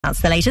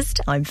That's the latest.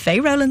 I'm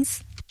Faye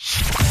Rowlands.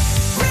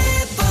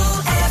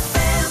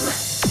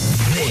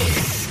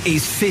 This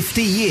is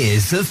 50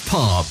 Years of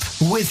Pop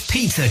with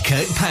Peter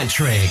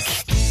Kirkpatrick.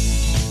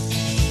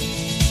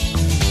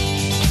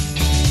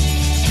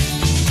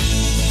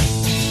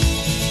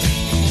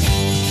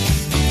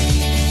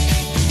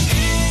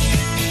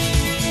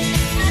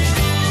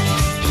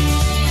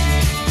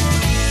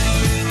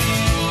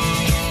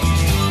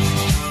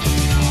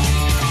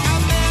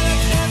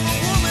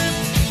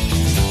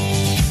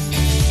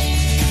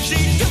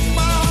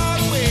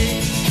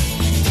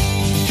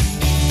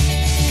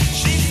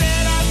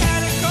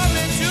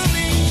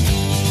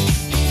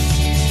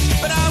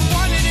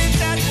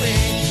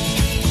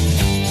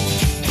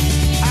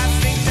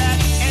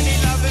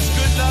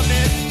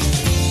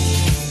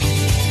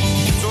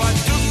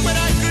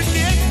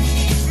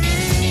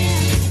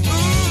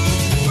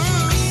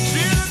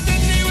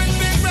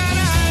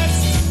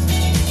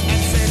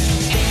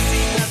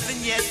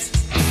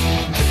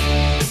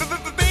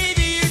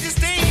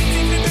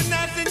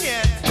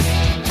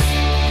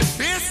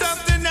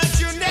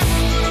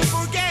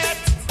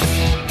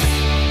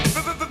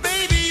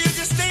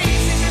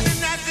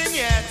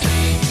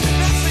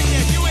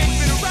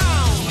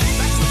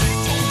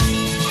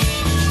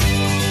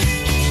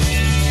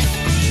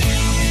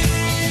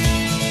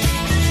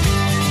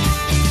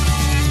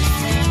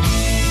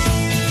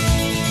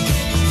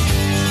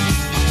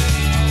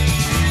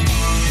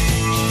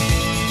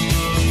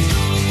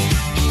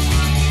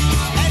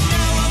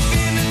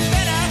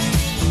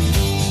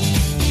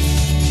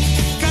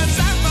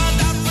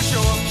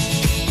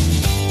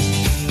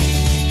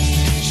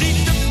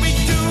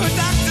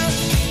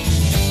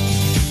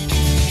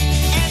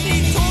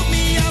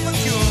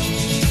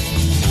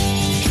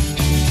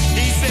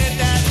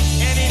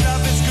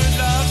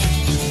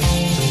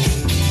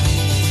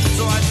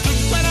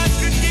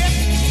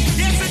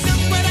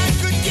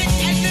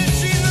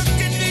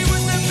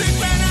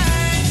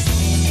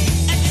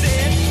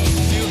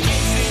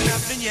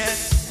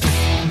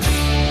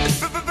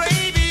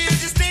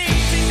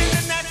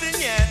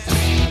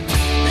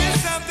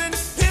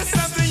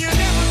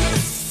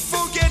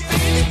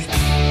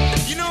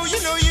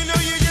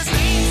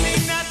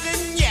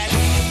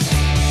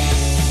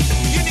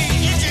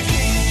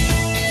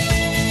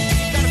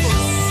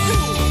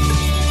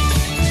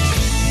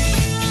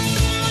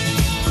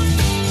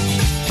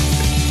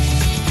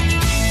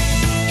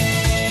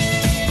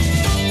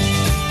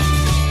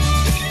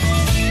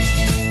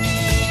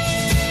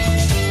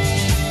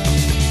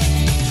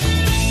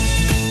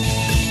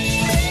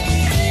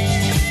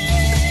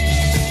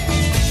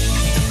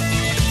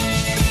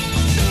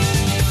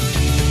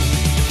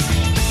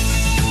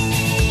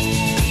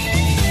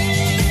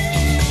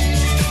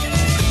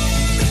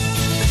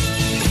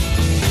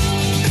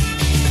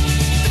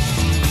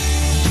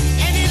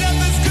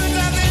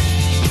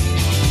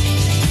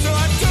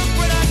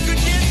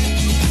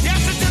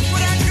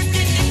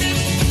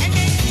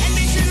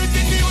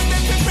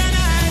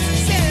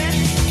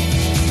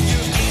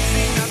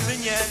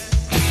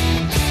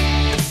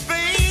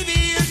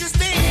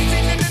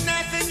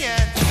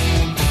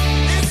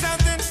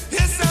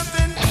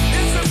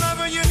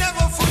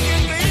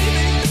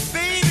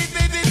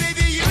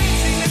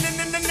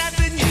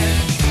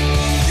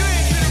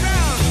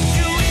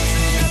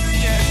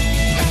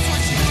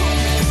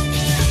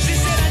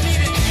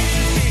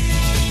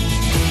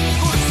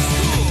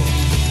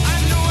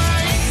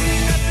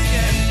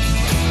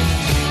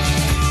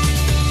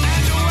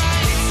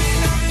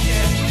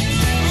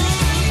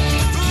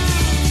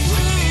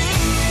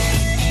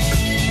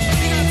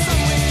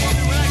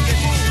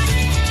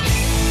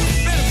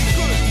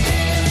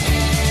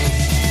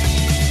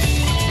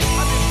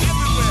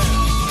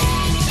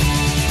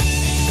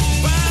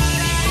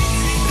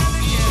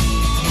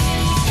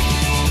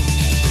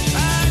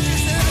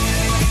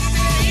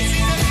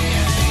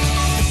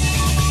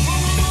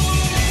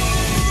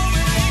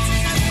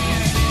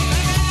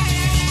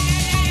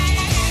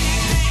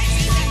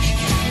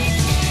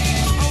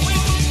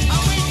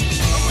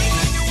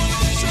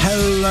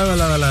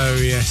 Hello.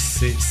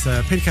 Yes, it's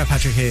Peter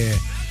Kirkpatrick here.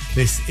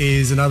 This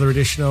is another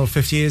edition of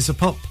 50 Years of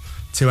Pop.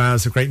 2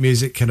 hours of great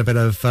music and a bit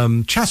of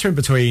chatter in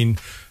between.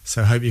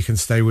 So hope you can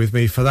stay with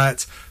me for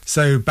that.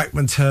 So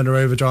Bachman Turner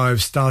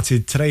Overdrive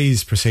started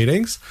today's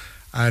proceedings.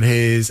 And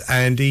here's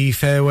Andy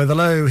Fairweather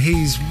Low.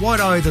 He's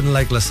wide-eyed and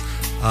legless.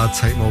 I'll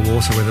take more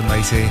water with it,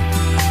 matey.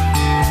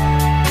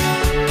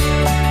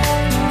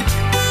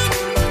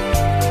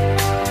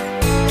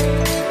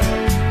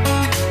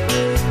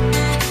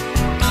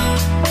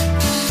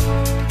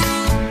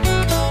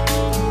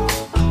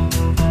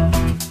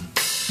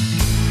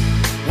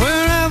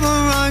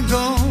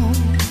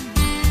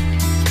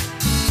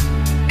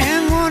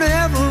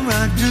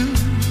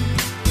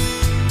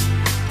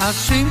 I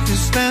seem to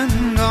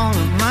spend all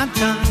of my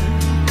time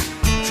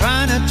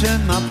trying to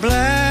turn my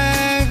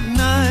black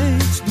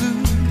nights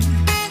blue.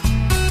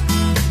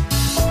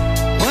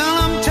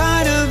 Well, I'm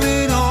tired of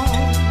it all.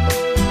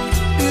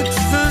 It's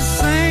the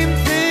same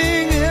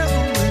thing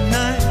every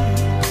night.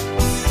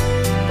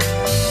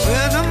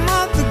 Where the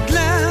mother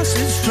glass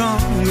is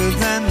strong sweeter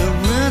than the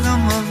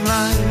rhythm of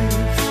life.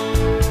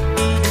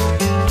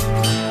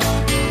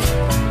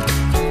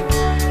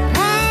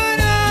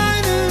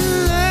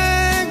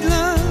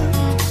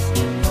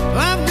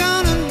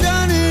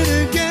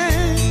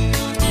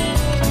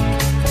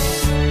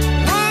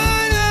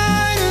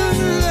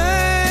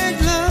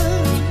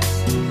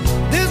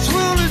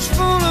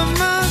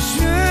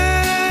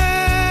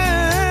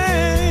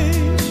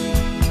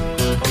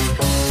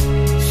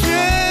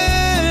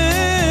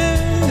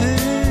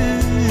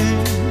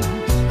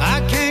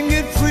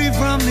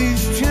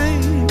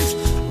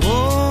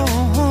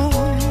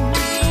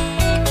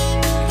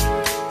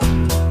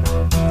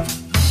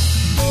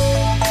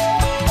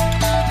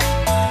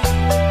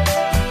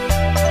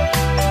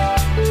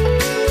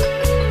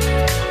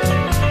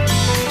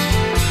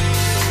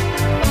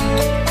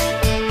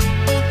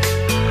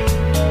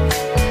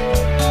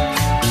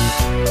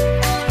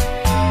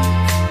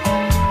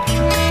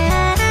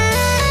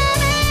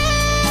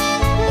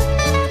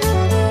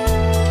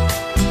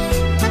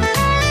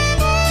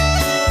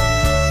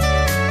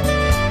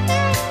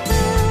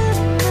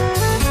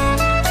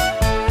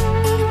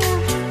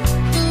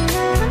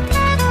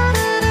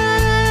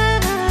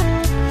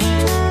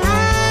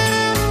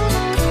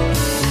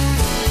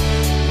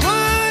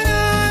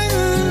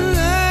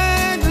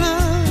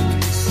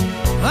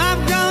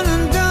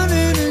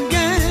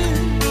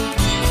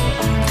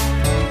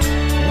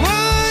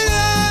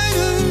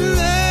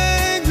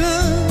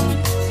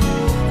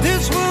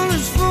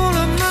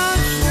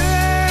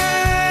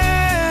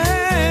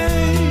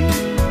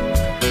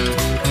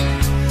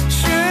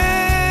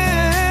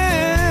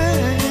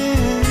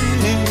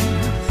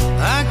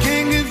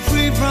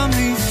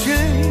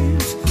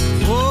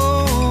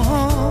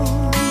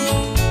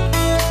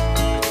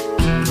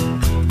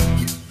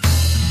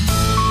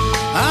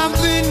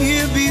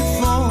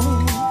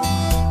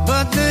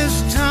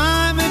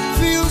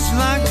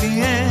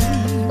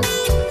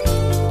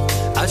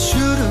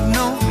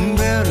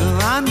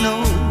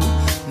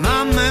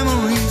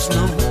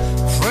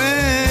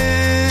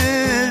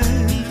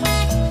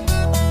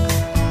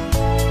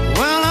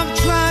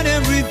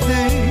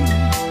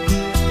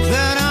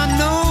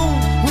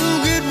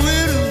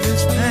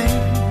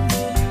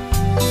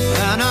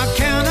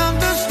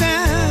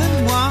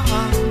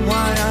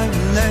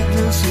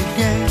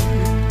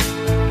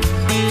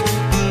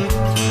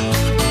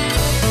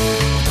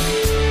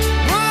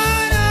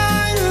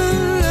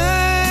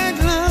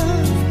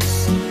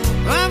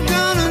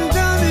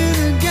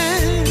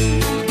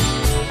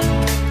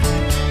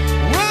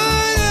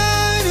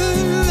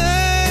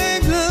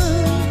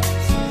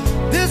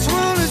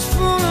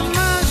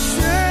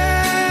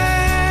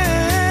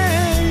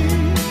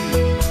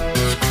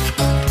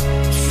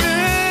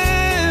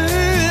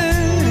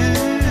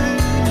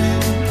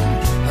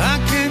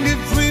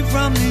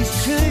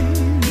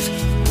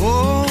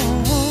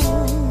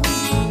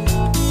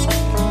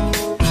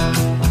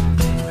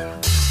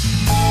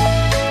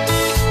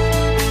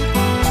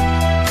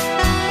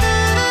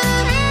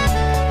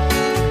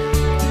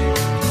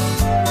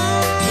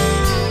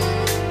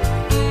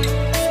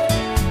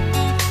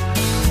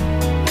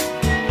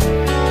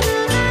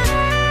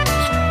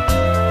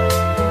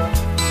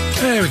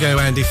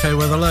 Andy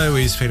Fairweather-Low,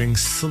 he's feeling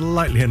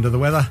slightly under the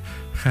weather.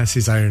 That's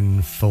his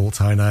own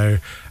fault, I know.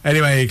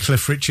 Anyway,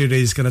 Cliff Richard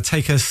is going to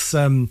take us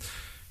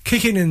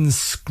kicking and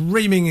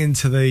screaming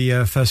into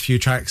the first few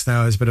tracks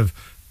now as a bit of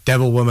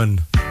Devil Woman.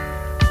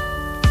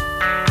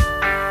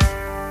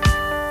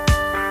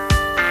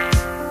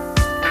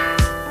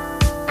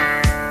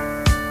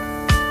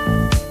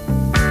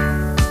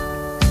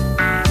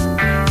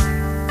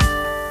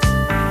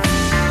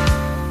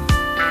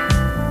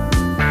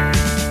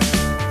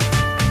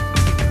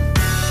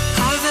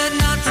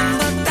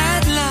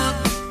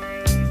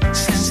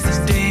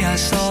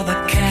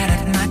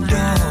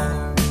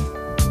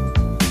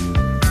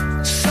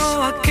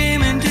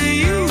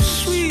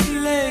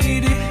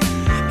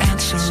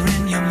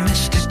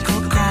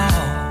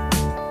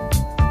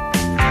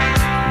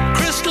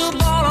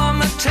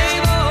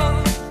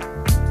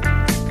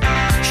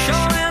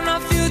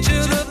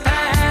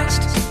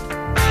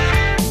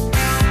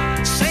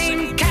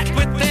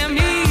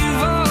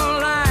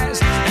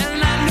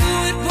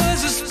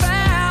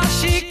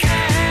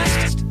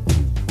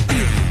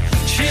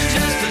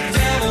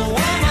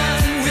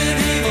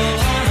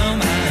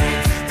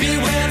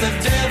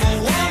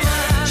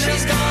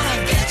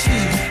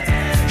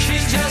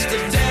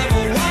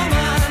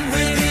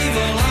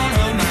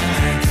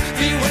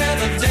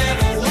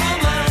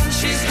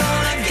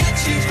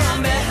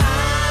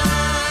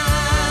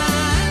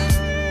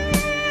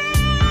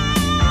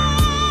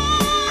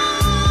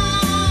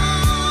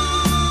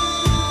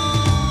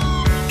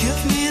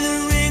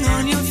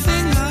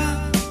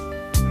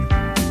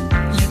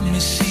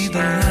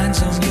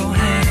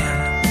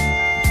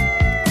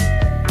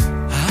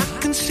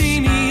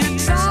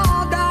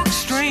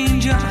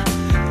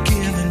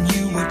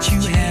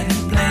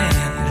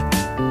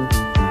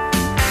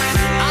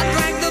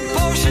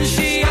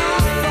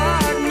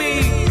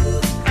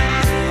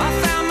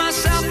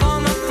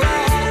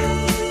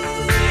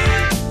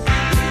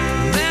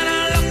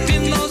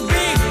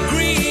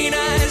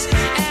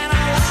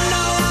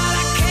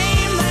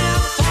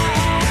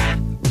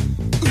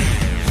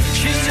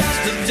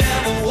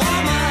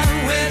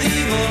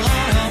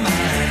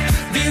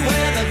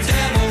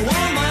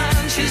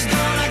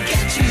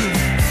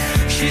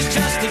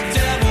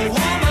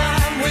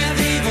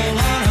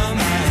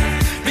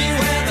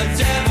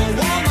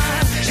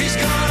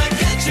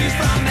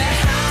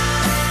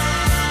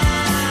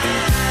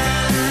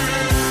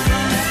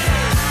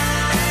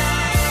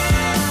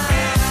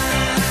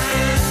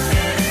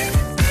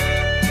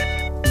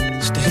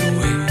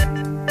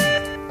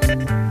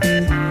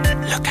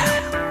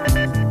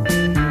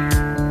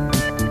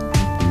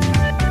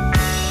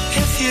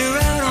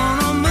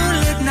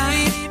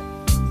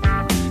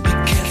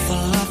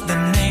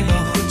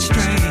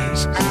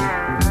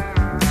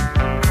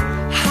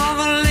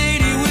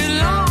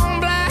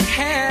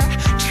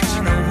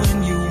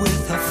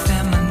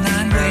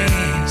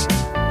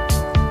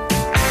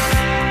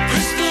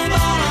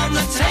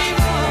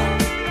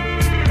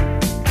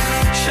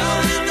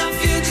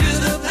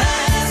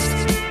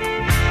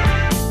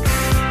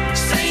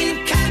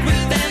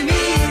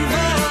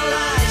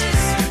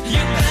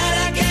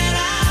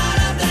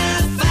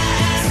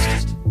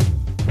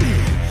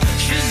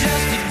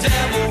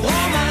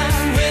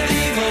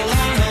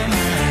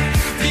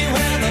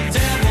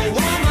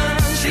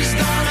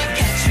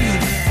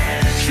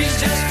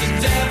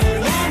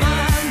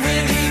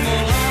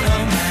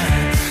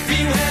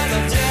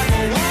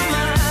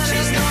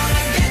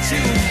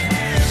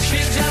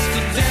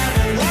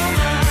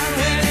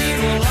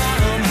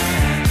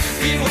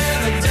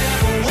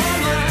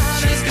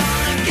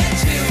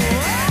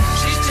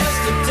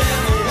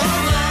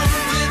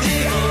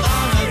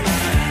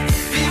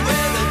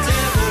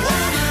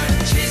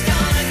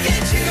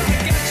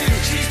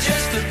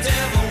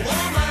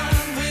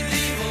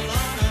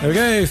 There we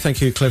go.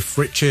 Thank you, Cliff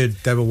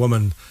Richard, Devil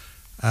Woman.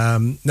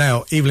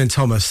 Now, Evelyn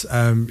Thomas,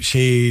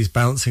 she's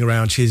bouncing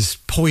around. She's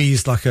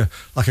poised like a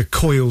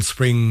coiled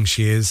spring.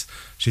 She is.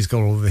 She's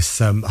got all this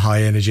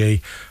high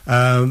energy.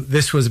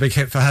 This was a big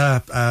hit for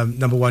her.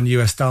 Number 1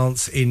 US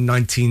dance in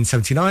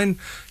 1979.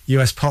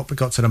 US pop, it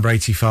got to number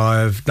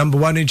 85. Number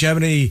 1 in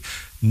Germany.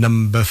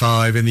 Number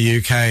 5 in the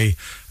UK.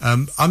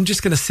 I'm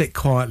just going to sit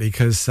quietly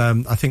because I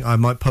think I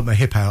might put my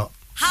hip out.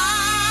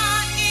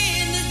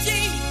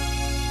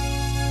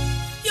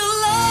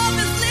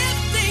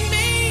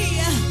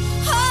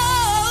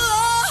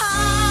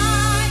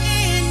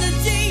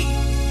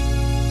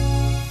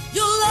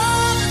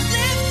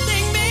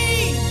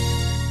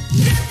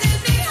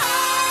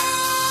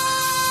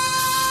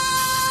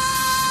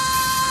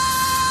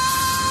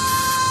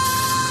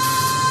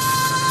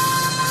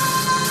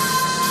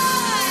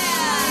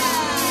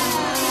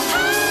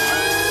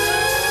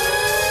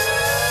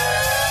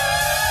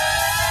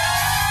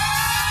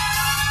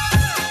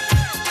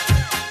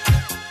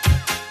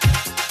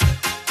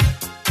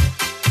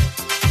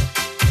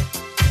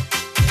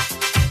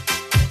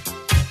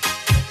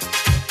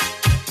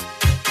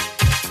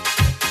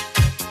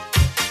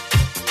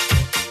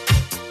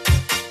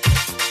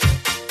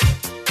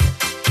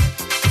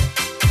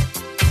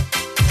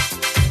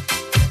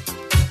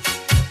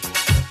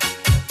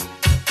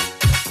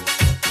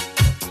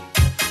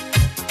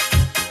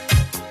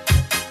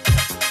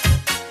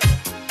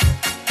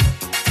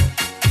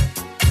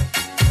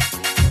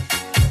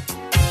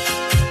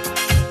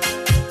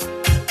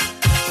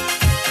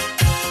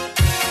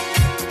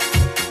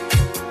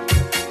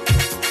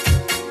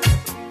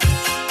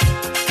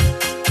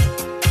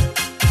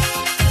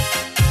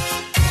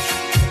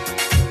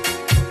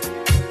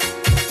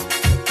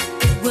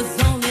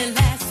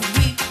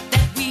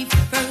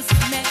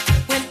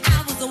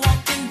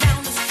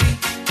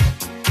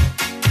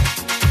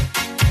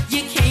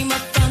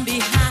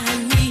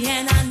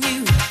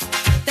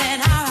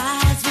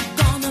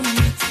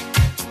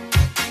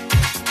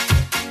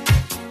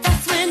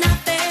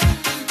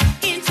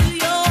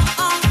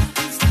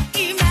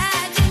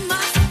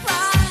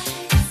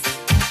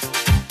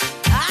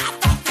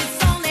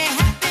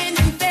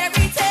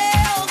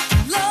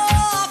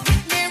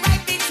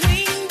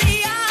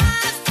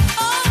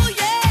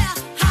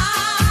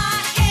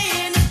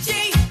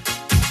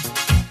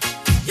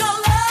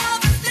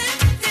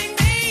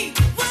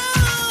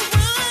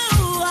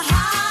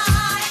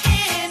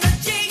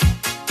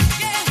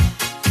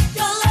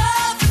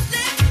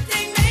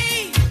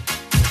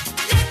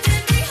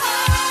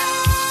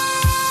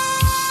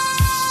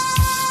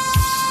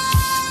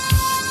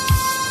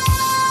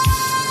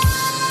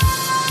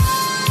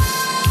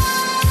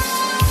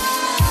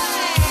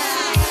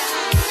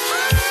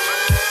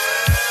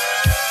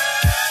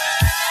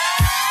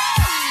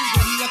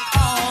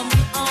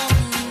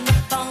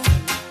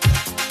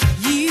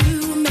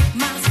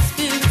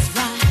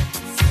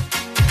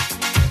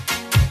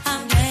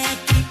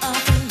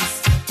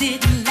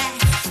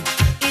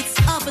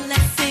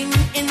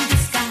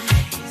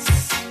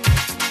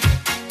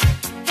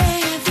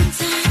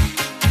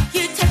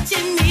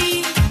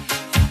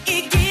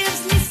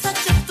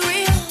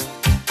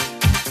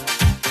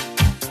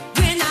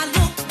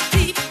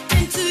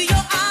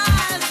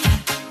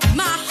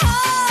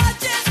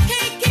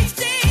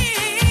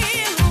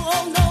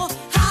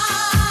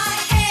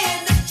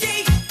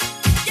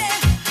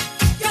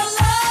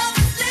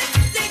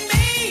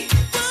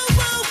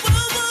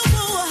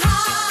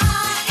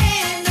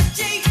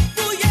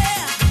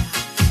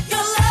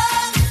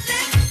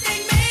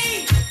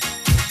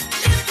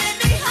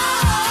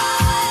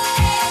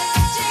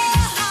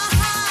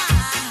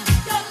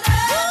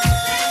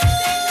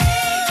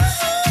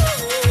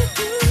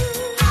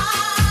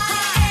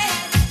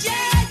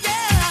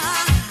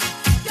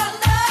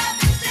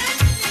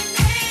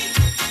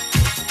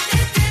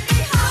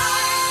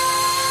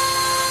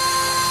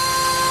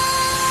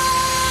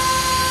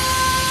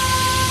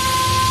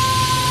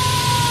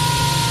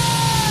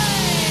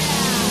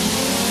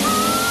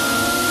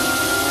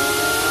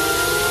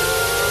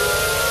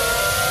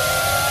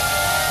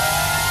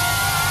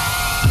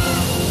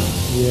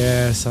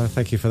 So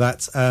thank you for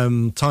that.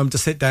 Time to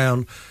sit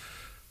down.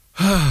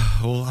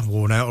 Oh, I'm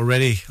worn out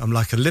already. I'm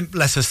like a limp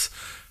lettuce.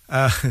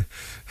 At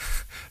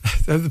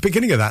the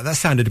beginning of that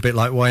sounded a bit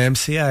like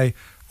YMCA.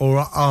 Or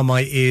are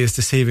my ears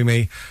deceiving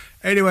me?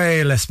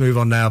 Anyway, let's move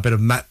on now. A bit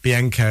of Matt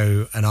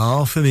Bianco and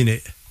Half a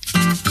Minute.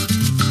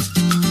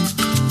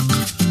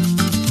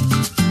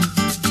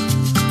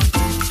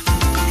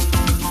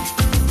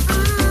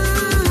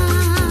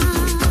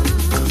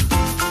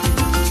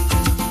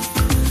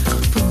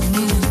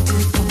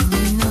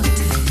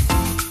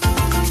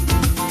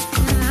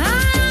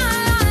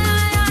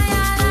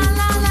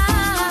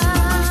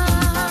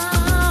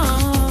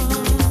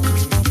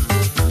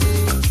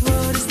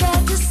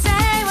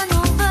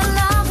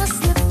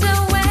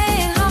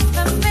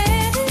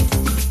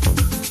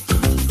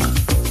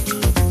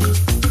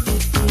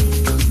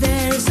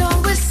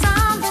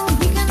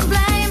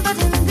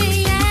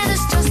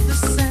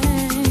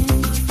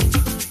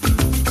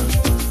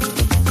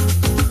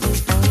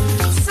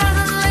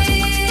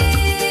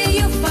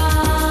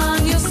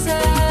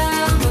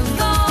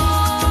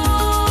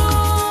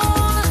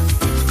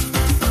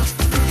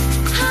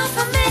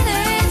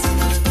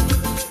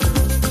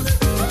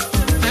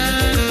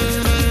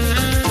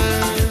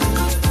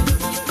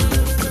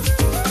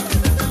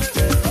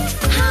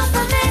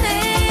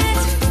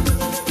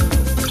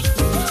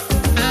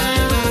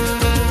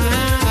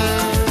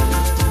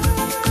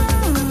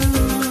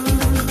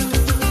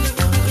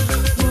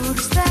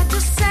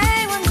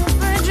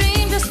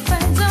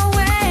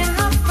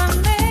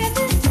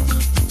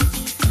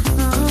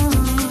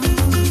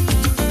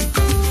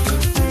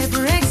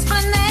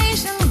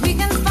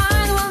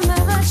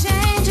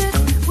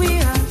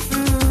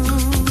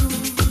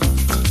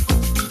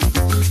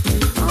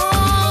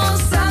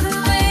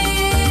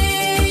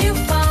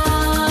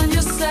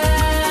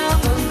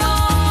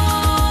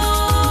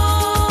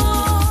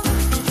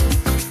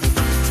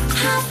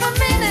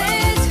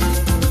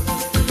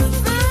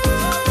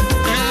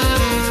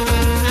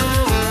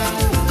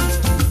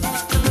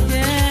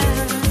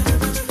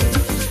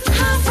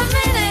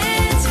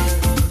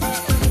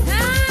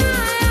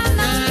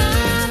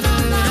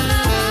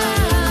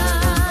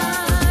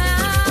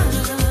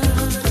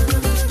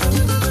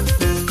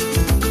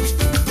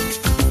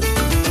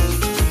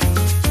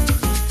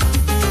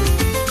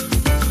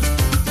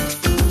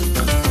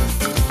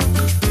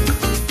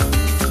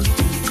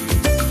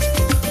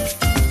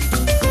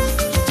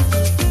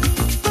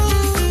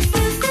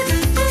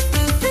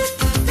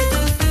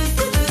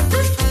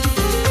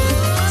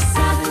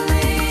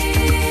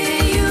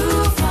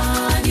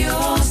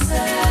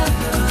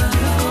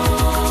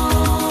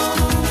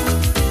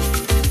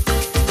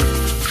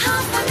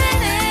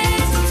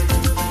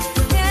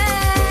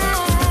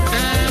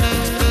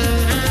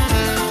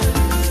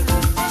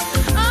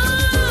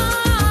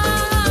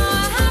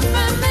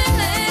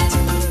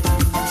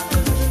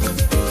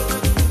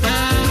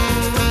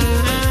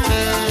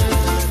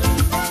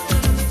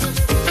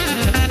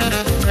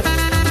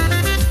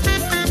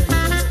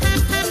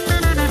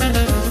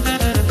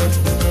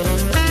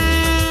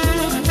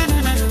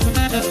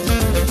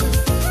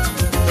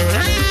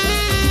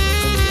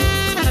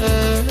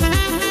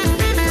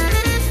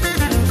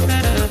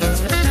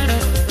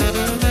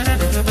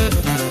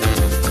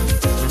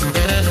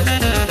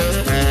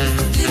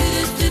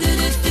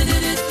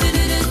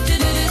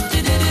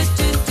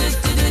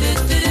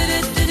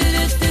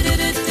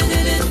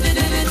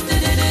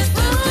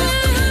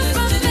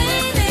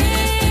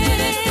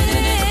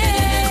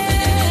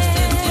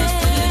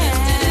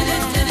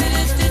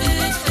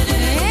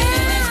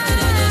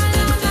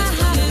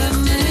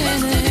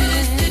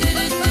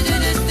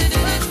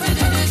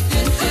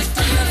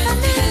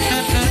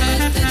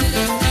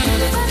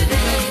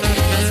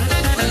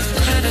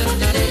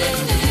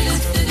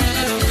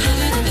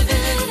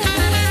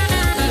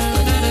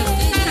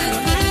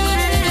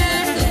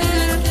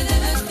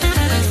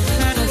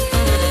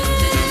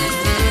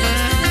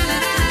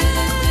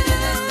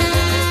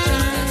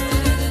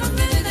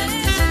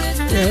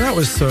 Yeah, that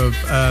was sort of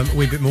a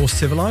wee bit more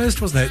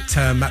civilised, wasn't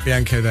it? Matt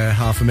Bianco there,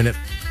 half a minute.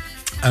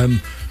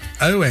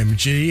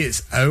 OMG,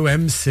 it's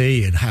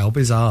OMC, and how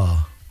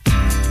bizarre.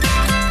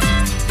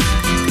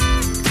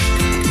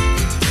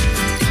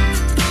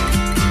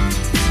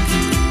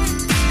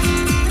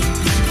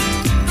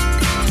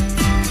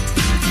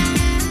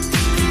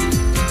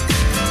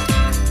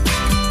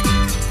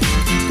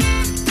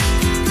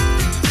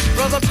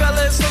 Brother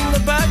Bellas in the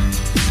back,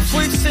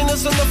 sweet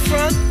singers in the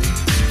front,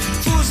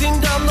 cruising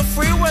down the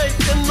freeway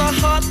in the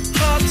hot,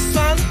 hot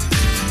sun.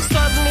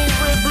 Suddenly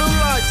red blue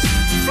lights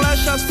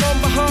flash us from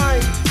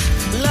behind.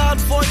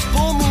 Loud voice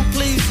booming,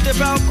 please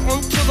step out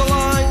onto the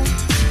line.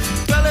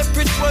 Ballet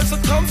bridge words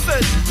of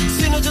comfort,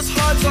 Cena just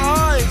hides her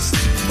eyes.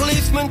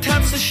 Policeman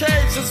taps the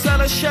shades, is that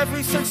a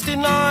Chevy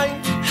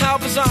 69? How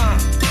bizarre.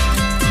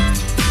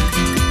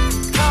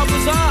 How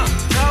bizarre,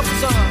 how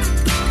bizarre.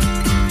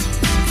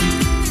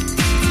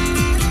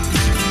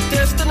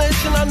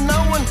 Destination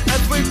unknown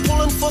as we're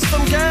pulling for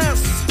some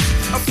gas.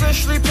 A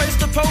freshly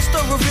pasted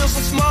poster reveals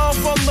a smile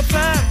from the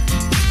pack.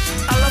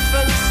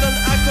 Elephants and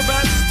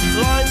acrobats,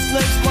 lion,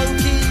 snakes,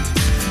 monkey.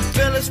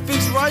 Bella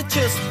speaks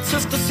righteous,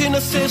 Sister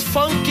Cena says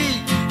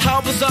funky.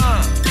 How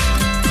bizarre.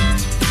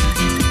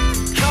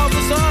 How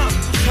bizarre,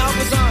 how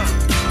bizarre.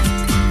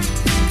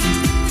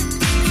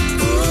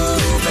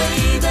 Ooh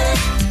baby,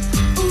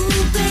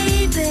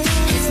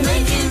 it's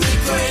making me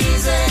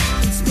crazy.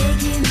 It's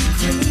making me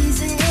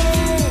crazy.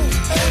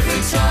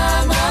 Every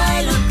time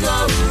I look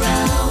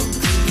around.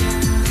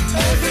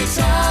 Every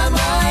time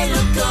I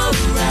look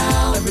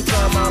around. Every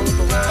time I look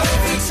around.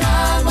 Every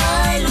time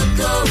I look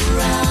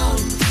around.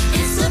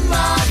 It's in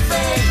my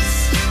face.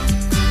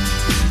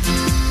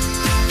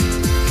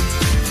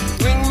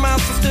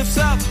 Ringmaster stiffs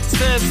up,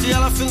 says the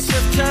elephants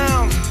have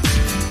town.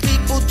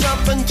 People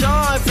jump and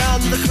jive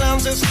and the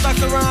clowns are stuck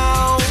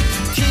around.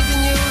 TV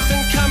news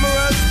and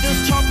cameras,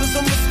 there's choppers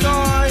in the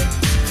sky.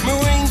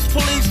 Marines,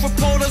 police,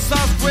 reporters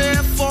ask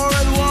where, for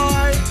and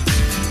why.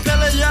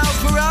 Bella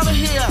yells, we're out of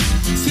here.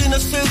 Cena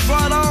says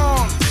right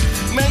on.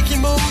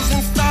 Making moves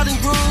and starting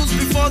grooves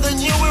before they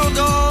knew we were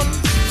gone.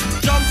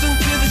 Jumped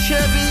into the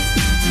Chevy,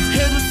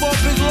 headed for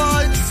big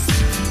lights.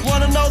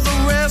 Wanna know the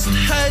rest?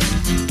 Hey,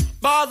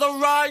 by the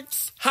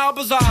rights. How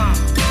bizarre.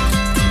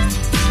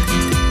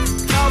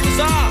 How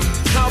bizarre,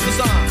 how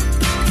bizarre.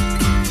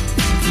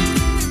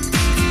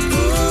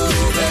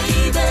 Ooh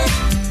baby,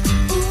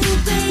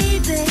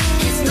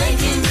 it's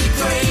making me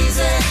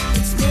crazy.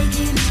 It's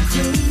making me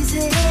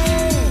crazy.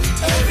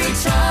 Every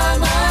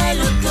time I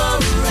look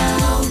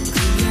around.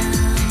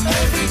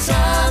 Every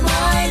time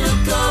I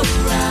look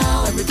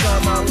around. Every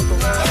time I look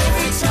around.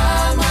 Every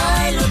time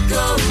I look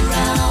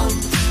around.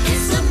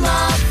 It's in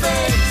my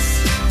face.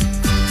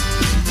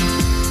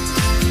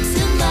 It's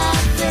in my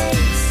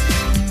face.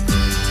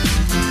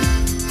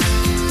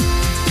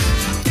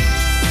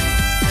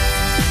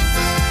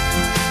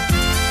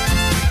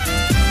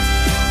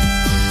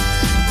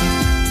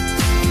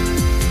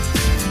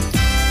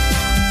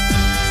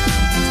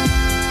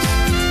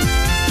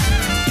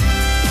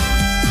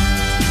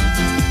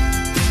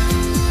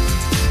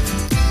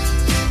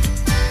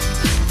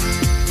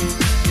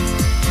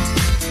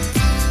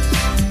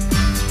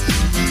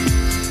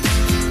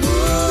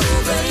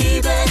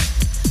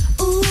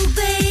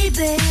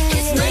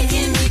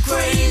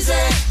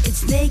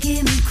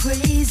 Making me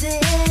crazy.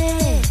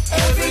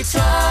 Every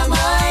time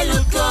I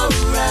look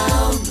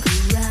around.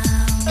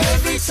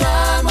 Every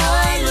time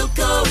I look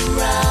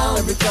around.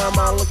 Every time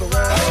I look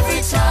around.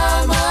 Every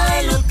time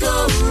I look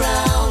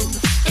around.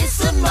 It's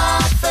in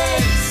my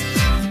face.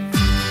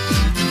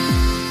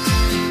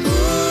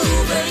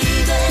 Ooh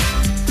baby,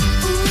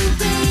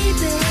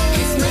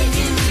 it's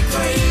making me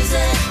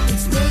crazy.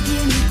 It's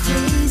making me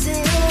crazy.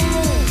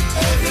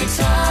 Every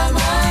time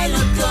I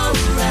look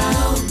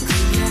around.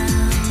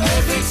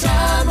 Every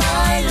time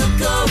I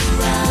look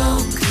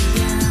around.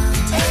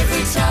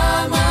 Every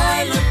time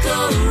I look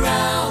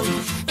around.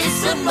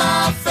 It's in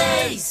my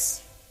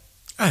face.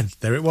 And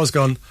there it was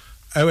gone.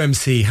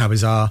 OMC, how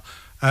bizarre.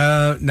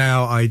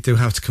 Now, I do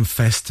have to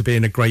confess to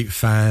being a great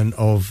fan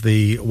of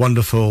the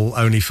wonderful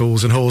Only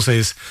Fools and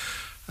Horses.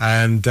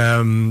 And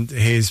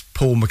here's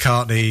Paul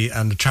McCartney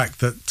and the track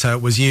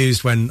that was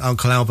used when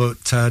Uncle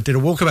Albert did a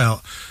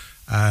walkabout.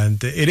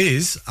 And it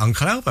is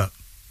Uncle Albert.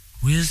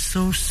 We're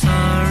so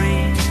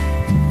sorry,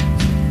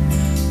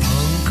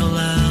 Uncle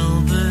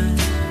Albert.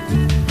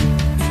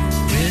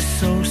 We're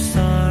so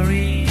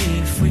sorry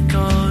if we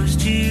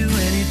caused you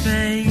any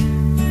pain.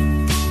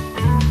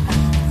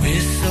 We're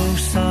so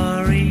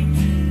sorry,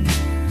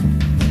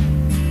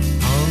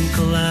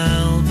 Uncle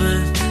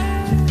Albert.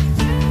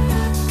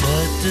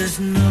 But there's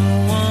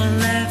no one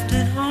left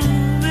at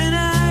home, and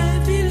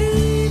I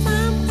believe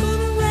I'm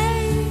gonna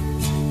wait.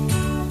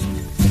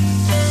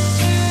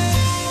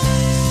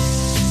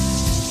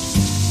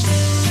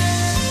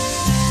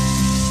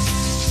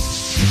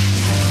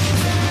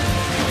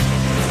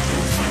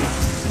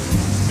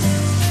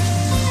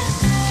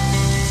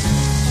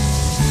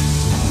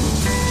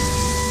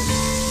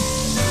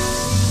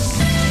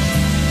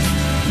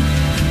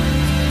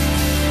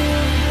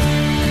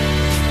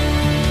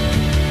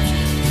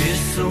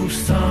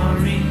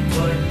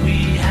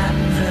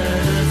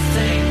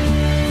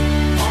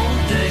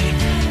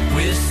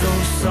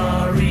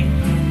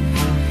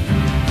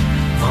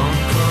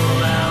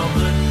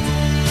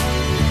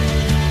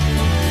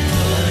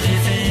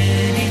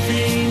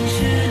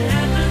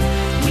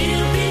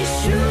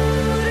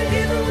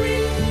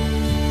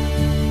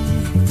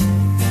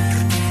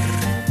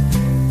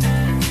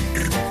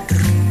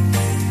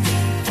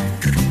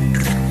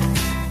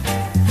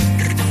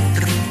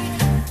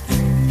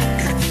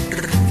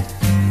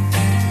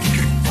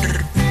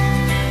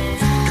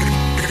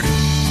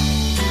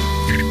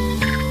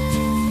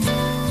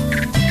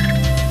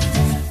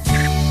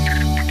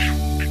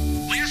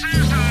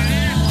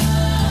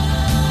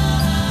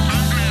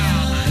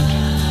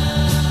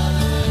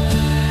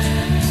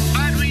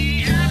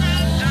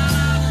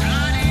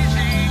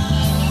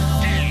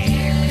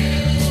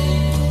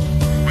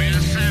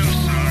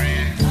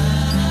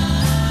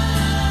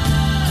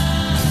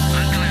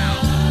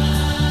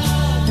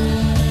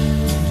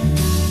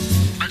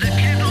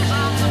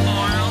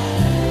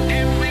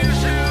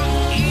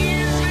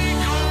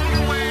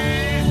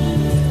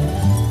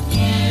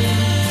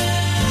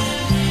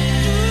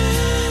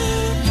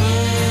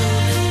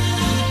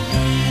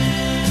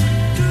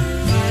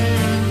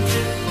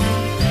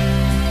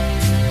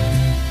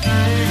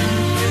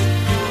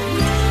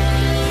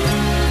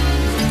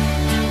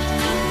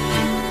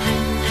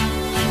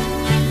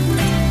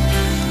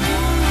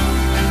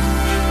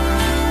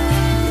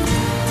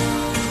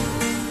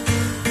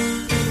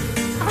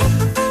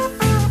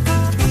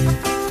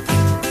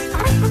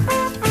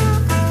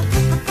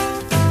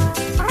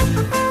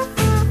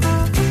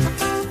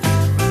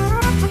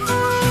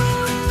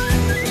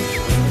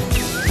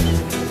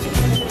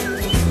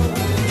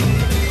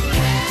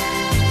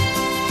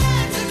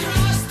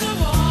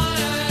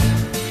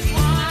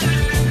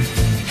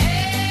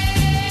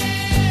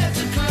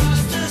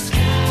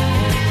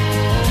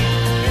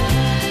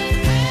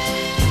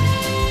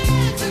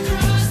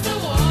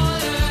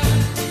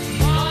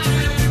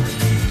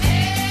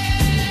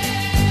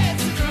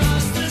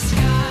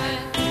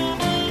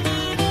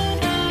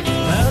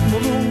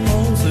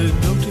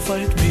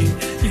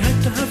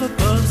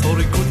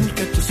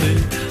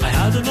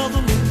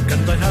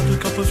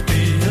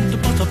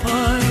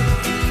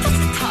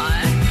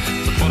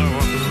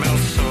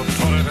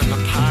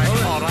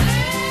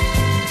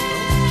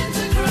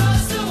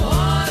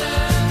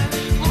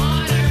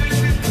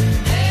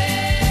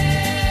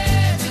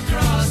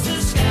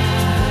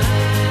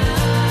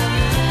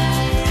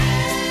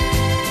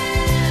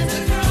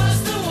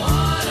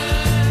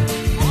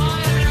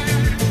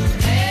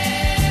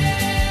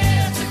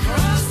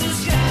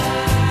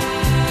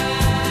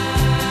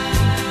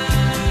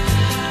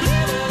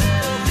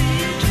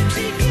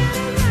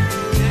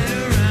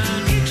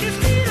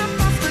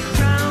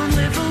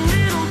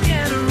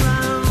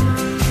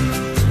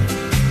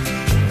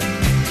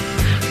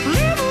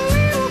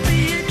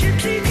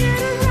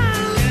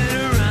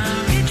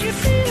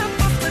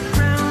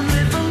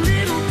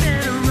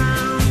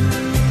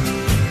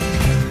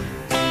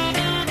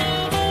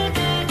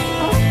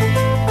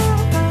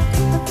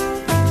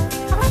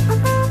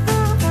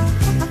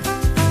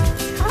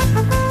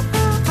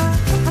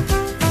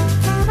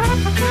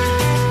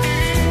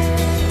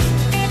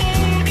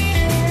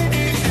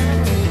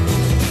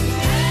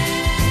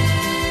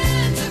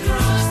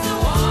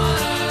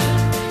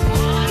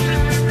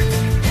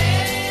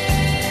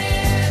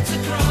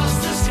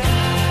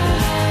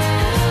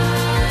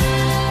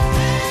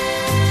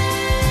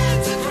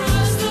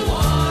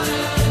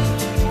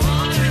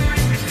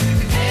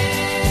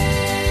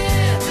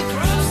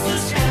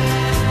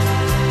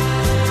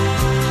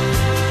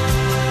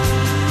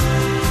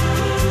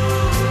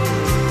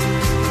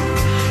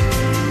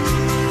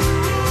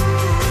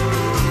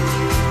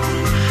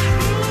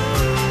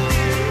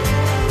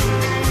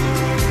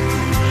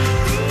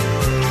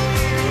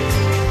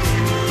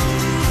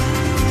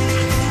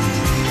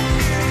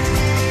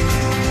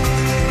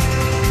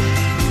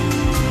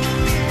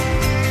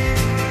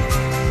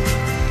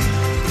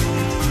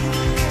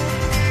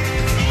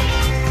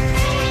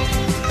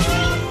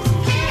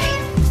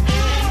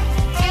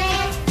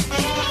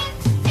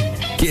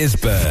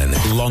 Gisburn,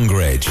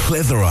 Longridge,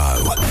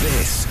 Clitheroe.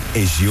 This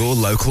is your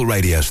local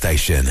radio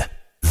station.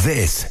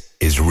 This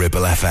is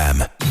Ribble FM.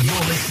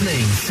 You're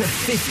listening to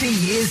 50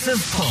 Years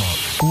of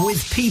Pop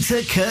with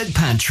Peter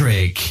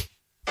Kirkpatrick.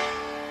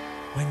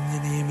 When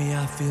you're near me,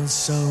 I feel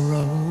so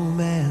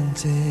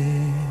romantic.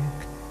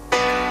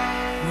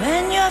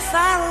 When you're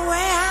far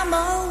away, I'm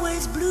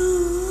always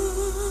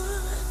blue.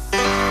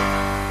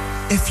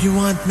 If you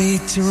want me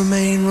to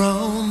remain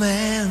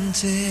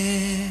romantic,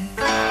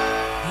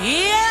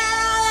 Yeah,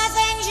 the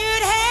things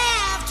you'd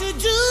have to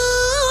do.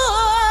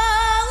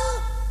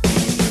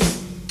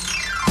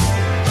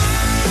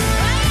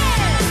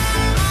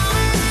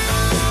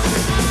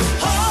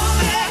 Hold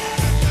me,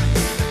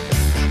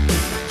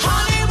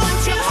 honey,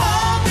 won't you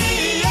hold me,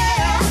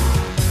 yeah.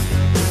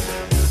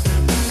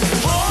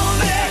 Hold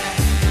me,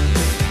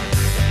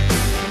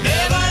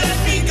 never let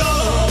me go.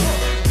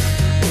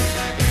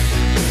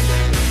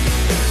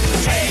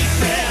 Take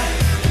me,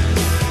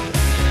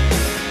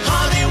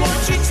 honey,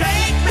 won't you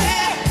take me?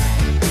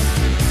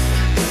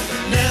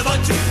 Never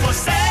to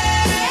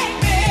forsake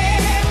me,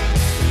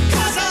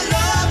 'cause I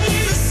love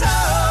you so.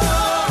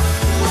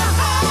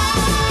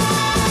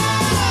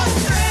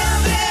 Thrill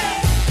me,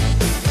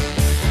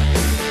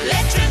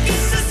 let your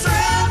kisses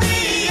thrill me,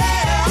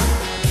 yeah.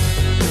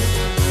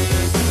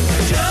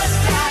 Just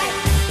like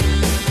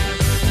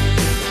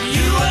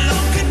you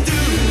alone can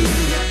do.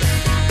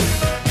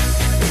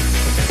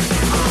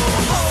 Oh,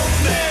 hold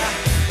me,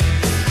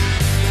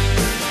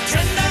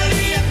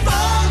 tenderly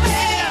involve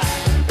me.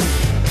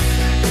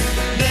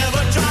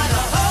 Never try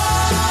to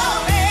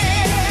hold me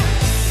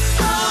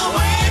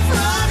away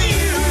from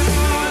you.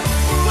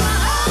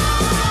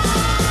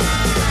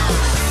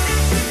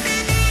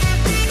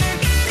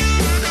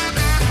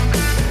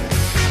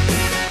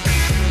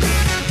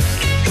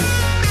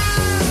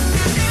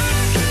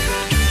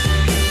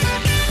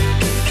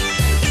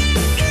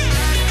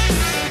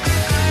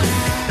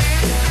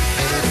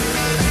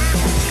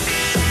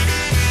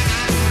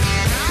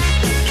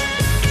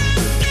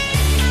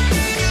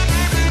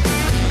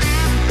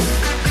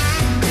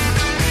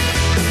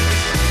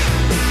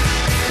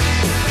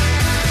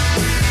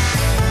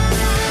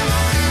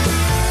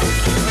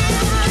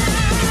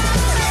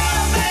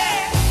 Thrill me,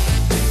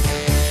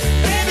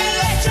 baby,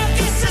 let your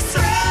kisses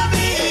thrill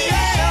me,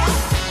 yeah.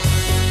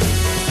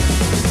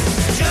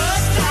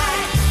 Just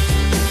like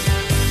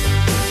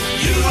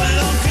you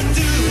alone can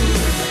do.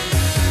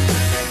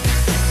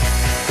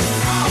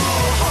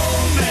 Oh,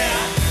 hold me,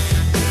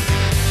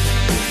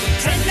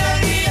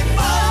 tenderly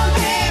involve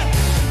me.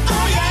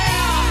 Oh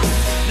yeah,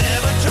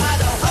 never try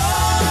to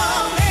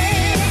hold me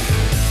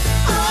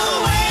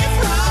away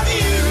from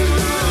you.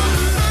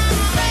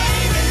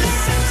 Baby,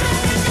 listen to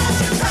me, don't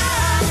you try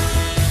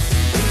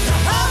to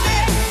hold me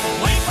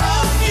away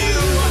from you.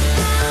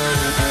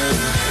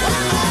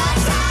 One more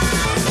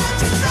time, don't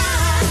you try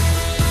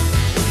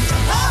to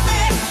hold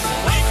me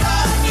away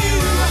from you.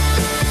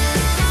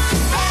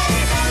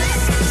 Baby,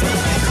 listen to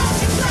me, don't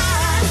you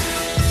try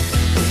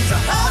to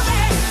hold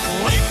me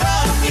away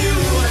from you.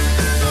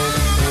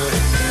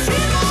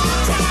 Two more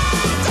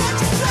times, don't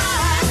you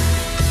try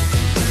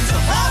to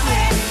hold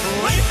me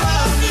away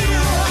from you.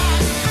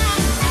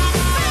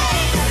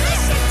 Baby,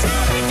 listen to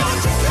me,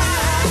 don't you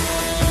try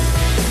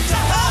to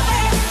hold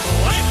me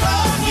away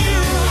from you.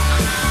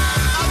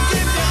 I'll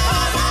give you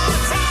all more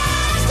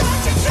times,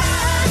 don't you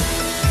try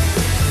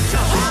to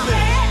hold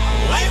me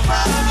away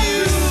from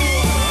you.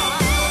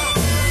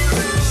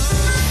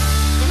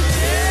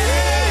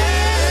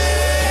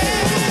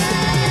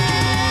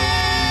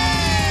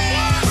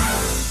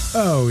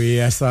 Oh,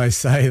 yes, I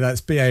say.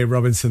 That's B.A.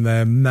 Robinson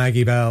there,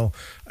 Maggie Bell.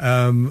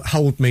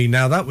 Hold Me.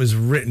 Now, that was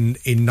written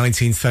in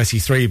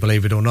 1933,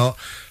 believe it or not.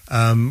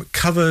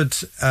 Covered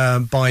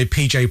by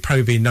PJ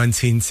Proby in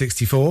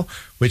 1964,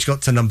 which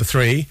got to number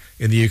 3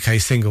 in the UK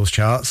singles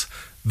charts.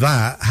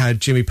 That had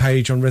Jimmy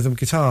Page on rhythm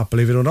guitar,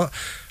 believe it or not.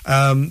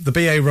 The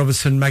B.A.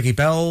 Robinson Maggie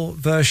Bell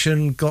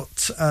version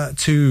got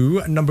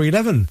to number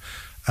 11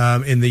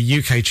 in the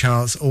UK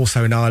charts,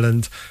 also in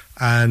Ireland.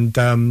 And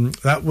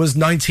that was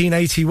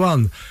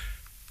 1981.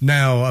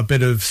 Now, a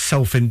bit of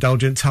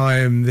self-indulgent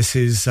time. This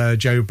is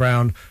Joe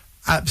Brown.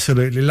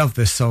 Absolutely love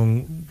this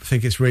song.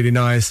 Think it's really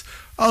nice.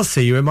 I'll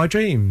see you in my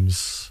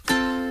dreams.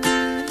 Though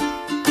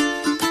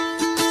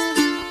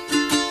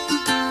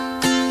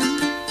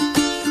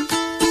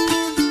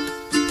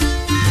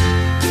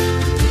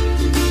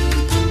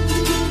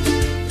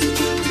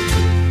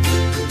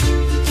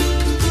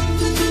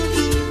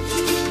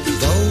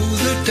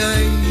the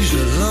days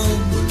are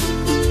long,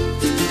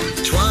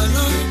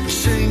 twilight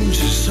sings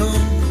a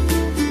song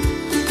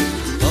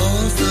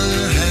of the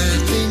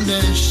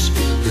happiness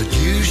that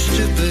used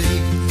to be.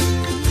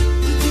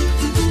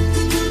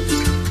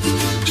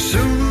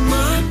 Soon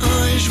my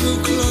eyes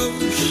will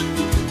close,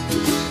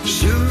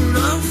 soon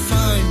I'll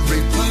find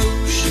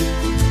repose,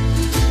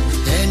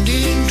 and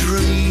in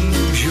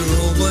dreams you're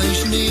always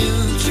near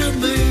to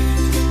me.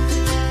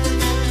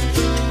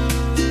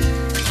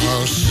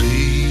 I'll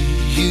see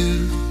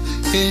you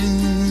in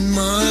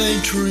my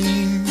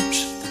dreams.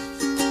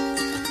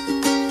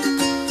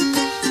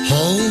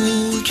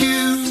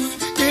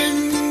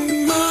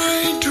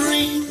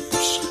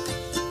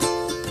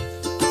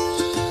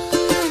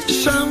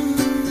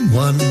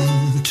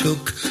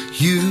 took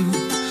you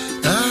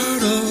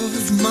out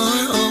of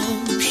my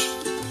arms.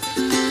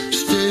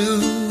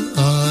 Still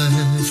I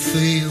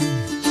feel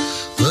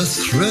the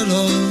thrill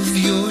of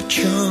your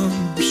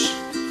charms.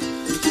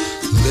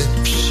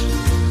 Lips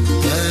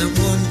that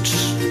once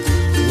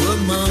were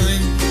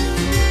mine,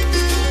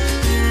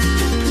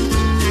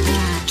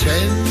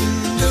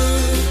 tender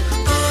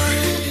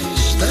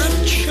eyes that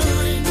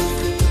shine.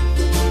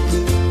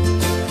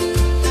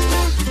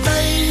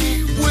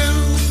 They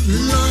will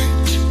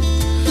light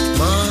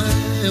my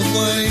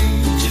way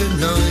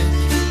tonight.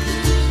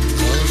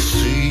 I'll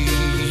see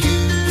you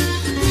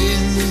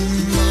in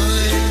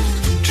my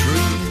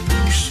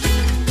dreams.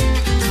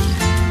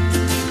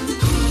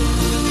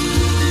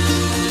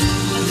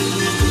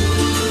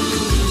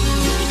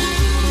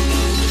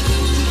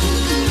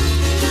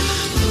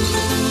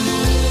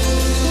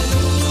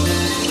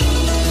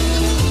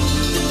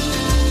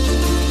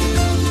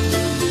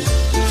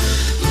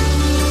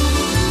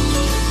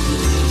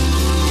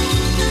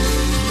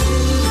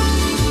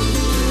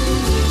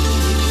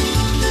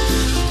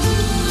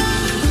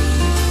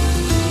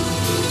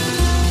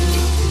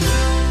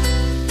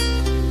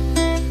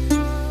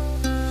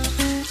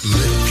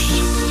 Lips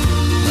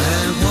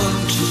that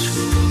once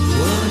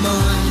were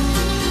mine,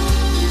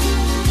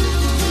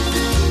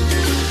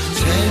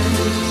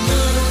 tender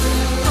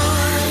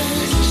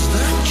eyes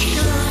that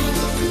shine.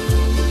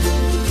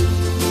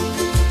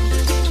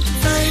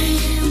 They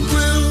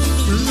will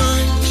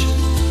light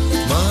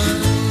my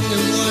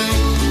way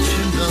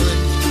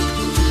tonight.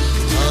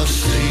 I'll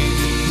see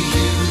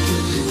you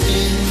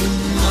in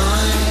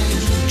my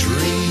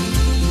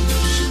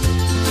dreams.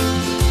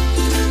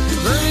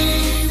 They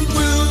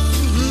will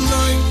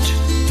light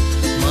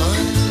my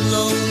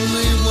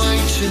lonely way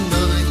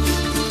tonight.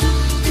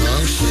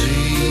 I'll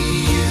see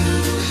you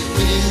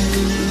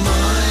in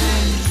my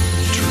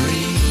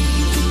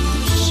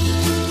dreams.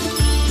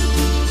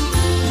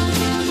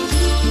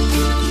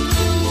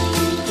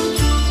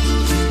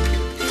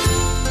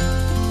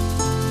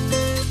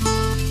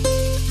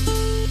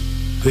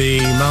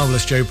 The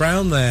marvellous Joe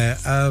Brown there.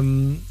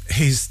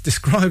 He's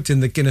described in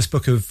the Guinness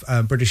Book of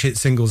British Hit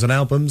Singles and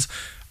Albums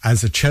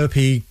as a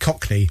chirpy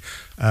cockney,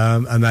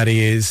 and that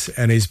he is,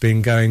 and he's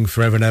been going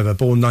forever and ever.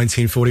 Born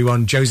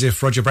 1941,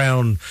 Joseph Roger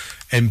Brown,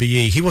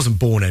 MBE. He wasn't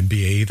born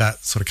MBE,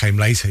 that sort of came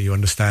later, you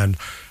understand.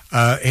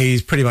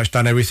 He's pretty much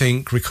done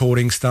everything,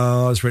 recording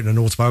stars, written an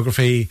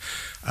autobiography,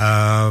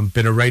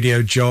 been a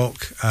radio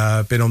jock,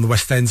 been on the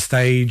West End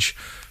stage,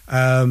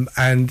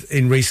 and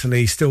in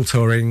recently still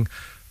touring,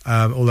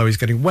 although he's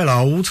getting well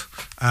old,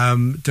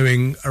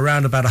 doing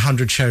around about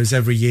 100 shows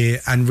every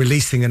year and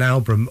releasing an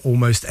album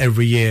almost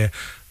every year.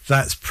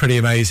 That's pretty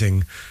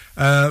amazing.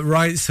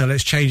 Right, so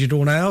let's change it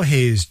all now.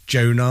 Here's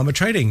Joe Nama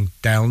Trading,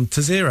 Down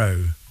to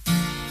Zero.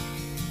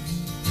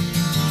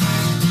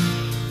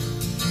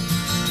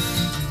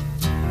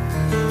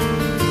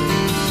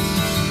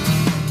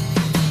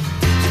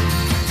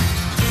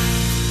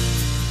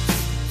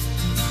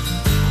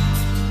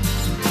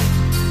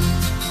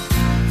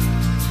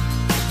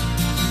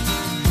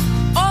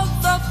 All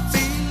the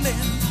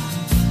feeling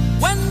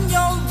when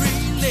you're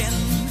reeling,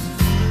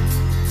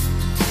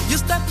 you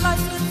step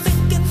lightly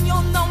thinking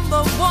you're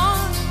number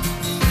one,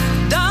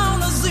 down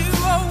to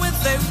zero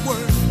with a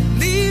word,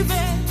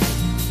 leaving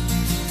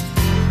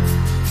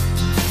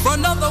for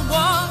another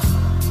one.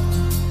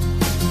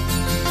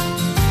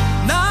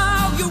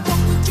 Now you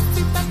walk with your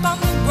feet back on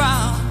the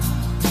ground,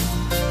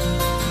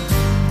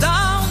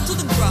 down to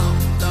the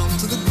ground, down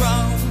to the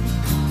ground.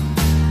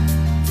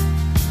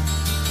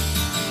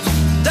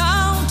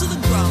 Down to the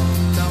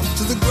ground, down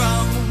to the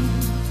ground.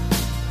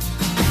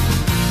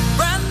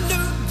 Brand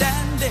new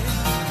dandy,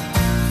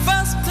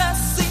 first class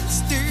seat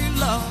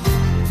stealer,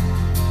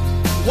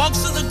 walks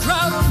to the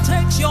crowd and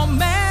takes your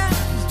man,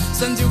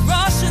 sends you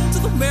rushing to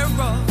the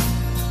mirror,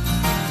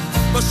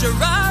 brush your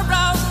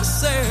eyebrows and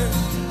say,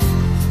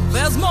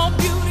 there's more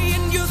beauty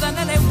in you than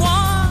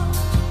anyone.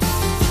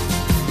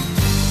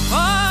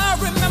 I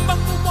remember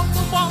who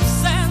won't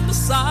stand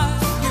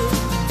beside you.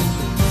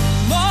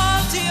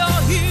 More to your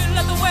heel,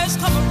 let the waves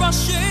come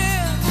rushing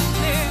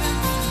in.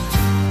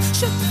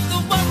 She took the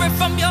worry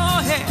from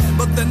your head,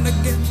 but then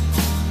again,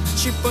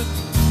 she put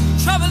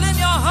trouble in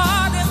your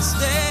heart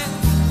instead.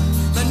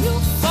 Then you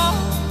fall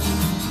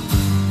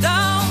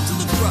down to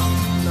the ground,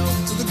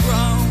 down to the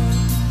ground.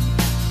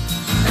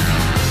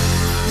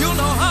 You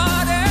know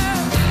how it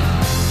is,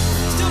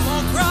 still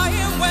more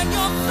crying when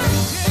you're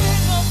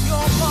thinking of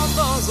your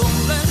mother's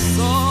only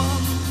son.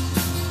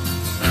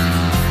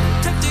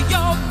 Take to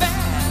your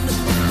bed,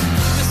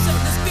 you set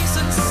this peace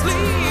and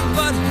sleep,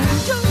 but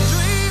you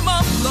dream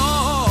of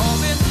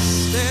love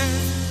instead.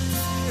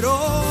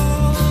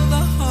 Oh,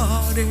 the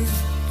heartache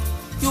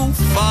you'll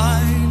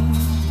find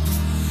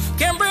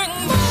can bring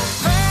more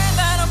pain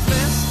than a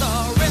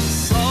blistering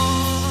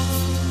sun.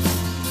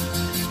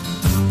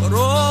 But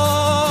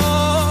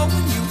oh,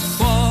 when you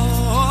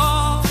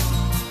fall,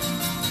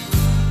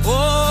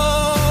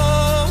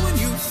 oh, when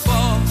you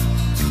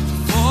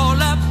fall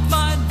at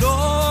my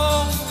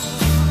door.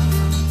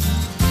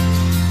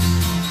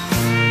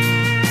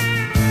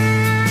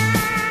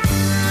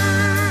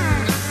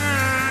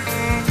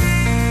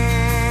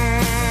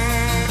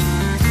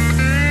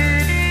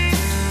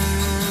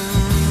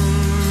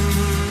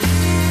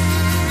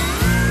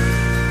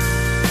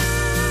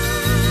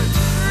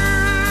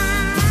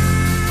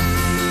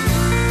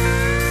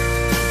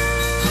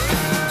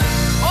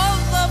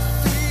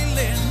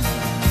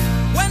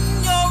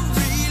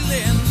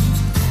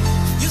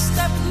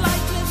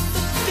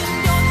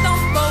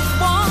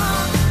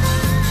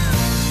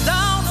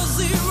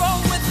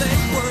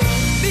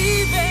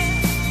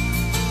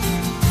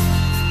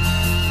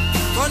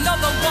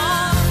 another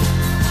one.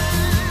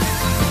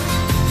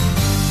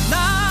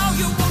 Now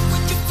you walk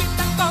with your feet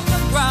back on the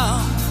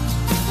ground.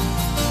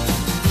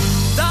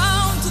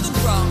 Down to the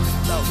ground,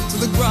 down to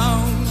the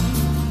ground.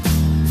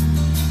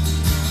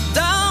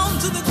 Down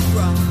to the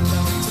ground,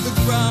 down to the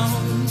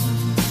ground.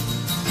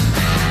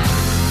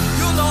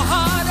 You'll know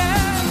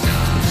heartache,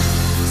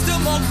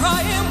 still more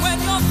crying when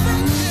you're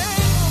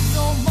thinking of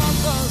your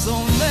mother's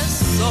only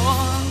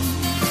son.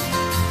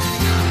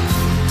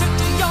 Took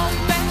to your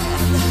bed,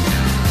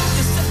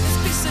 you set this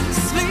piece in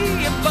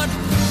sleep, but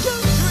you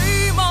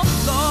dream of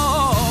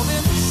love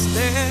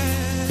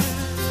instead.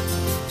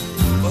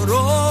 But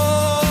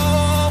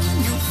oh, when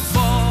you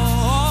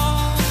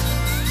fall,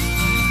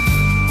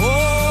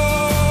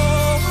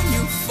 oh, when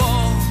you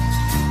fall,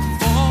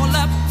 fall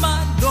at my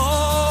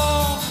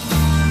door.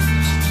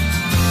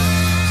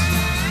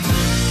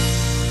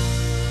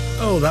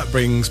 Oh, that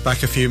brings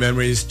back a few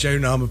memories.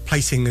 Joan Armour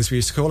Plating, as we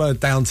used to call her,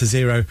 Down to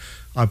Zero.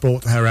 I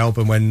bought her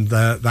album when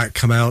that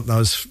came out, and I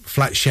was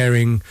flat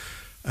sharing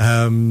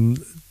down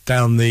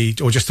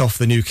or just off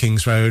the New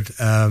Kings Road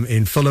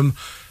in Fulham,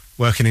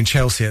 working in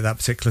Chelsea at that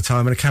particular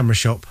time in a camera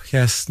shop.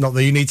 Yes, not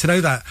that you need to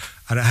know that,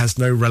 and it has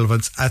no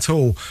relevance at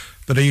all.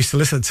 But I used to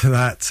listen to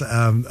that,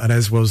 and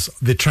as was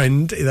the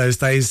trend in those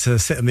days, to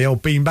sit in the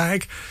old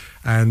beanbag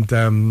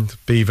and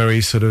be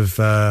very sort of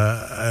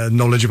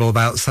knowledgeable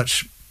about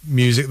such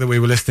music that we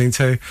were listening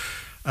to.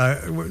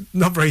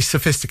 Not very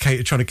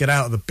sophisticated trying to get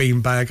out of the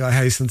beanbag, I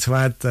hasten to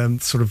add,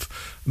 sort of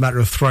a matter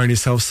of throwing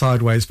yourself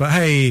sideways. But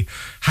hey,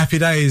 happy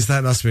days,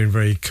 that must have been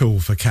very cool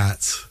for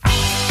cats.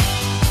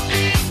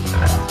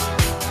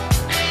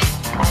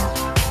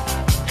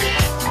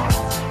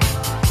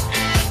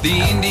 The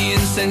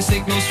Indians send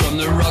signals from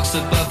the rocks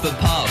above the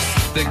pass.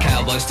 The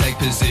cowboys take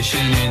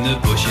position in the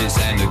bushes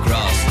and the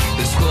grass.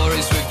 The score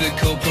is with the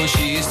corporal,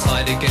 she is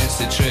tied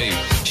against a tree.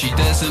 She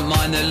doesn't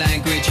mind the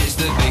language, it's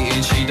the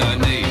beating she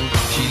don't need.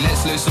 She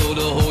lets loose all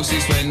the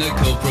horses when the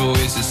corporal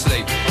is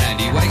asleep. And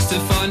he wakes to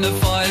find the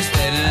fire's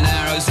dead and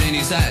arrows in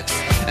his axe.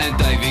 And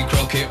Davy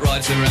Crockett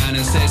rides around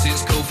and says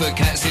it's cool for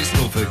cats, it's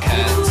cool for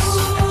cats.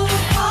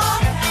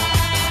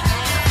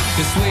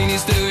 The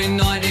Sweeney's doing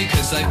 90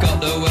 cause they've got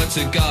the work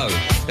to go.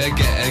 They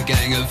get a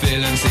gang of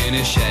villains in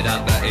a shed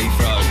up at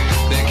Heathrow.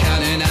 They're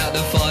counting out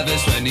the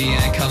fivers when the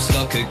handcuffs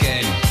lock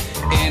again.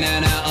 In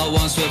and out at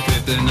once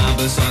with the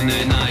numbers on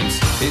their names.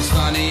 It's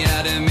funny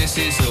how the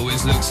missus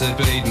always looks a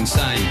bleeding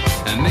sane.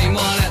 And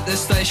meanwhile at the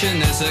station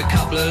there's a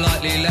couple of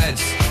likely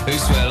lads who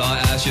swear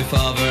like how's your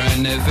father,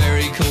 and they're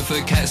very cool for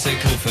cats, they're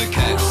cool for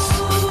cats.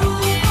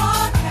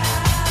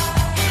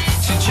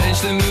 To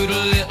change the mood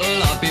a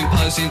little, I've been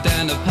posing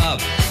down the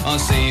pub. I'm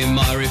seeing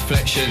my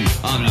reflection,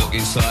 I'm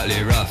looking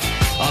slightly rough.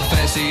 I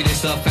fancy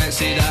this, I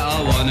fancy that,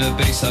 I wanna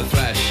be so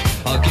flash.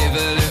 I'll give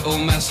a little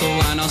muscle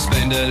and I'll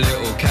spend a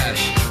little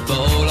cash. But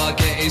all I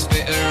get is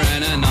bitter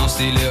and a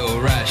nasty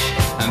little rash.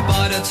 And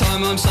by the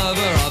time I'm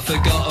sober I've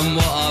forgotten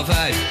what I've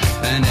had.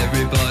 And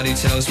everybody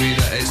tells me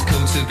that it's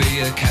cool to be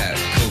a cat,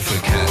 cool for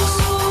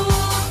cats.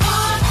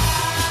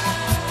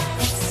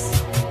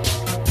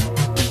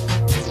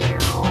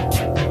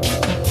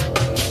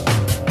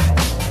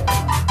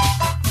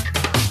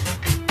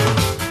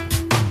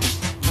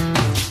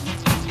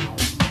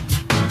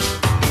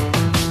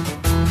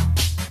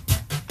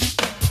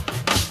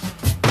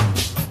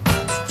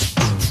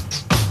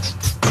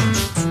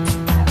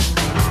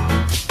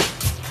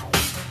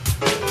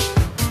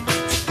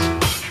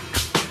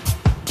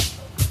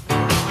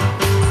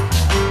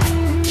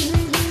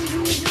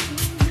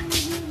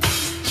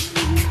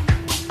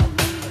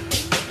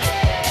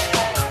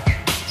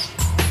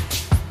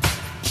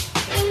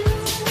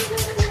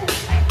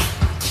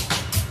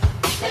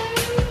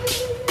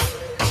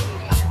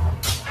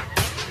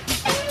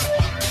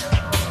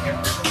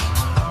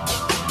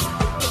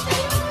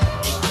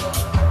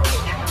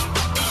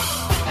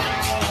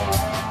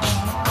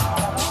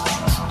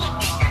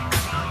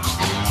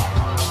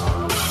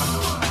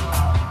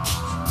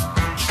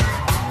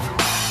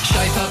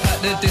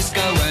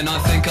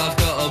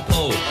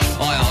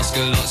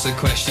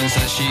 Questions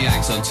as she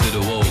hangs onto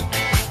the wall.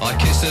 I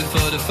kiss her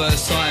for the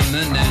first time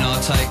and then I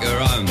take her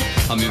home.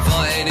 I'm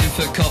invited in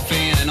for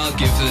coffee and I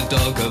give the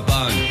dog a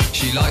bone.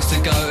 She likes to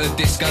go to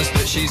discos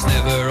but she's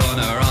never on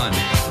her own.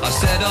 I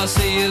said I'll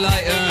see you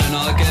later and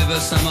I'll give her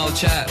some old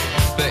chat.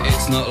 But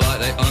it's not like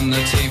they on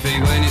the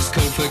TV. When it's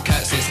cool for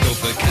cats, it's cool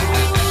for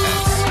cats.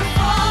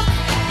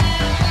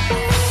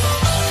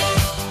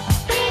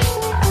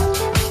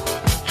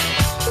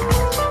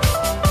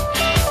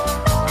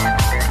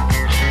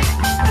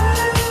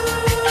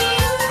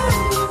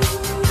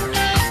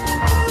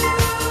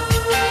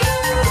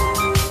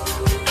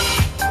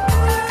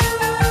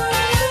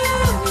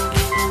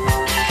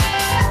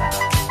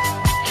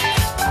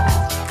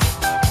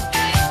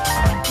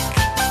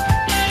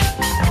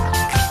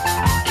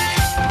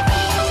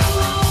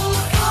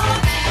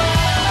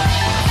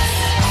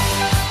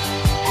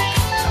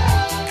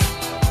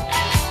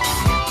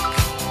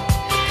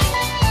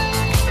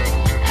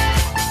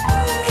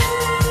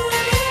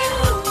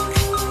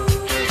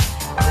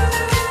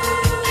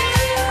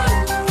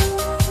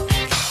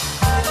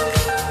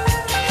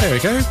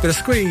 you go, bit of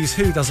squeeze.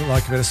 Who doesn't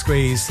like a bit of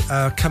squeeze?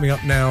 Coming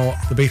up now,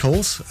 the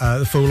Beatles,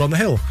 The Fool on the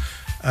Hill,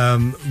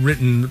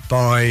 written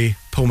by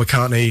Paul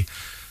McCartney,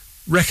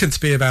 reckoned to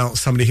be about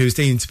somebody who's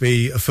deemed to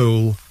be a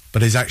fool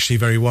but is actually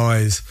very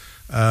wise,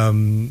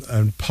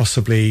 and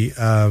possibly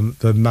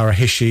the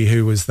Maharishi,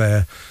 who was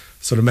their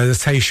sort of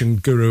meditation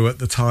guru at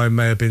the time,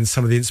 may have been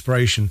some of the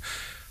inspiration.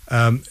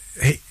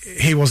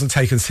 He wasn't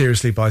taken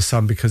seriously by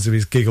some because of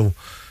his giggle,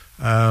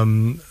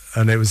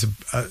 and it was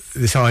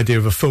this idea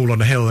of a fool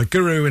on a hill, a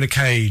guru in a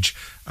cage,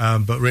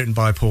 but written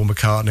by Paul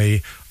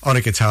McCartney on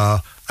a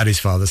guitar at his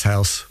father's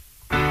house.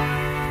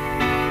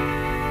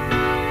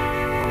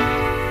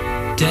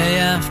 Day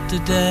after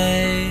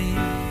day,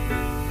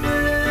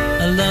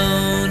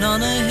 alone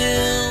on a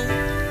hill,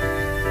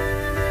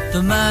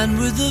 the man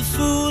with the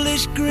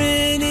foolish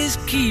grin is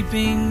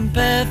keeping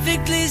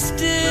perfectly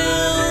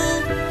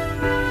still.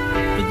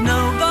 But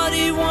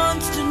nobody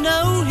wants to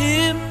know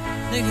him,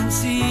 they can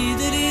see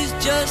that he's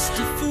just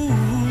a fool.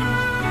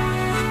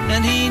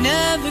 And he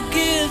never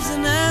gives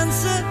an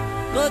answer,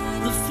 but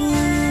the fool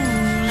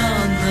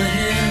on the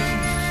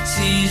hill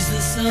sees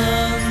the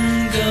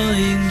sun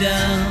going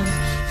down,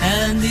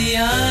 and the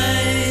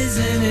eyes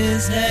in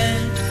his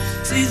head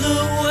see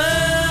the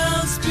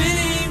world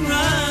spinning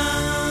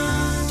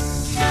round.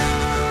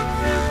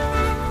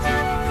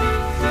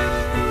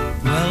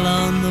 Well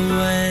on the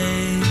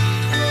way,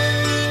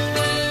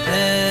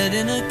 head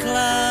in a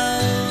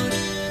cloud,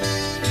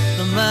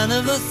 the man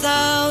of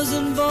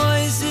 1,000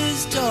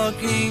 voices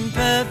talking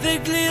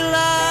perfectly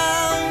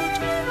loud.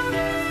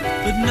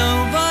 But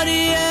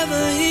nobody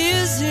ever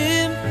hears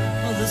him,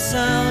 or the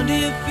sound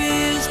he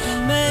appears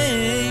to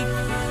make.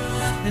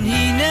 And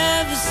he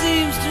never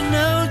seems to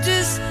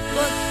notice,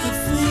 but the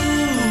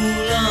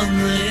fool on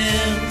the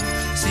hill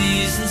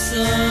sees the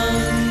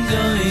sun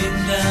going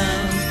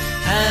down,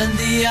 and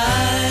the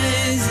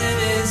eyes in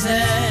his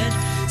head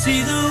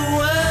see the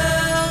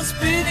world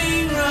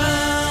spinning round.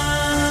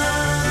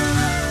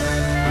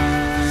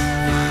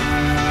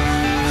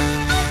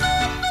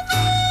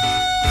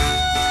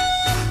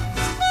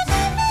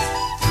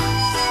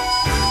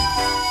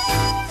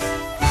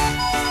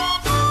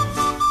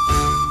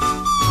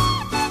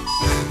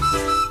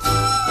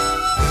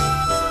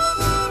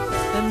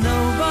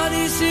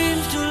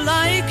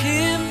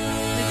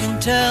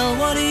 Tell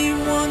what he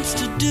wants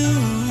to do,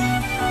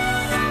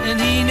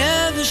 and he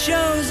never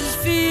shows his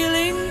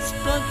feelings,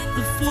 but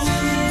the fool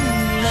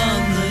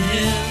on the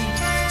hill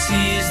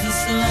sees the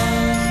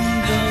sun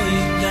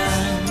going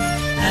down,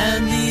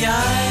 and the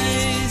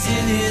eyes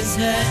in his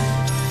head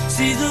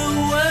see the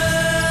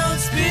world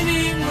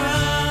spinning round.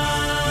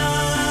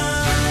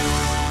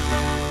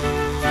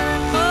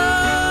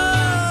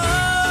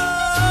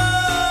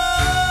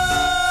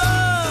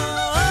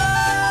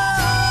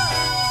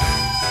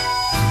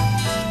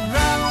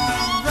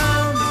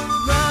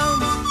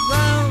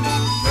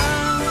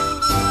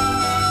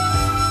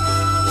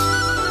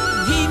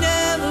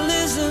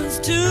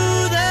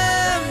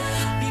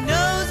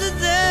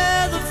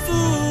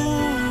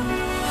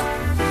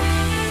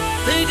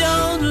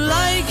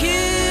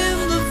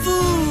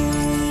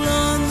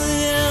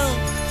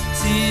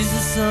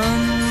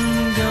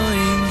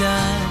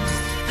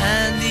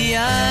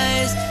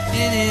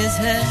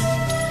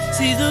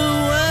 See the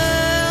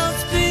world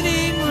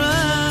spinning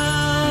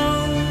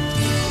round.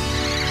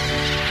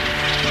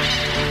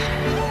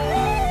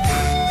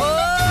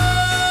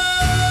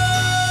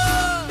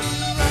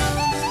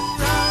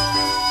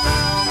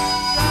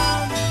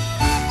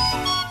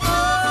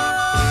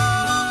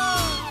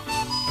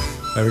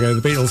 Oh, There we go,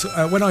 the Beatles.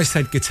 When I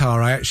said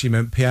guitar, I actually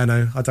meant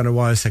piano. I don't know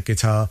why I said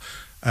guitar.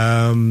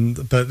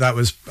 But that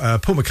was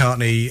Paul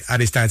McCartney at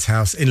his dad's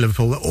house in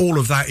Liverpool. All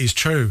of that is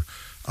true.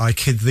 I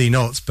kid thee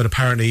not, but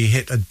apparently he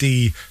hit a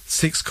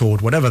D6 chord,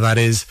 whatever that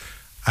is,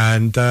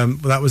 and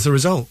that was the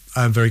result.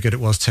 Very good it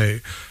was too.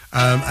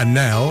 And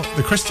now,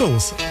 the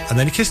Crystals, and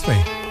then he kissed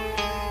me.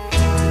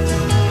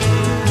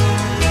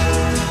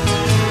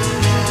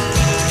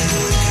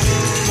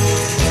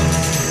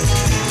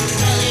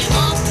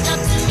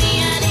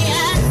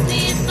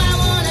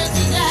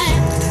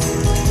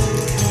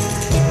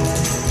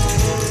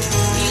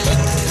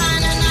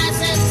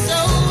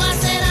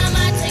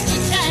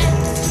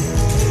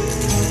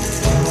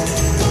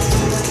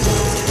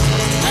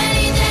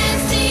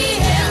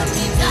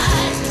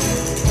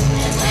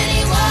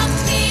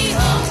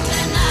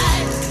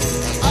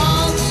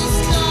 All the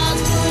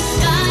stars were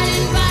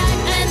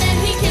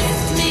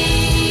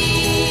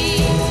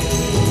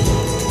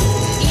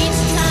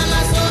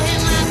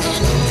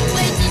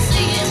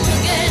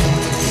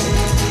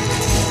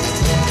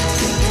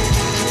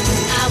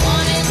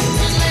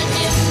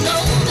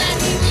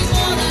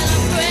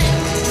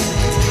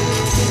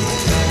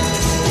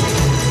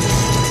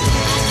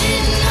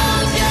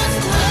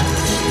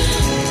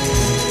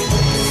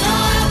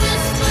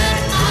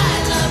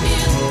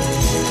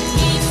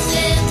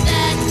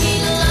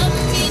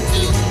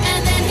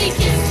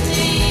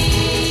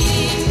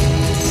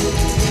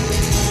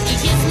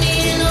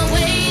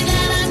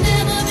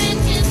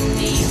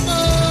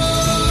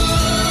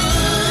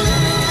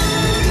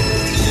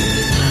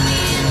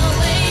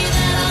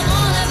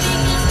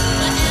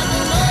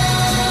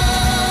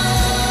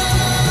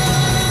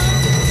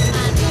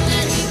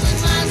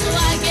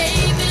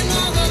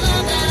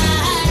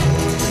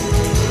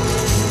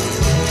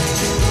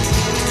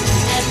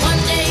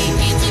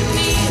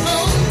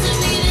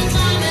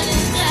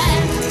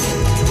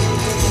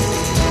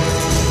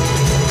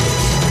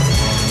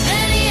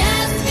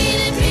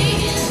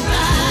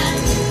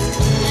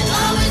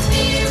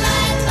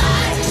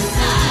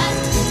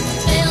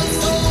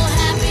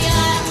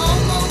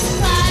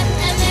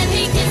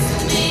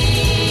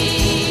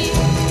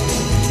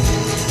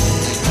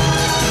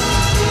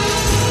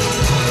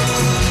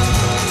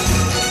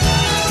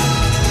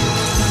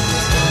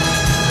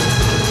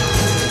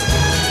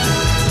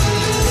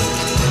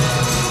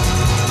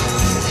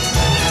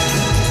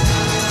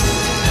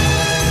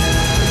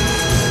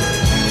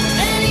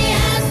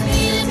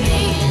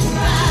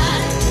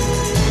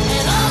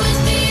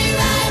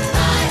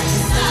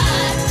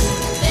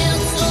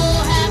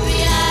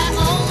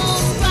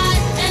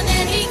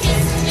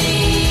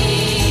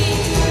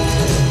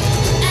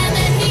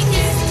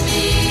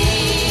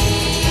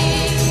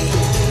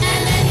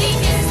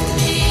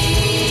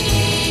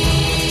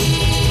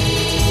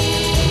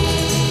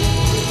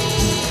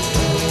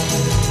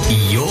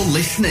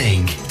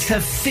listening to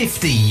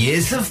 50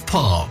 Years of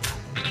Pop.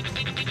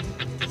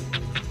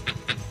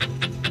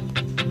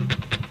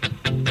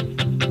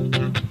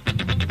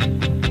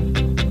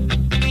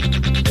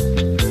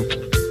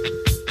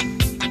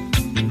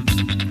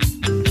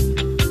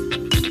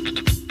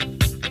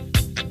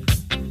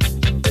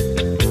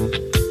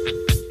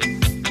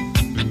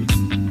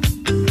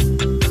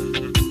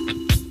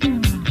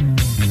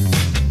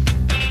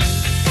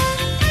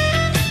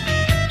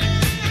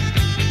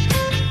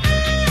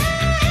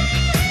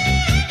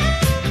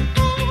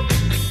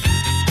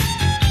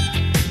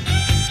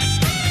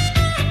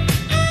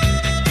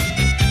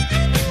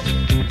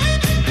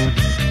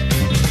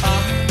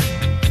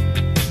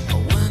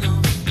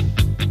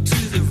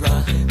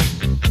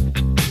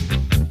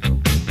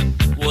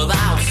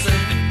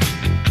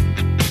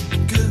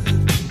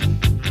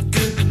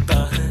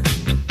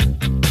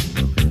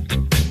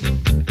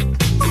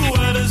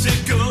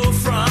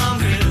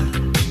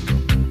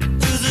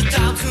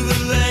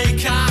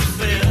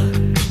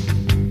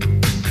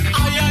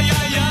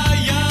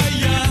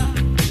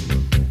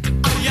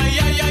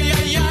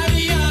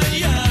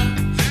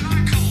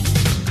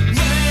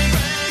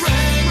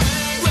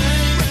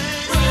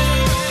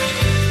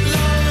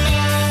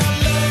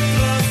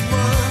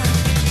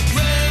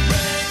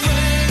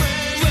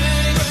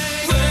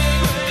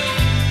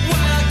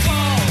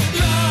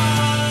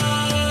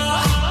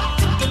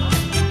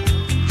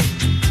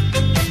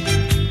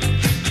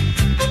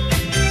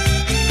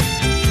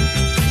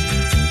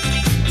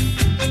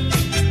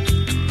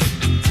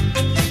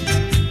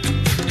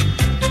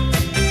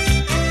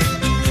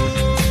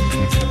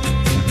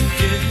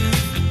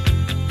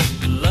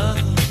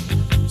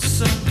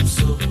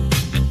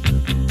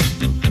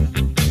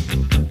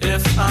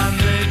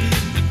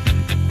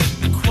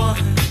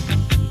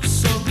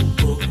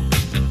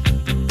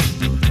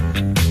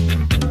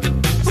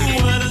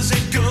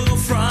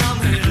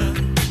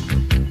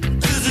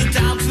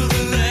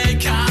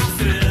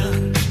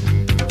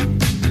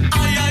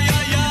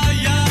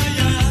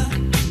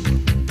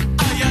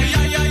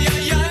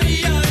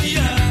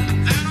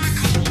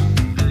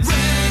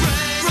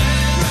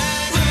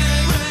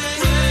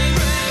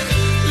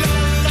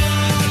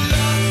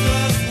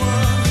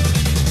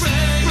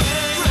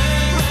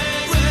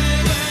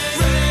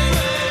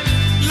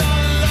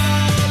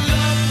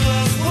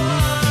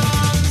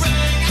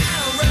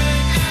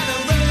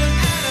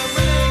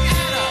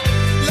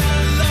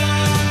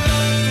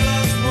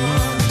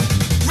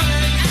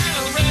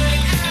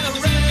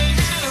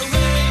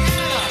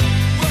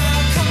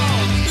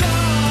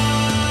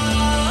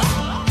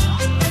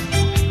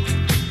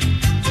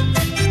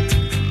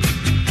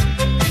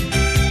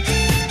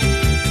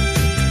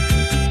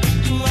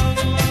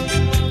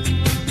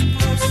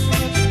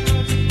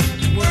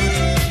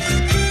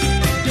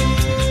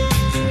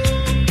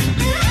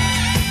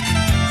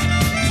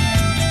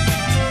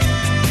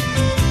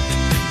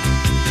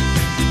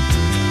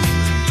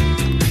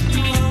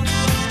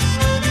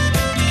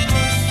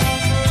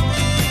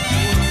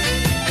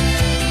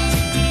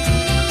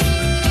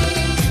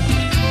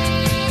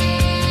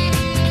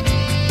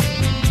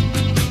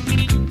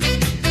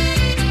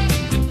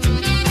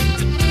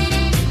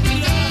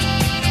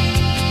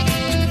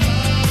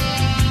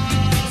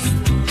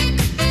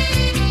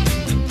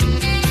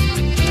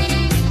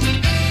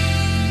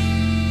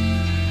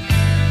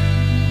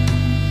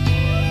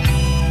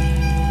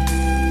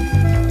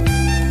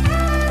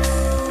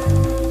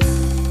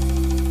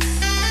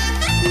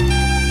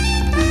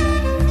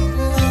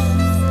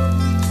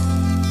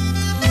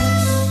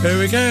 There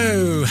we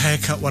go.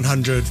 Haircut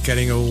 100,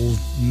 getting all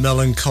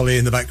melancholy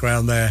in the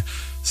background there.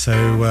 So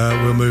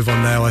we'll move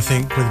on now, I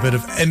think, with a bit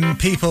of M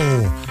People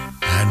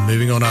and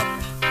moving on up.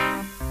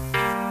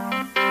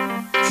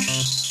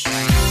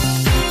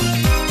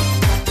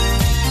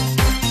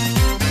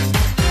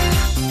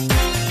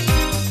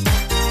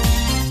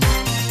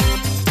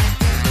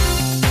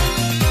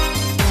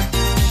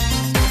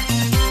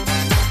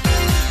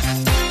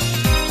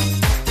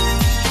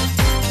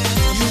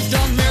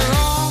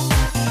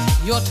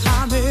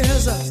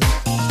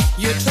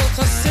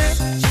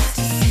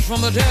 From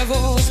the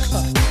devil's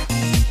cut,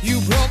 you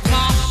broke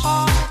my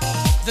heart.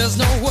 There's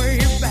no way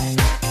back.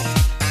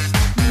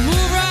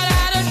 Move right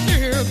out of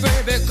here,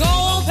 baby.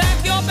 Go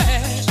pack your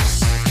bags.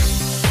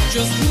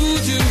 Just who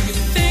do you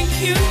think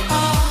you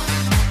are?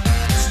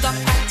 Stop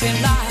acting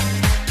like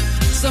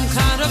some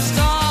kind of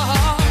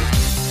star.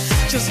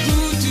 Just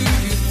who do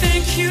you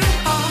think you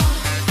are?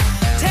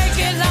 Take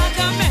it like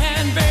a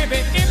man,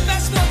 baby, if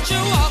that's what you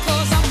are.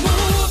 'Cause I'm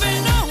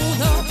moving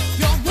on up.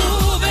 You're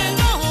moving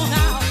on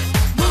out.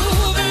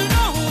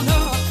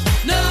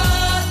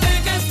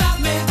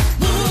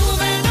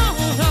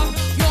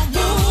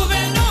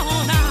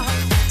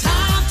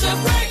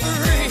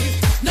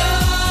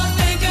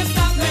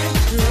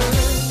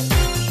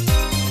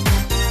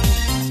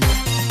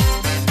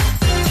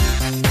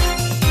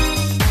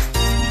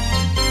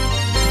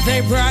 They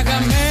brag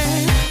a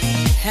man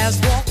has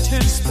walked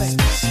in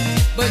space,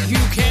 but you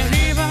can't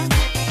even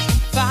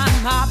find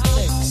my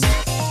place.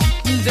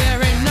 There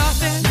ain't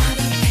nothing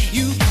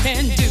you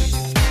can do,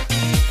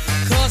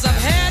 'cause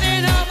I've had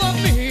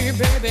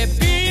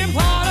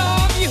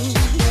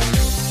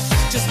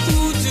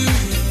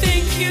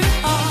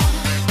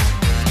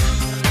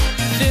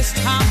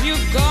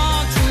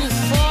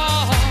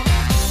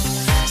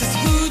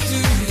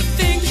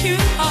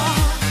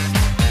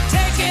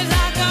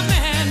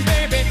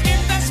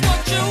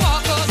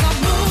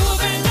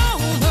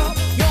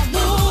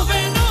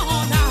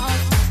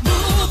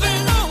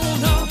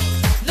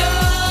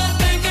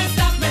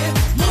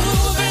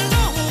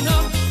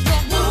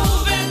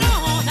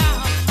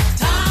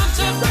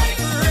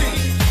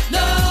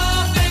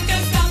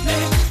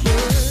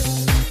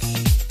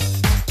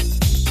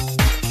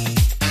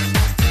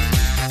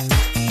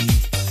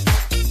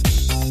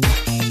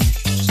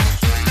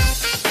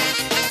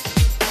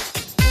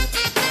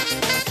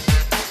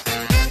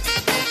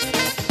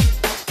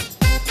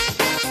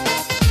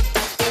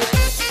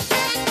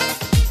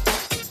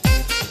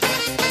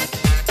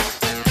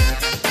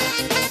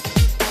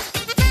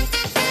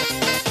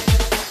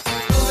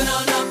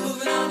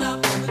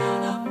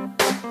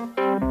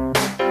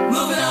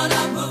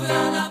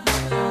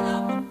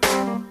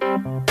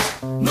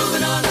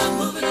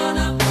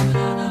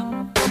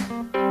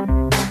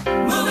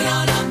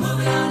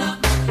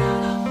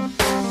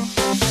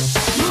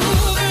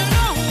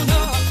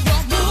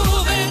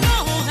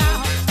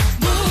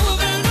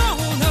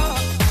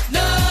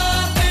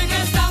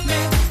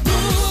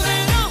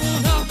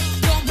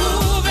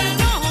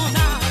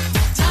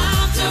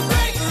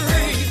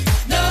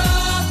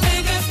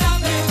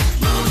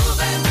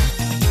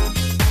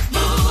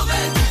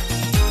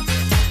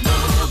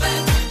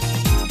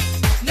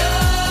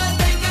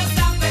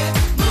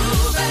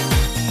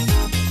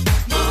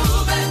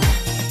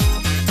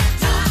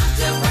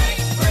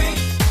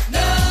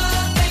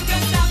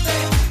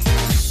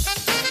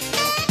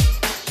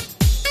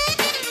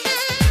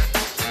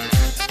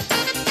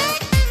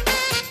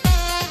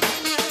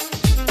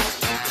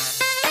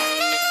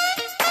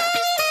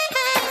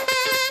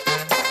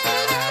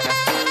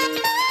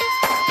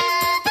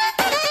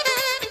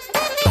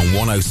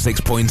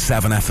 106.7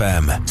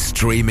 FM,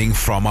 streaming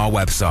from our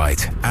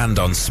website and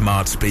on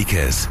smart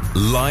speakers.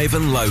 Live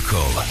and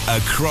local,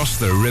 across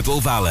the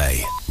Ribble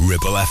Valley.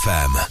 Ribble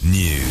FM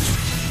News.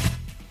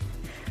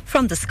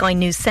 From the Sky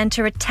News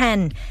Centre at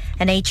 10.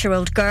 An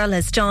 8-year-old girl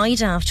has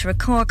died after a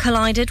car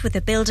collided with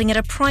a building at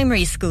a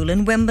primary school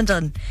in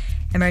Wimbledon.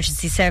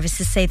 Emergency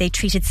services say they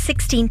treated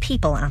 16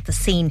 people at the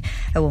scene.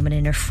 A woman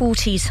in her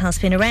 40s has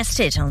been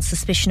arrested on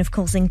suspicion of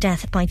causing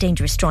death by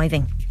dangerous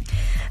driving.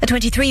 A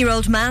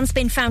 23-year-old man's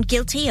been found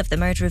guilty of the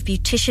murder of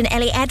beautician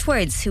Ellie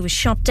Edwards, who was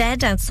shot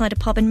dead outside a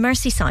pub in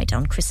Merseyside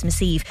on Christmas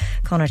Eve.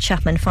 Conor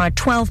Chapman fired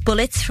 12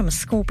 bullets from a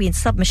Scorpion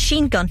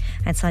submachine gun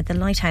outside the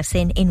Lighthouse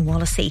Inn in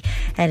Wallasey.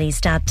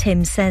 Ellie's dad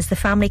Tim says the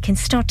family can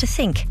start to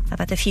think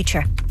about the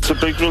future. It's a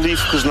big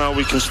relief because now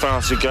we can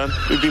start again.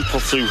 We've been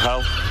put through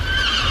hell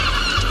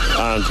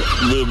and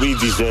we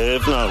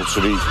deserve now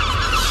to be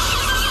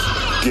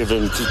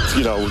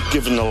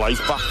given the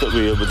life back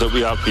that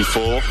we had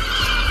before,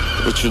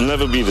 which will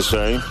never be the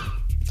same.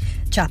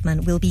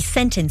 Chapman will be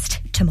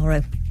sentenced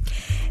tomorrow.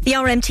 The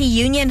RMT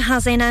union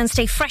has announced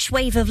a fresh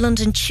wave of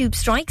London tube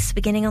strikes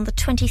beginning on the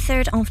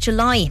 23rd of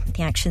July.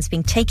 The action's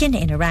being taken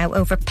in a row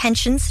over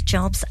pensions,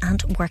 jobs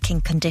and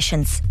working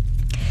conditions.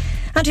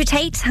 Andrew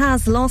Tate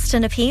has lost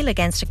an appeal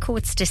against a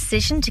court's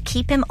decision to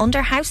keep him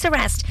under house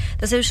arrest.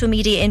 The social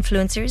media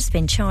influencer has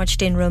been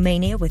charged in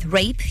Romania with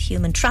rape,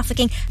 human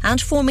trafficking and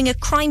forming a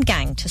crime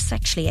gang to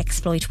sexually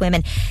exploit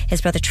women.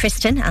 His brother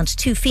Tristan and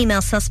 2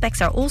 female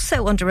suspects are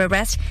also under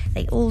arrest.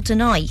 They all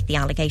deny the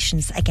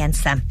allegations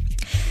against them.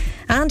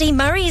 Andy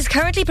Murray is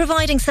currently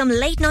providing some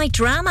late-night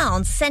drama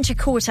on centre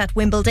court at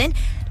Wimbledon.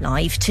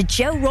 Live to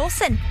Joe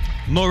Rawson.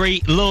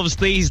 Murray loves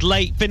these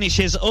late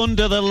finishes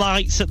under the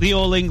lights at the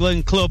All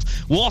England Club.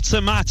 What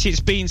a match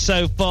it's been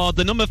so far.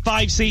 The number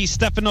 5 seed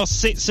Stefanos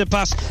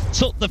Tsitsipas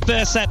took the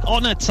first set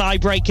on a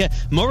tiebreaker.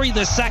 Murray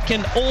the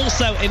second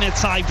also in a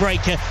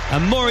tiebreaker.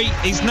 And Murray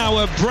is now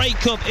a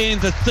break-up in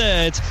the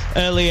third.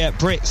 Earlier,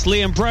 Brits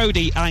Liam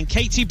Brodie and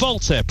Katie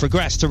Bolter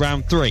progressed to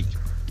round 3.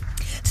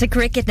 To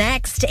cricket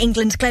next,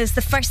 England closed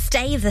the first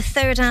day of the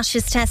third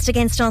Ashes test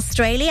against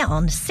Australia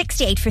on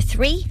 68 for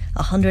 3,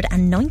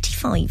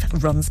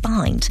 195 runs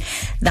behind.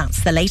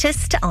 That's the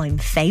latest. I'm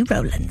Faye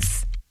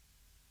Rowlands.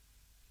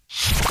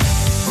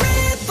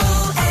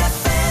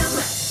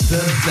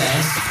 The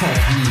best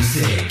pop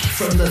music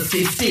from the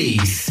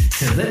 50s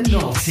to the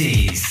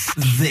noughties.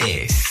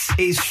 This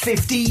is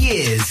 50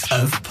 years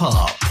of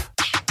pop.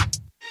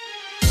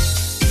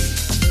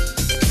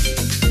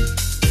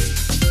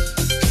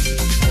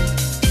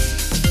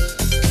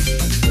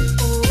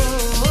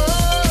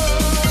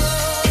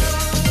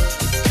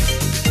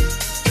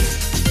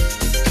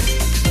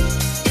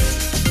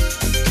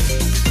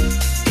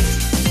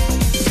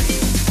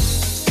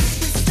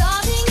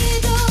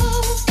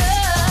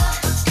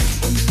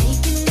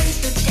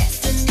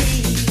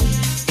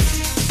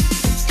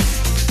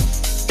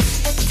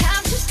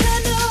 Time to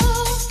turn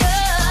over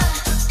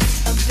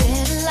a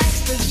better life.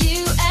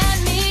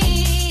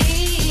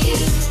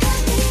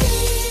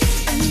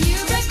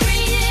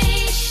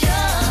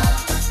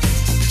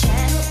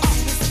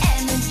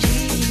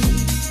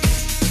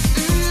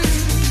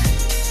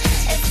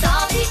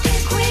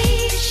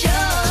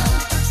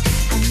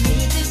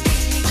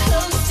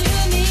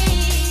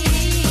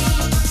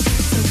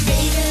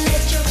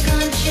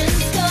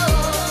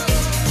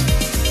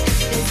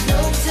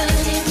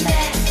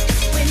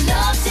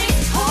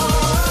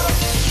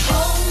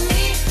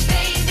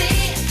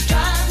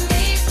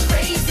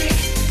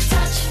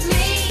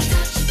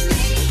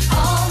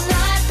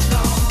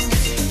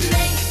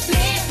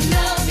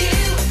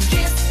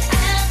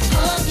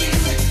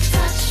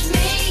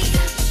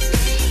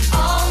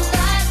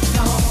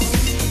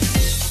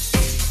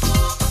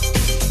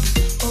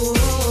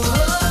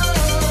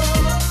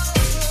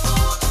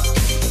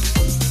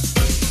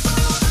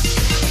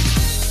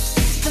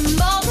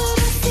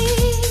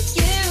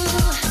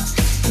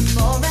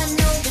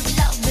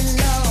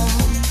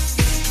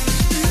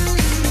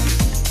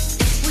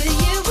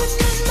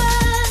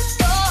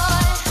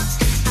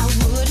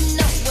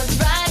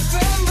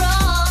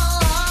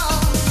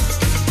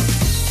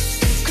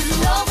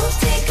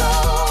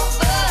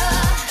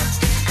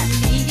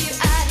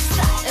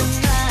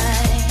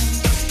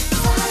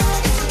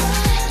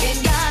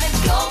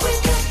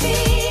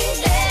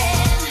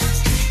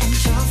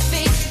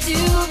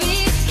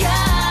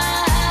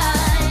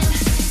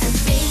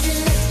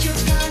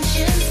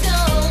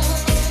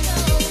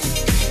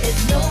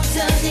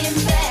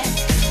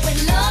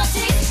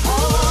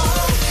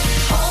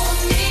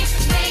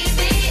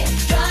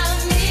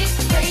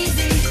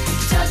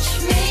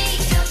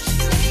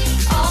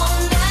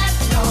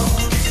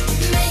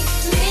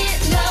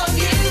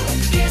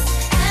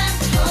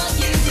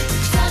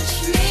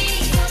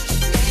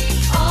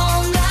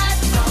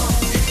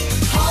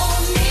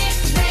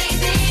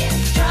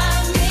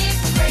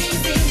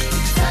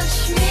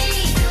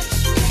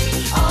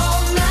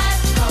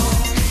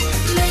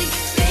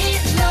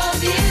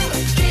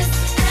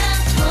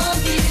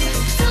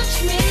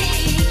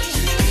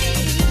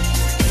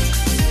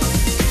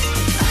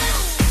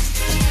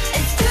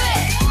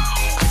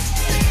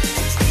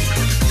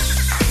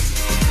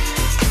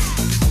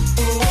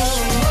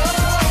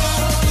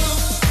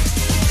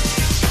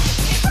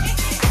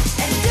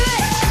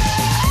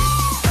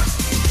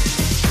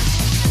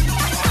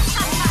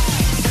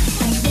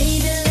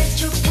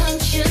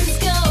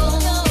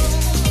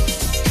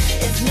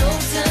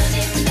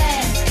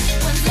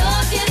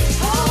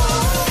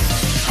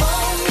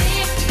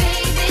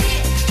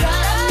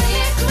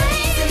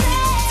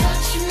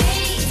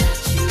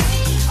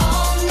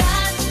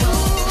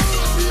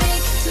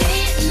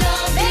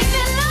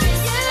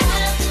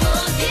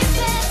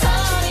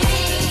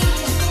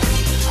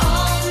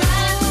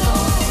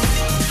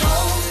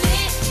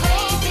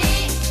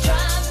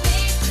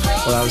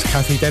 That was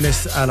Kathy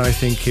Dennis, and I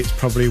think it's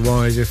probably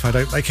wise if I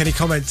don't make any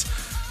comment.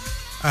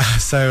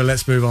 So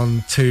let's move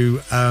on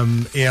to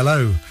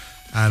ELO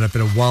and a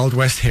bit of Wild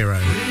West Hero.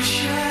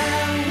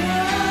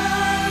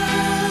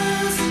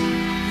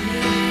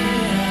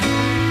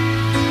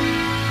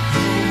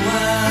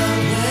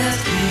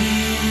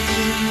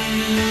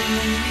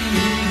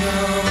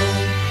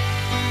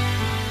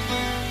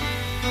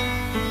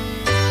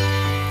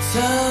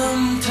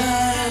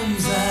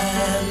 Sometimes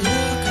I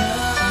look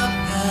up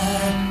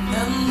high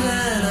and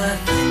then I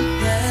think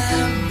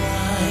there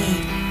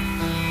might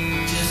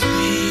just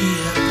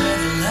be a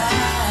better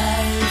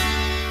life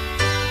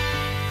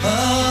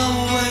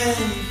away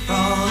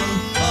from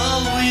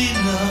all we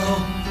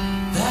know.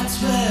 That's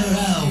where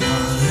I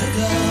wanna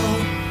go,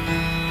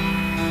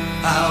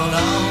 out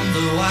on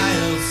the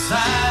wild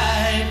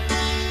side.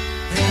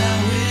 And I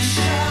wish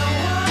I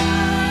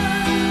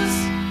was.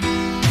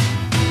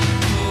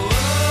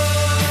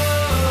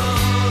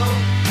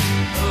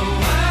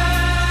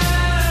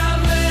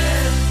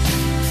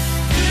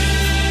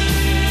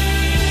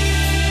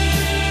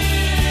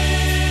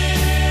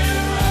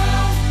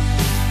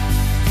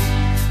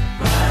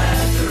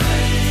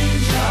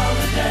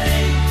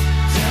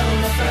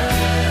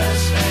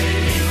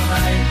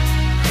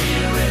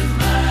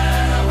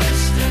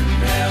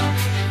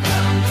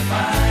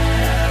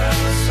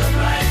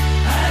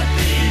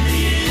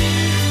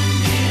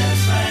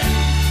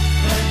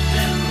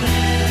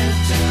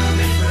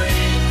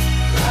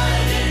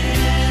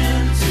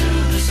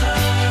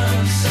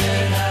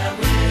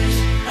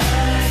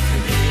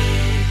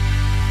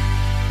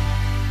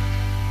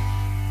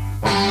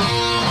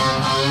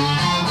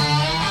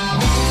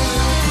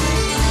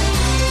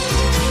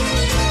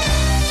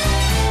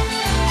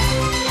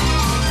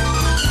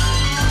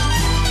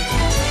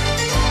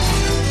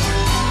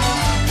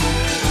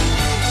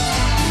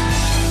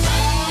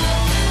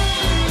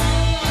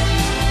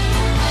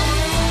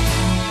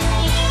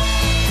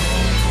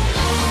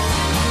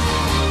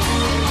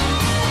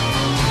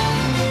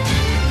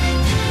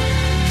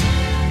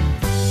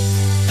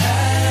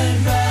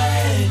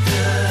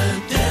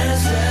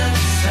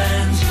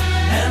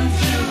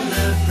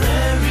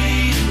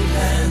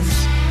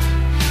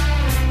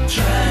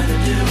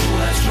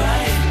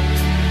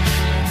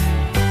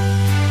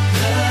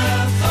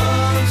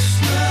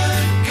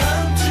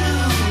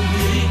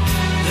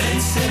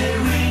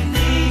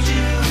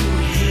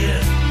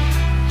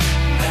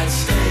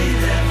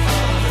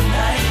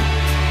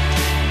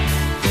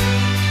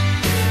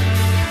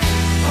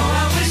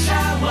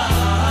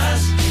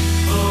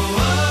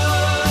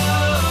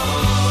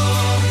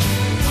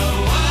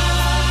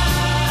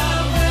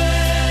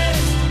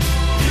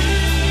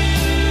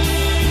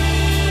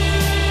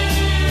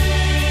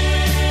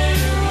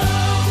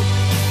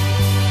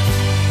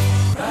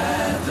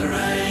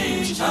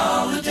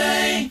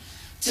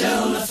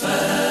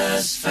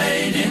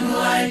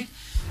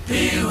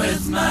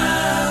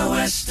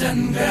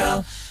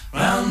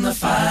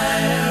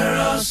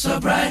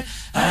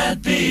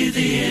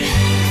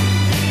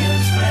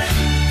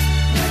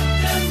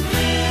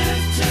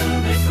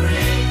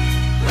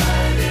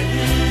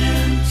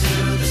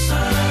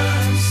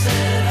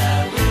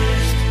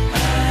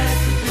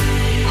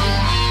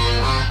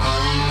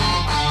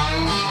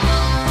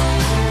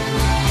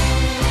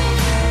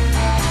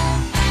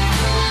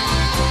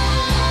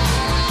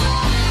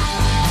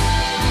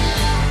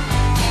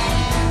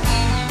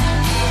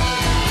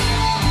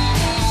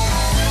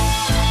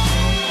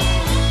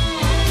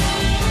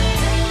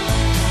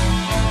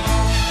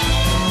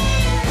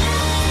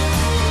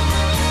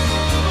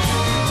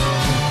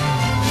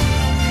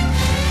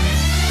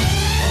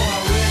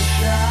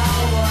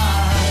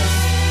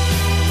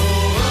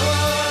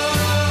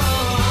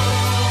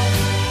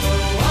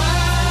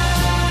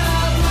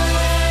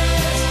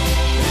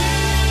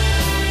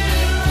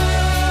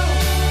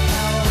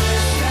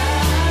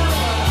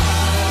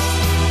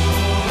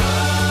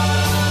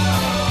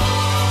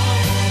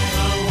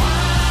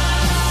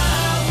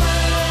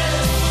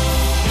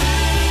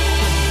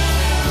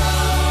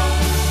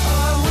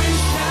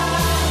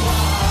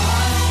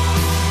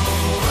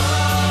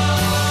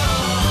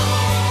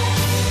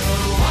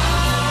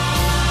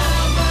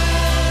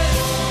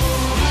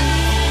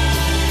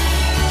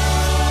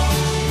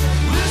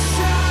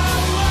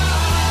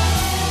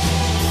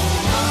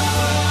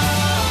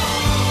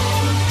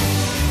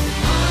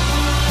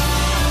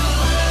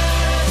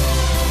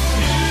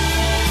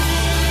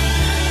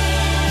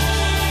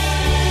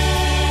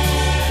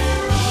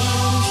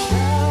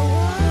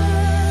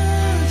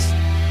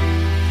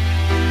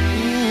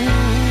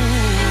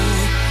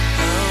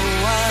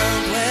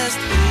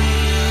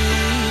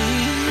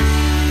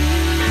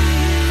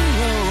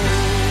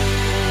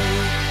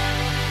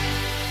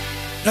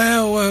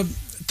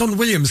 Don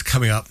Williams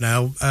coming up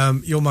now.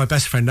 You're My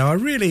Best Friend. Now, I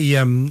really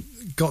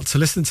got to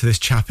listen to this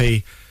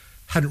chappie.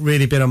 Hadn't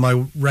really been on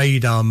my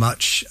radar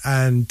much,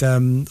 and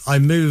I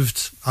moved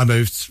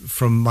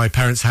from my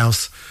parents'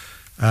 house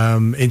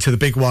into the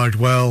big wide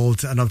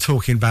world, and I'm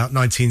talking about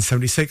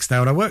 1976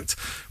 now. And I worked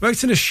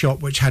in a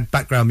shop which had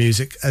background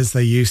music as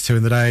they used to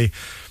in the day,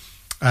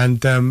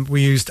 and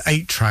we used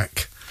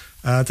 8-track.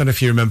 I don't know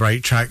if you remember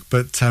 8-track,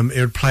 but it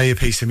would play a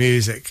piece of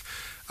music,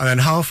 and then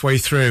halfway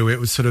through it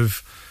would sort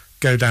of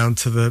go down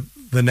to the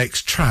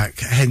next track,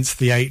 hence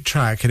the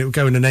 8-track, and it would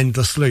go in an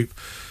endless loop.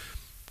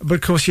 But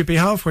of course, you'd be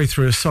halfway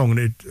through a song and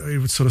it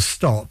would sort of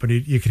stop, and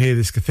you could hear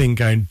this thing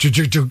going,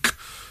 jug,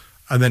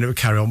 and then it would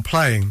carry on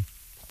playing.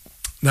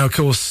 Now, of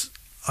course,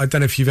 I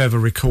don't know if you've ever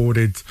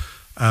recorded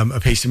a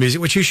piece of music,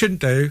 which you shouldn't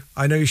do.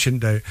 I know you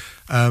shouldn't do.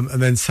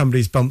 And then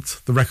somebody's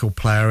bumped the record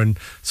player and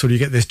sort of you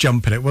get this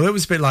jump in it. Well, it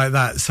was a bit like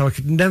that. So I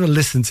could never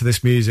listen to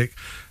this music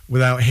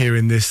without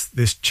hearing this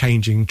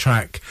changing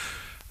track.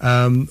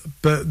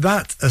 But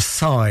that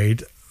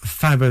aside,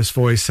 fabulous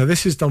voice. So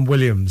this is Don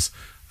Williams,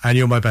 and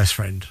You're My Best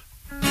Friend.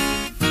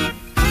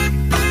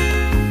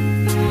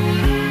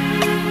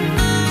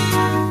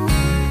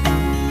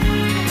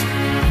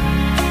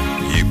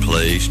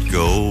 Placed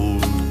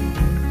gold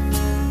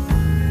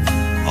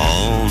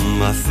on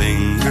my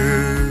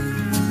finger.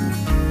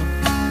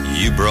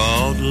 You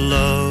brought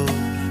love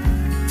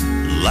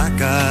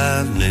like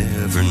I've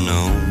never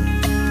known.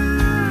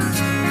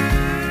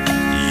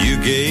 You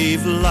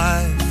gave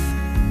life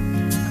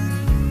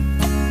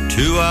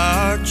to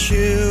our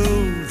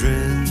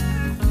children,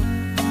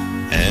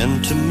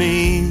 and to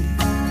me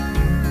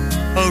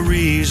a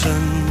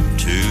reason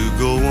to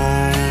go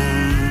on.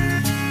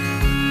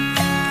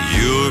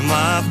 You're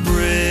my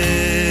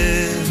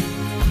bread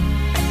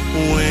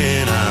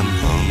when I'm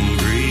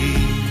hungry.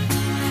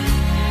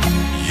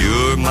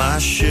 You're my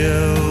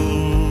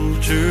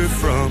shelter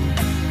from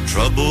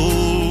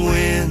troubled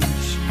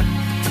winds.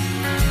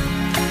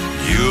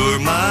 You're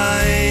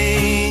my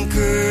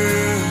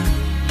anchor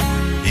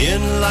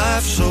in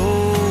life's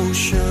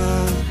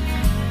ocean.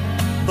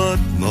 But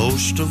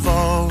most of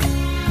all,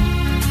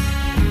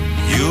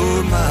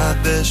 you're my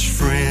best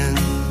friend.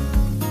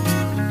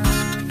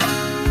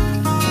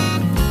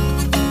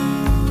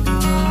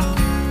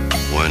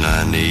 When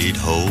I need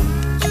hope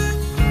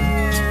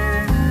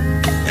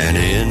and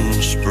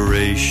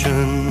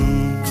inspiration,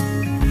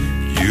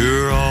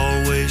 you're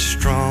always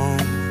strong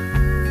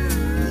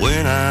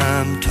when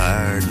I'm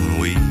tired and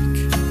weak.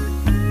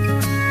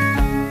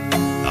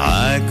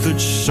 I could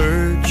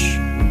search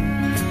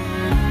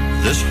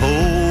this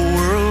whole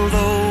world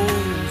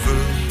over,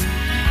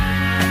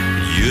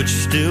 you'd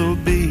still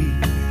be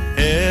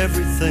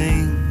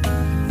everything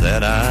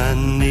that I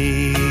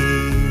need.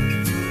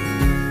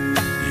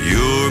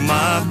 You're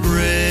my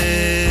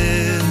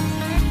bread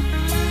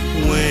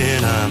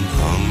when I'm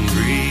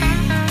hungry.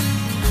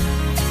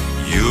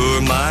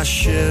 You're my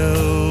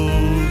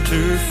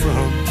shelter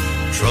from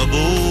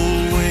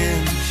troubled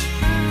winds.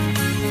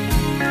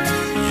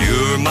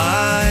 You're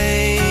my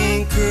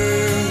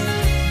anchor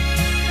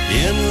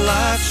in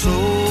life's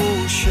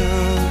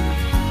ocean.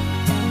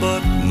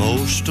 But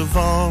most of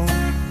all,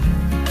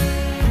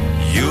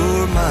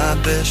 you're my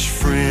best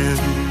friend.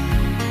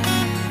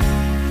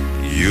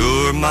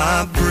 You're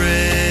my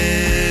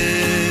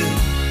bread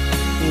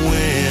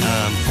when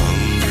I'm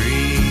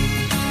hungry.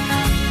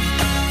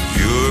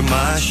 You're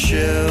my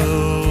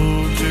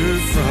shelter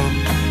from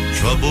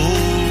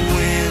troubled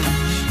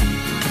winds.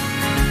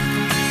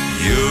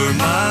 You're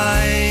my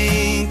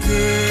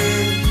anchor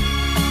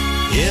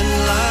in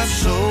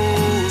life's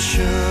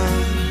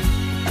ocean.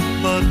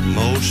 But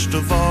most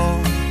of all,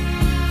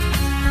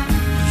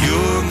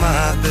 you're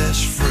my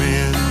best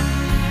friend.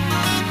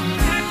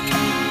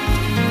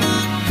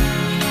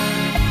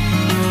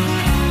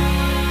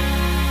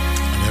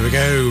 There we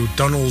go.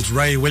 Donald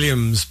Ray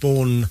Williams,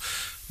 born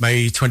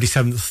May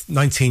 27th,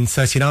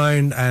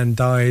 1939 and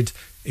died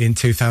in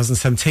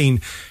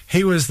 2017.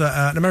 He was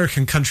an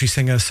American country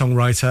singer,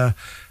 songwriter,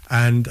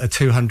 and a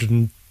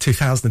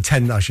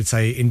 2010, I should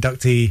say,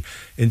 inductee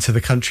into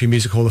the Country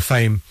Music Hall of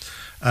Fame.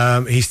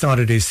 He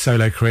started his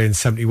solo career in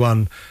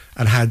 71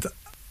 and had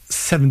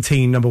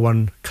 17 number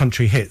one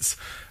country hits.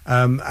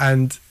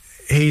 And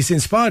he's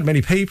inspired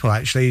many people,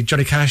 actually.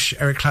 Johnny Cash,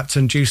 Eric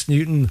Clapton, Juice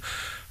Newton,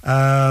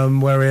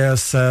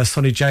 whereas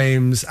Sonny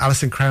James,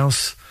 Alison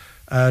Krauss,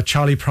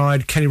 Charlie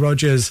Pride, Kenny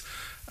Rogers,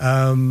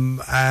 and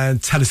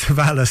Telly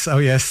Savalas, oh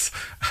yes,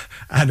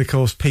 and of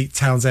course Pete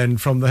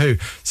Townsend from The Who.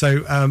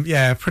 So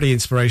yeah, pretty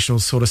inspirational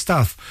sort of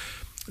stuff.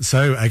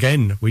 So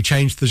again, we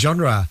changed the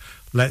genre.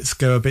 Let's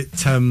go a bit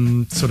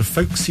sort of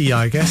folksy,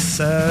 I guess.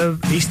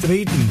 East of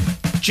Eden,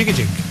 Jigga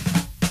Jig.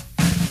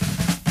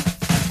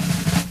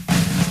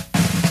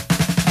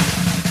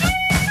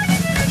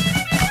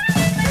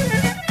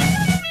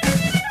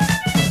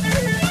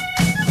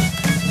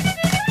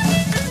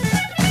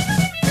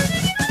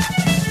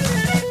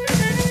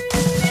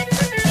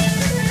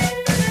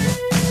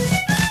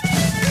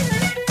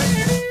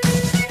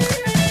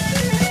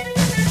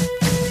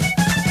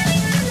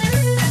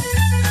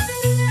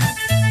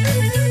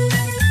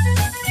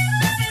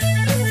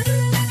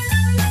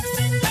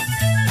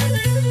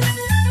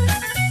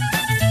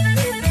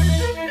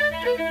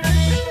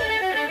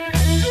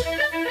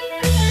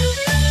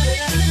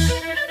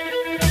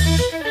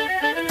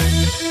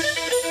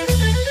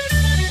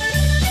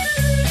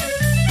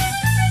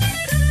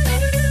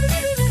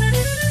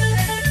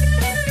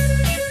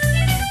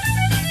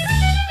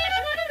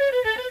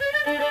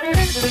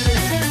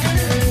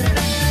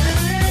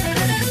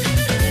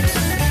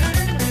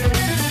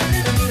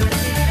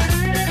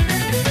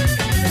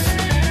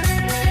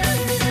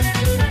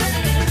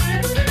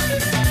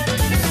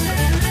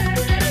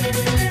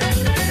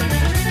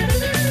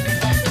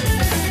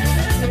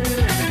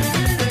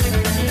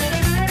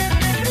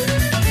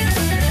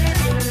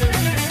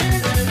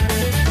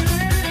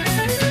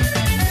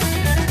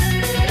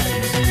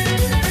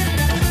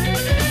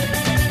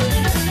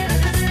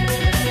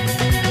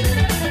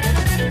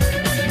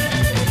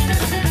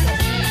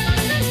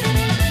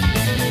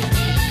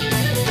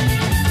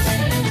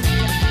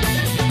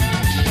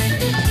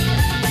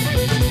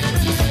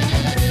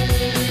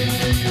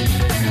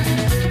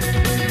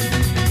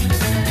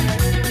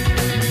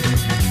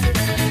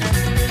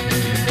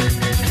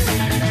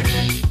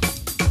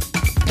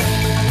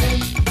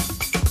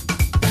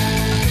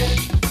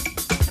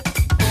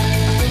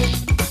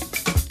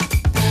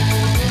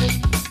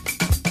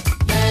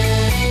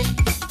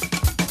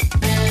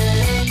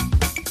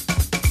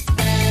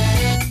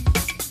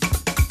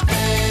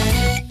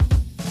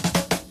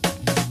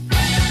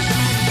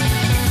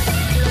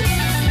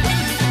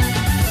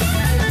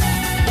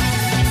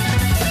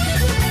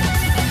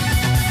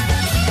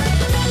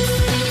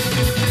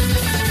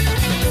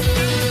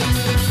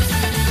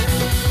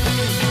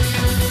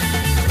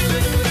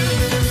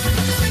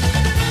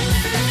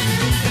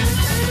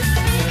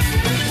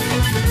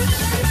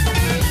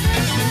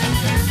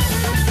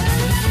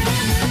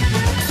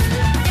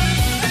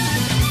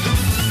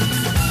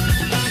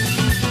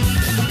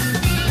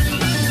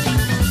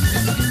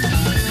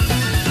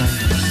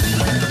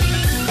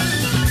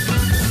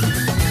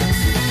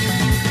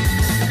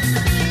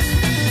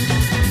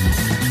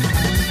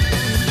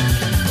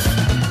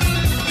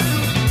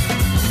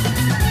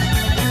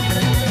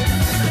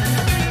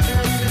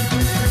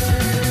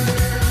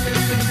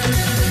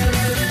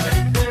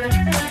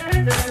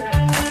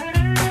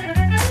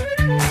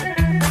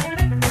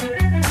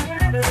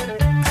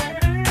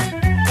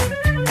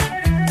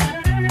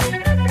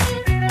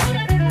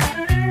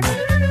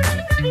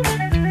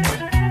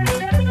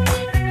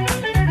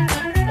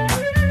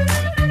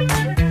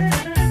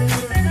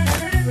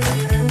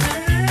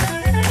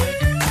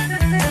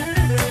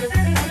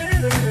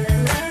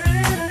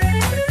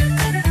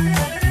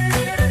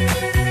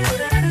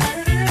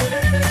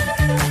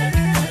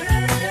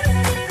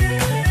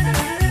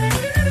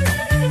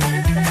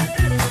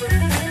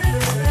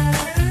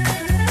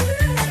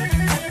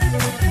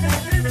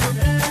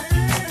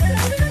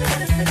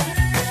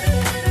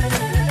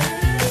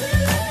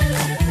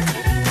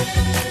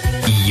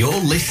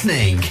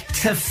 listening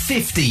to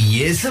 50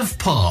 Years of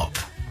Pop.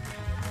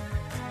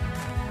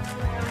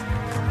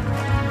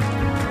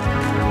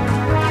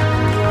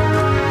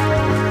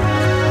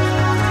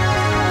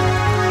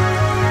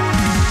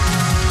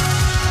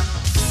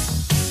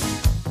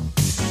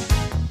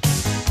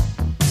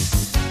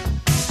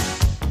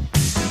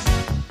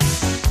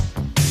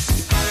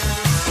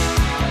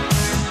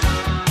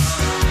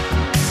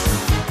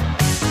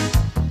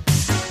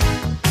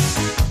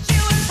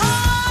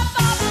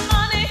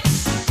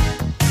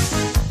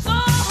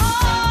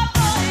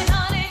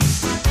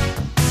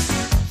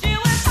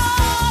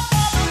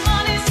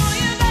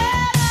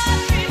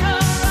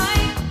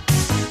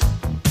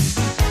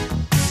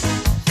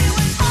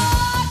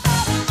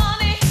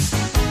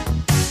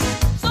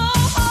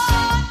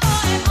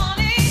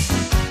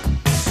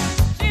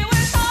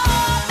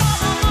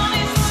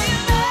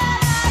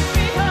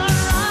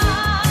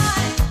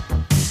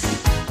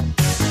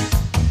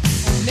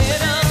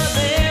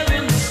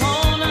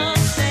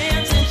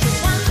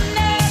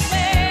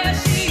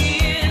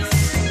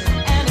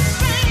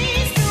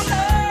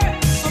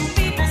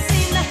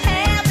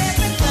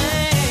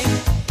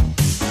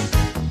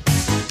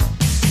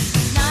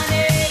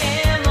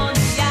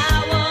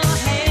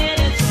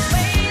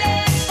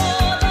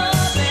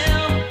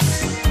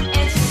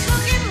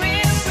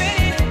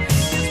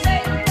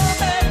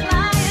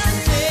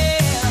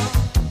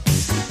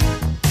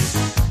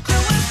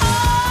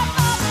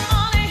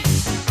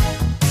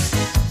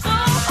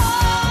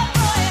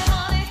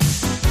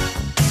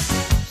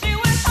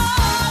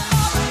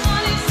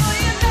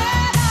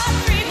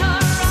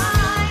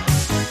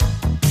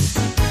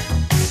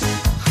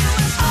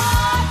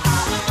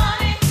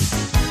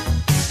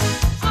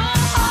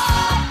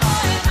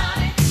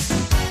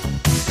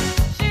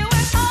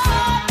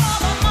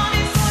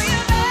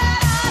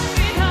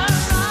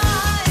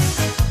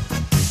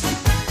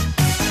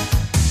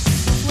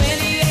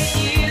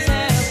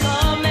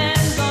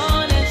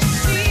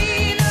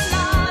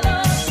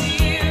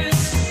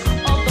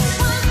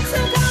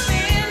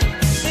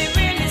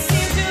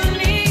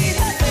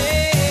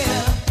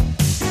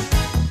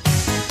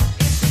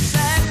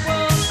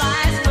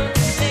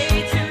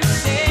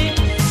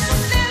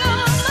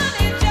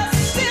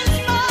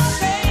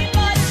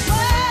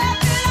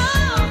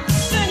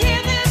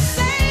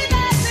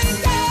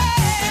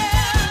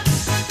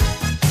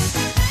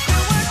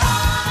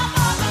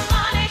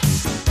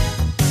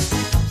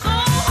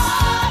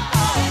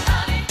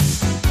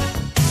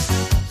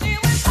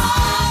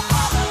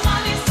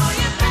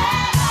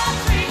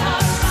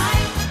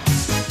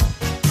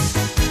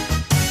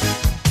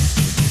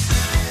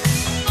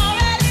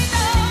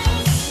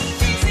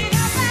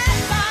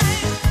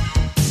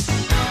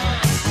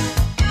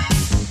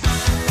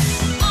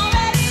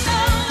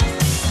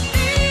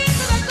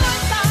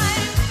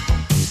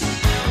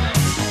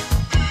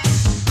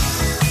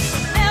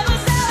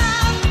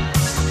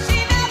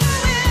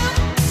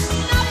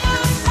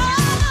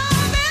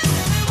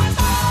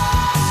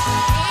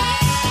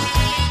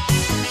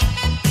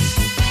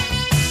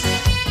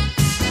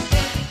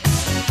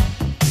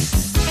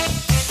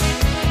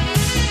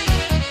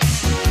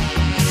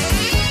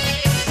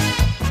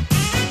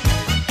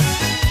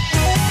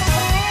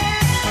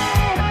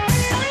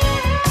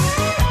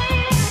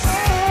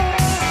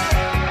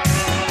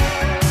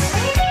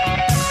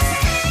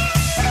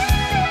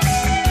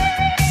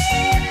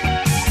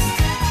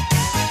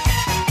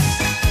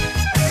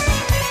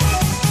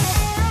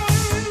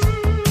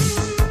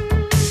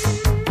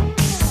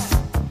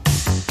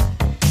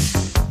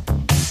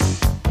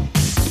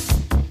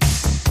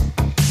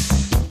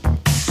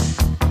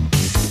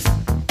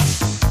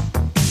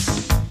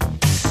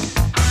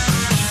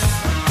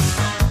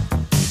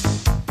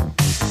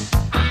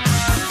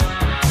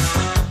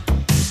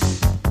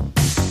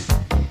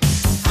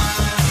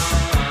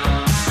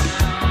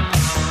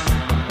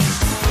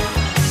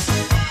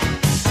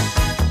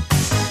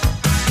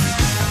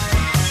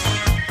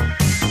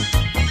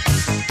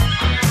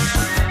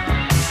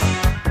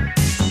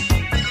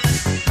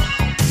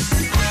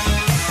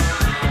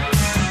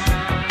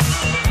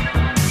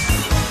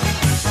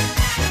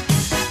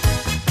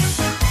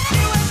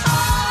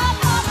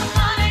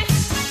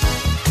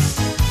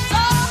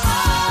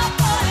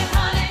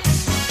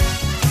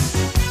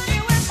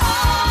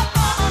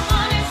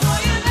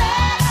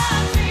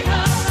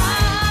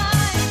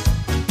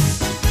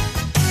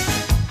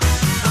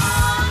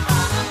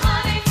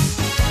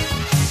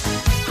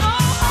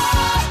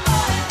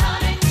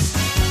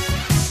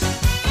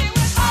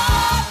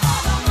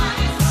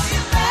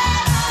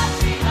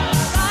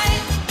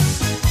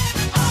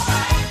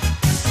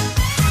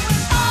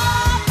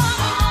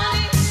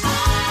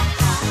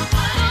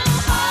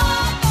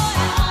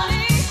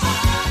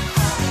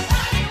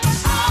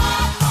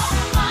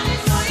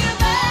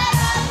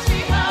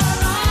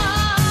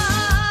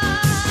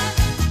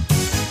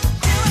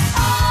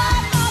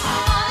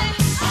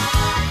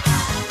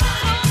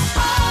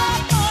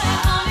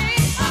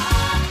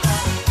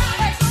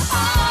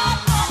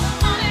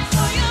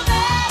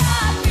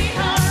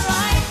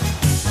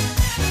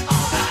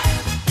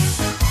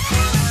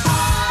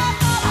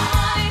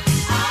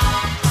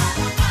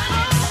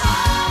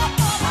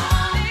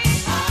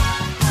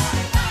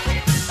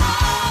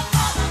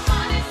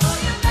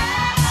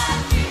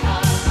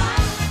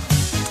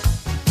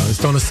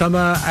 Donna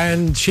Summer,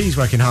 and she's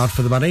working hard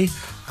for the money,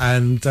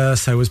 and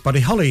so was Buddy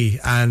Holly,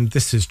 and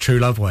this is True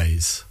Love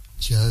Ways.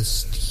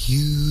 Just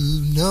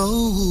you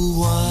know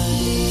why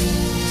you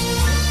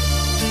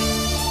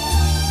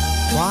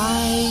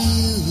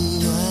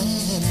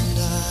and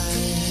I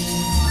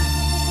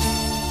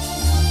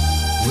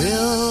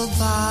will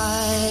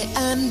by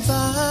and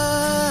by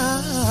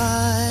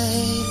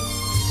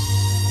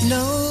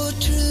know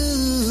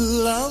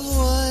true love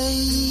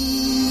ways.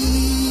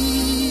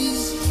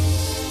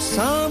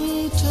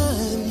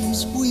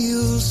 Sometimes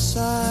we'll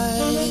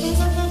sigh,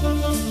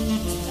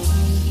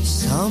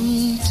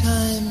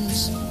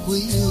 sometimes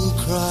we'll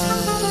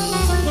cry,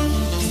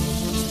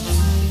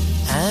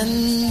 and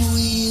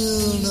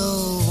we'll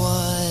know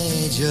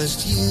why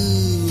just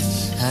you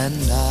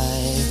and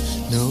I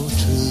know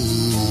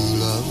true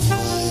love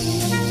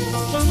ways.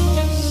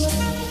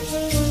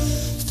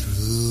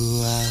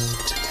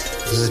 Throughout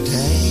the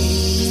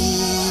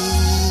days,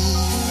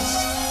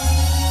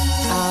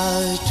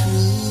 our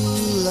true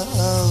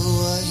love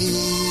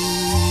ways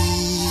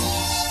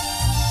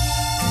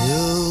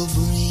will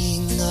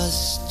bring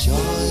us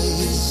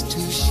joys to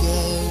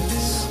share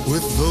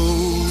with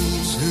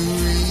those who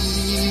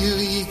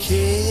really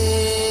care.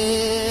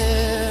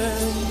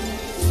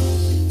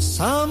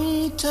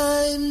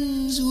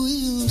 Sometimes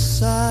we'll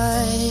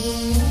sigh,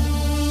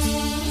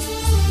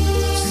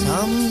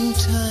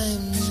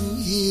 sometimes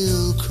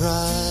we'll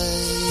cry,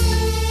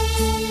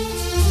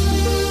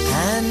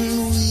 and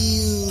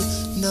we'll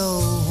know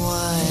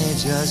why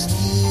just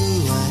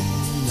you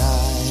and I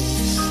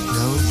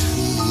know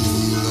true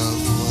love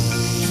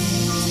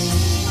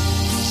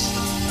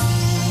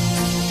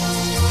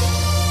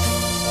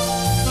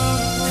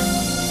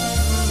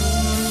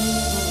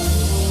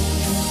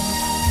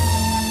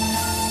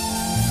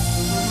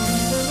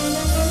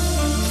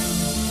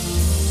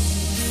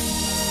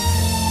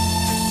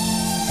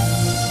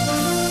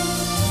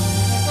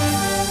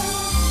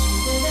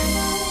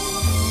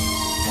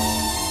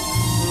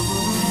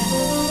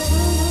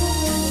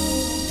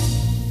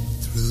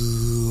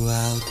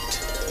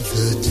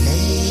the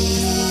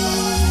days,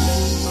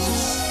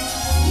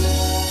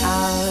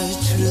 our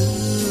true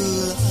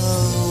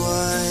love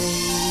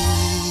ways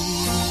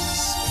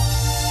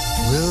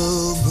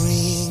will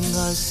bring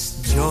us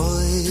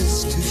joys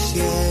to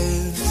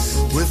share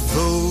with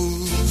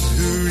those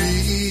who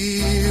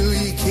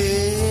really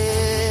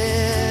care.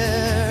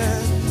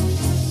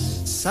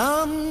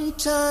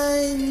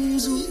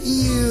 Sometimes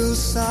we'll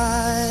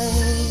sigh,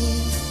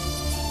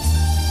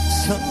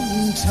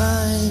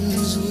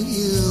 sometimes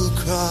we'll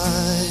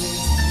cry,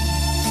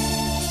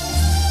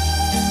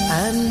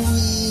 and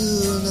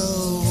we'll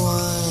know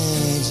why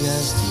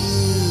just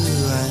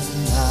you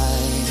and I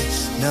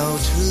know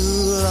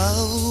true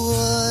love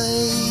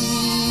ways.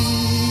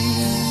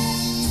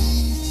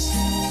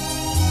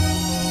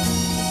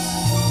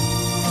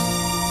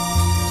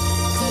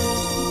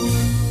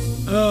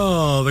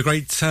 Oh, the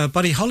great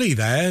Buddy Holly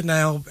there.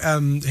 Now,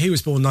 he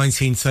was born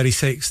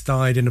 1936,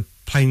 died in a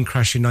plane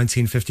crash in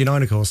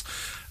 1959, of course.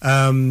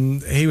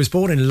 He was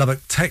born in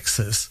Lubbock,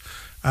 Texas,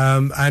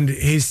 and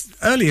his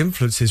early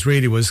influences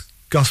really was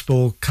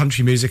gospel,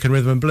 country music and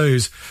rhythm and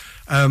blues.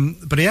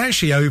 But he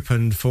actually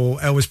opened for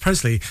Elvis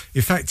Presley.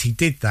 In fact, he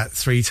did that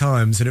 3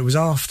 times, and it was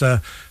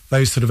after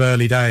those sort of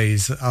early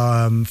days,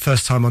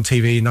 first time on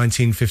TV in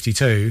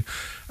 1952,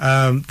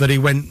 that he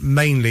went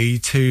mainly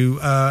to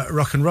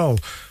rock and roll.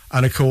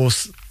 And, of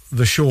course,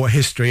 the short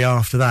history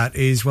after that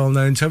is well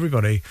known to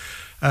everybody.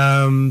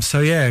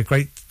 So, yeah,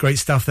 great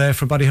stuff there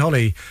from Buddy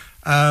Holly.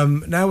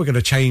 Now we're going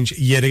to change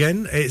yet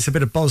again. It's a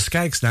bit of Boz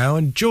Scaggs now,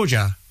 and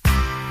Georgia.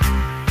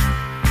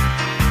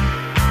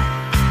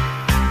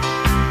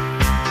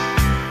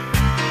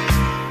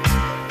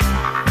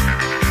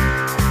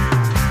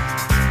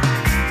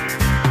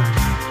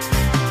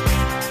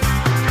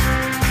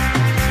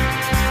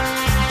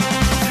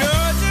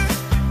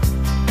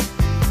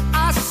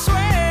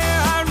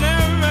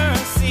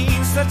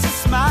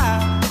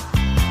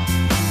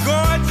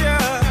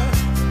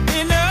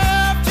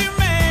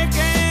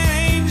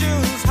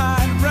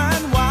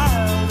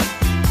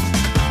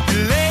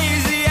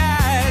 Lazy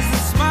eye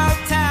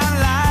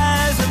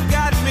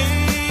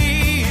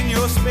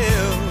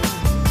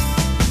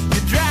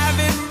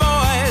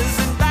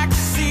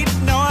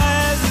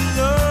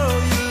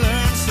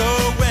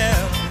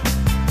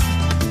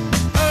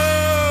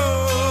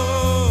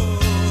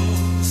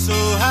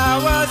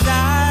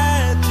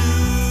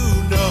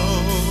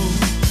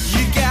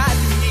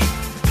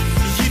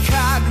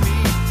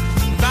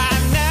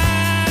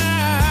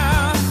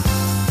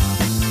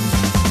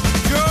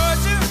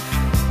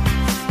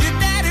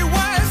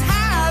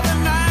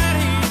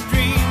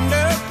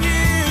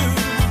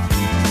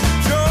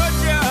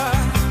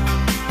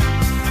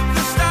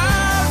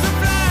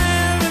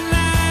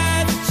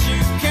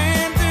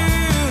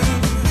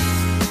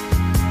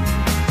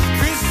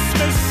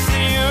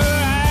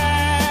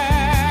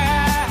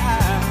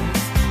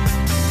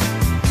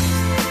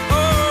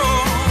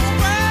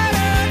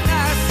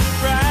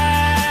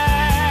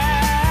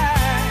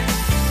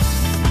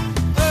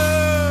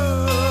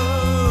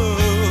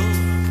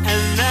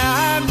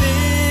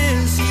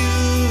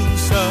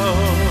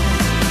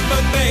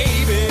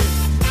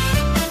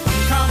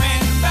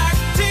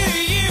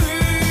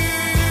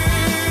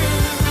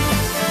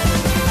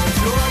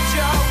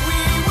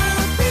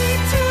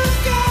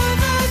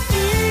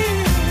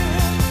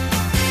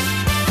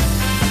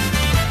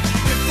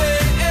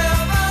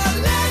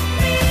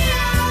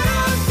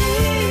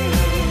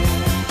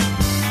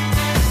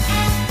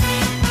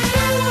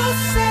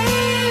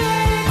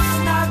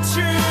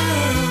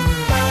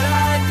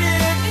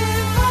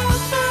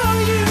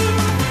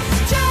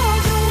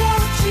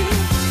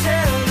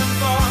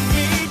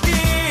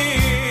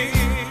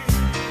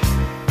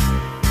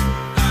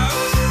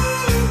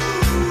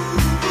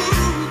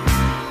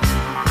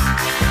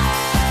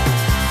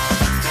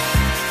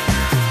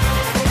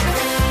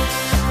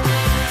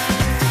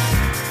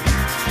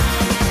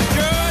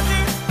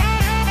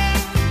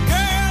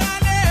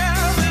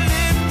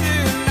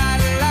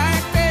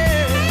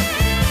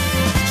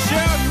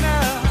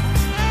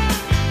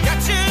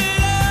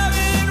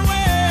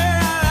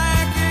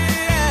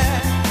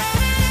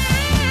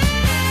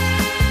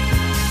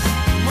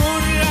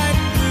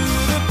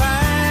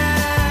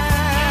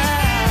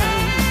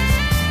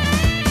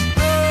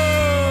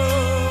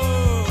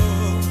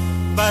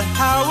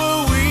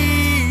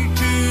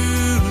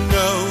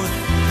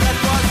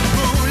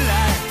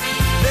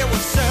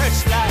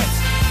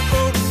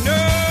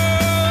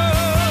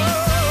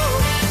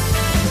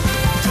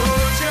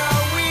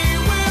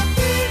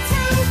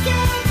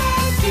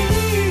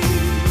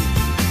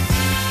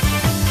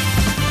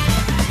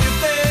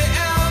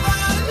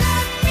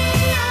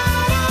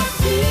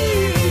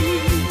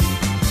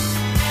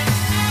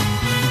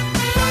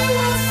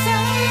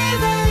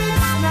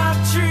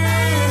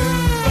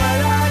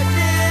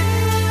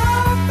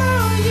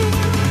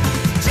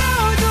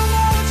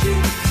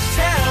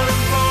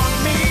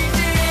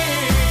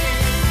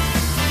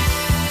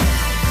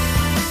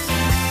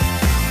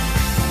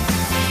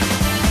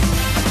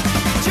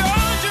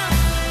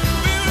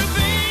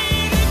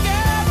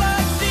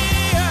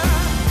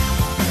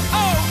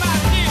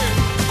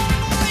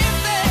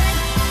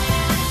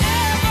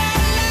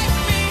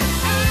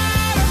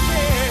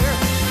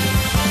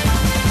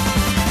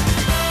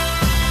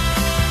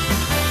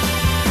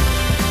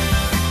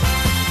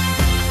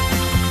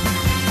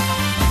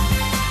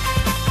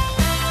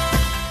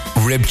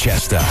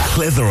Ribchester,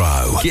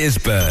 Clitheroe,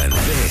 Gisburn.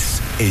 This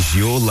is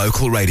your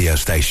local radio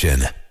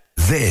station.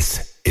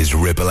 This is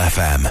Ribble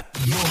FM.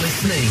 You're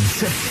listening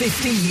to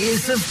 50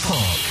 Years of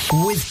Pop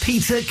with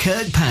Peter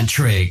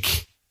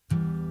Kirkpatrick.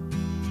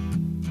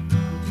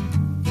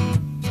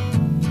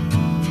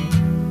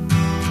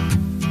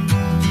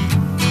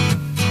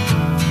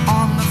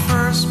 On the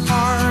first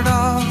part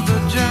of the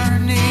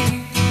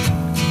journey,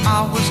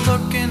 I was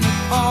looking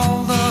at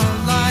all the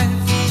life.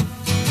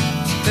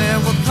 There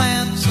were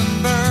plants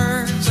and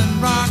birds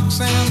and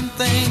rocks and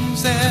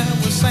things. There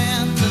was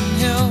sand and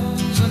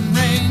hills and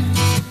rain.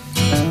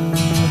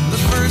 The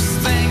first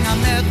thing I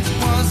met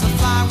was a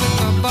fly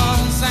with a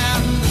buzz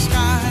and the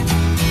sky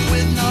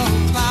with no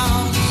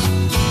clouds.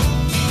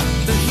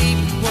 The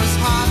heat was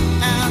hot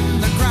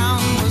and the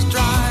ground was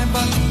dry,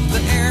 but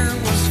the air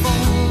was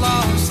full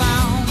of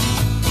sound.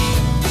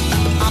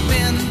 I've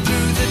been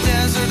through the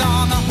desert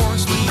on a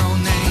horse with no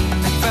name.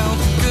 It felt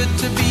good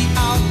to be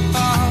out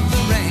of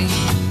the rain.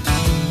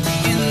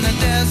 In the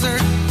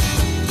desert,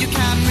 you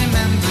can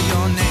remember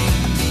your name,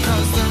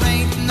 'cause there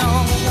ain't no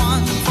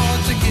one for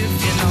to give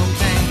you no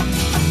pain.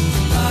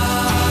 La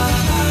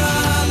la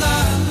la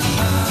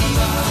la la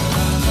la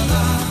la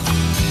la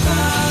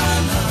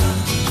la la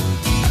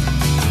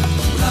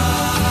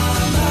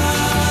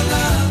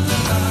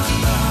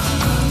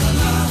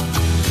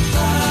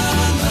la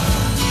la.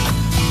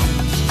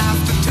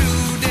 After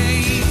 2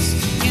 days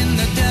in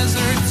the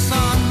desert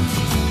sun,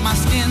 my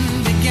skin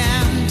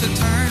began to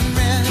turn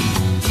red.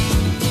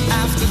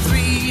 After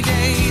 3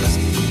 days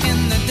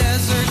in the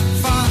desert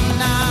fun,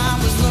 I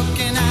was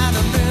looking at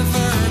a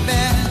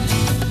riverbed,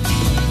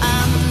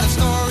 and the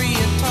story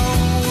it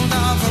told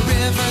of a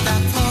river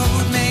that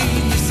flowed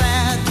made me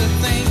sad to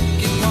think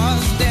it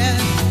was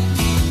dead.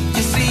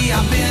 You see,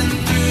 I've been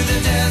through the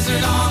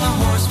desert on a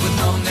horse with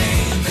no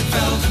name. It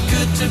felt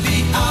good to be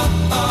out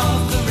of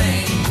the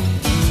rain.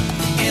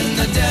 In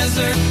the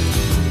desert,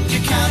 you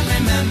can't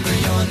remember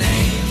your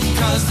name,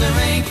 'cause there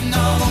ain't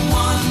no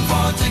one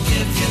for to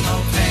give you no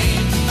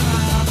pain. La,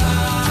 la,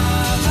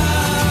 la,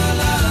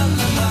 la, la,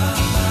 la, la,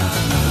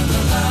 la,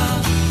 la,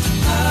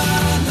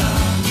 la, la,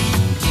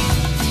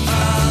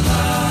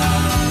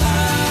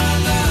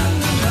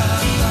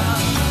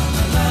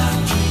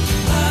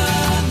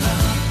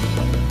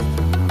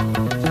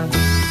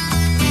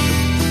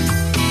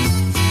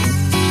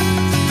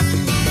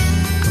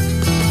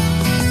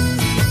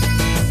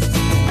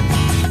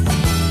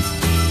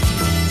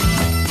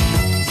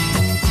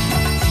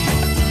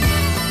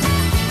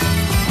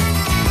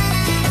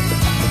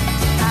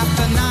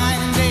 After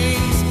 9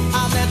 days,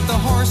 I let the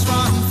horse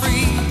run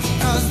free,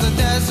 'cause the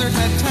desert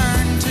had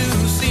turned to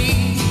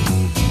sea.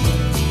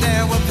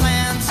 There were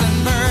plants and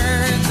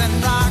birds and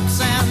rocks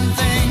and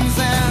things.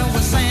 There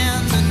was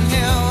sand and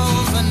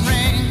hills and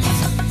rings.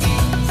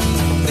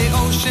 The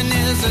ocean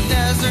is a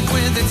desert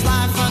with its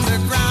life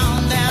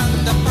underground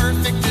and a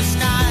perfect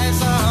disguise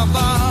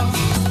above.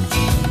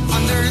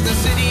 Under the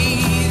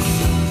cities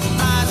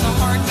lies a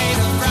heart made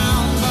of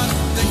ground, but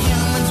the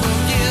humans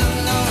will give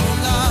no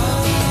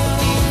love.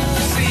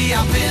 You see,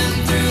 I've been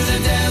through the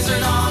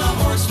desert on a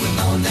horse with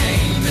no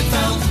name. It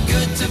felt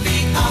good to be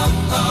out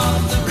of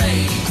the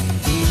rain.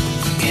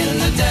 In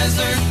the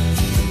desert,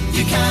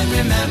 you can't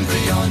remember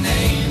your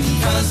name,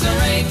 'cause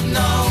there ain't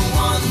no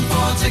one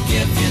for to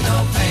give you no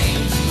pain.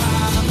 La,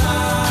 la,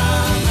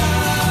 la,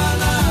 la,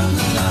 la,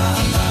 la,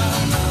 la,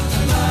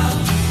 la, la,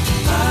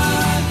 la,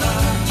 la,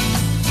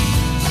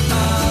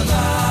 la, la,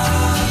 la,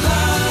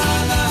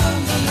 la,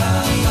 la,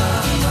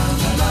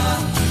 la,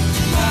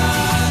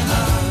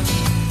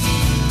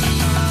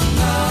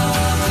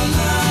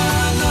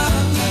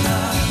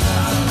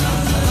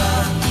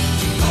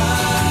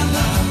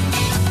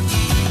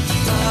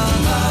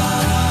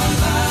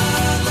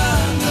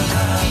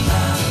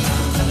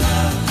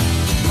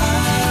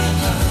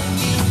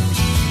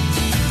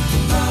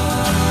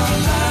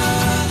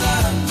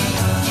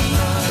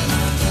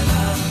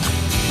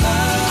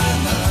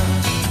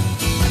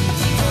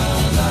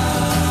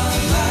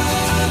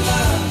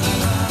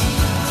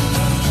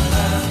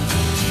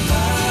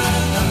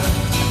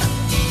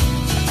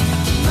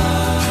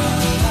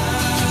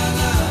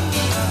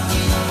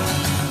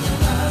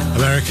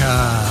 America,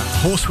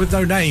 Horse with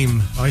No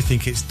Name. I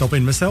think it's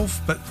dobbing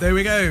myself, but there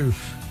we go.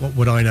 What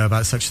would I know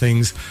about such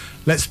things?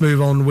 Let's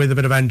move on with a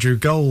bit of Andrew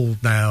Gold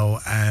now,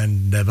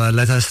 and Never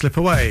Let Her Slip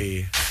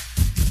Away.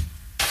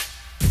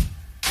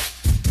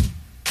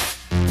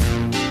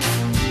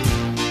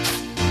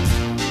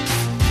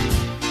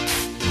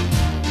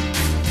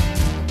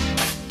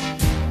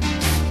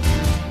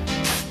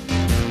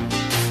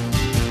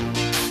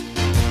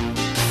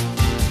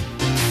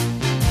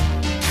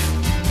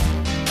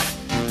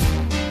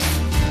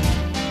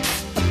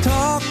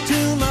 Talk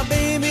to my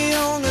baby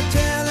on the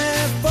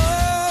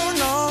telephone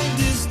long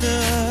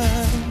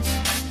distance.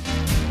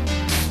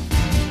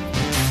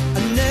 I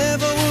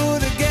never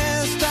would have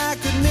guessed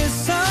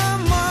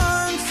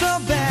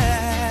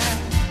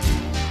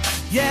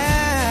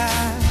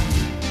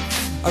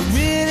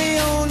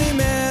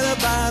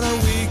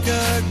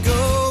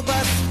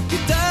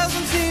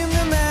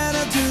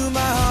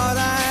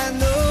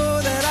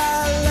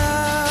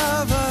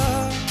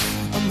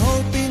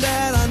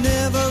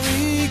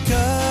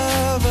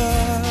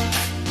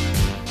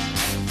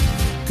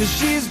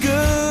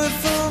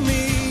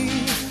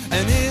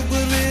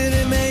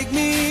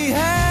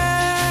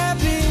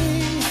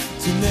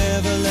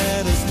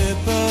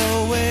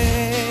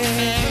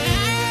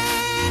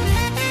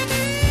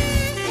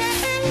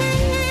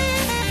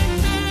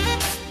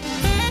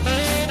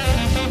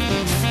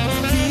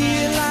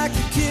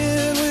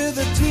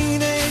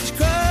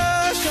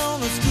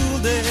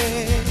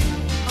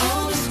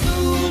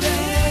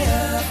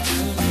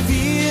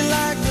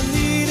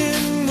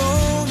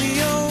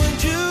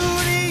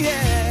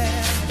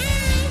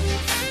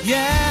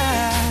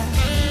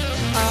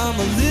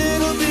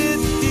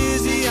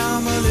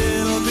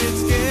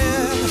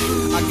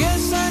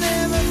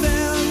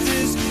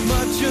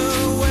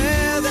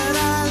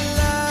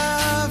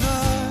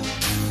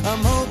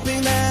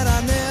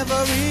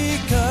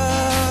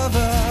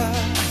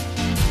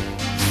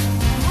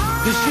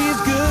 'cause she's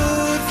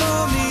good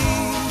for me,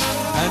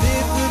 and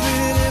it would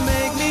really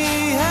make me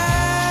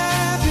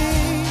happy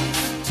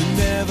to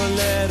never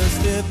let her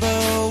slip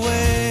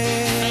away.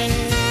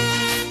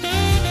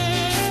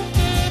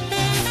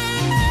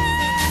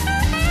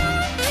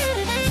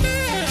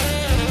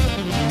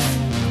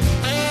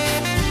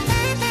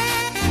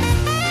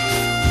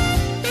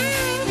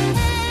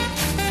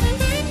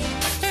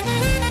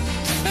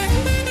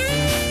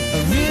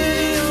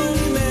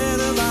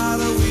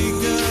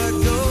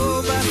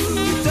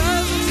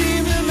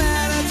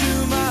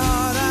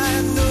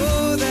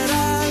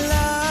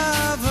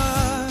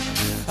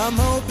 I'm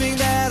hoping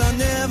that I'll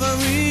never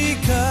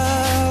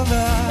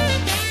recover.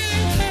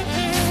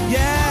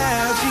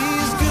 Yeah,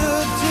 she's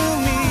good to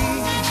me,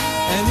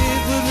 and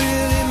it would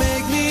really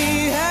make me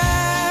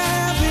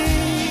happy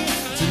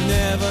to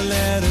never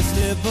let her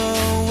slip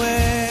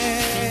away.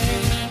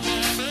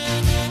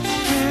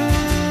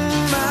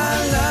 My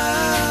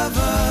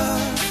lover,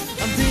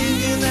 I'm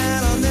thinking that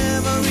I'll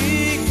never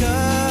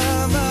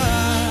recover.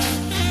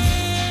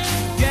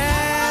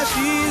 Yeah,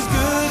 she's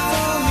good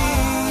for me.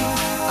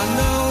 I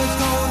know it's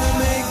gonna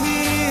make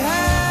me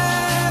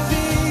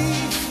happy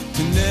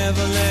to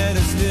never let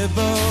it slip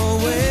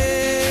away.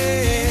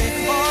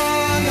 Oh,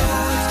 I know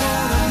it's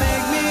gonna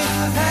make me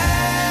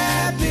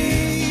happy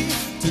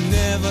to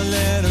never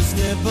let it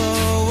slip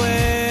away.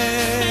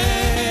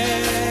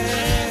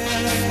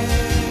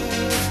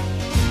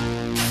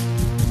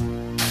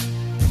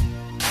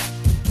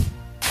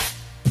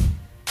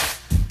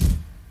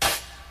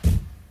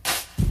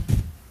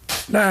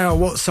 Now,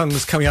 what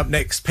song's coming up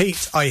next,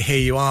 Pete? I hear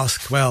you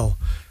ask. Well,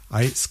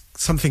 it's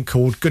something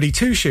called Goody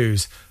Two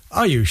Shoes.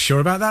 Are you sure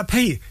about that,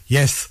 Pete?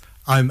 Yes,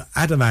 I'm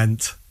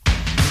adamant.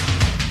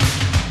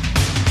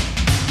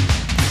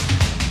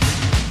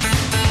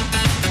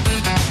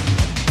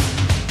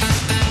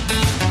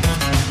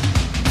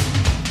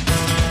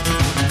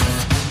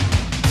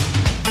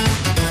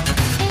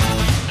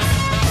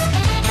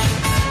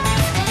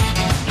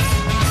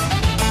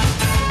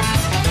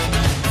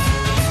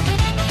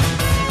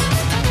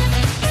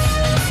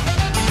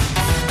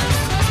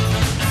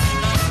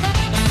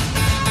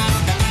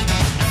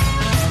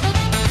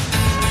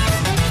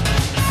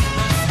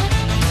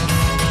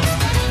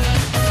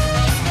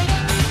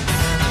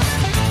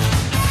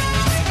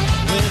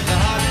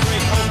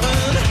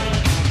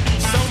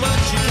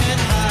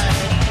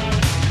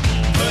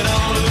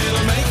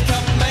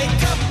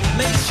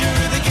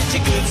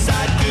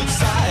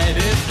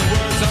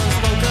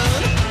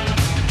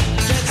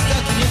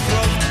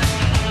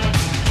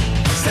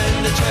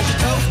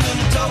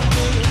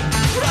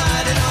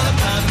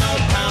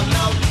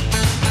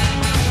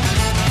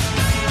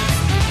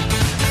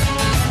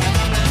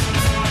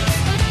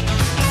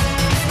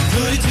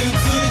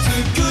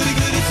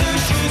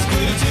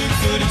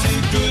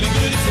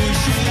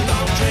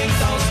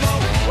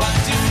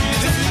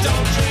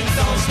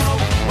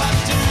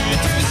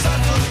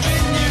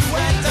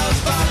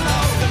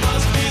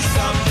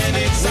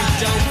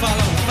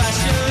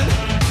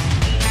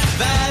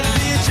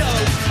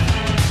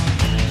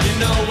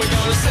 We're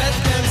gonna set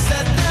them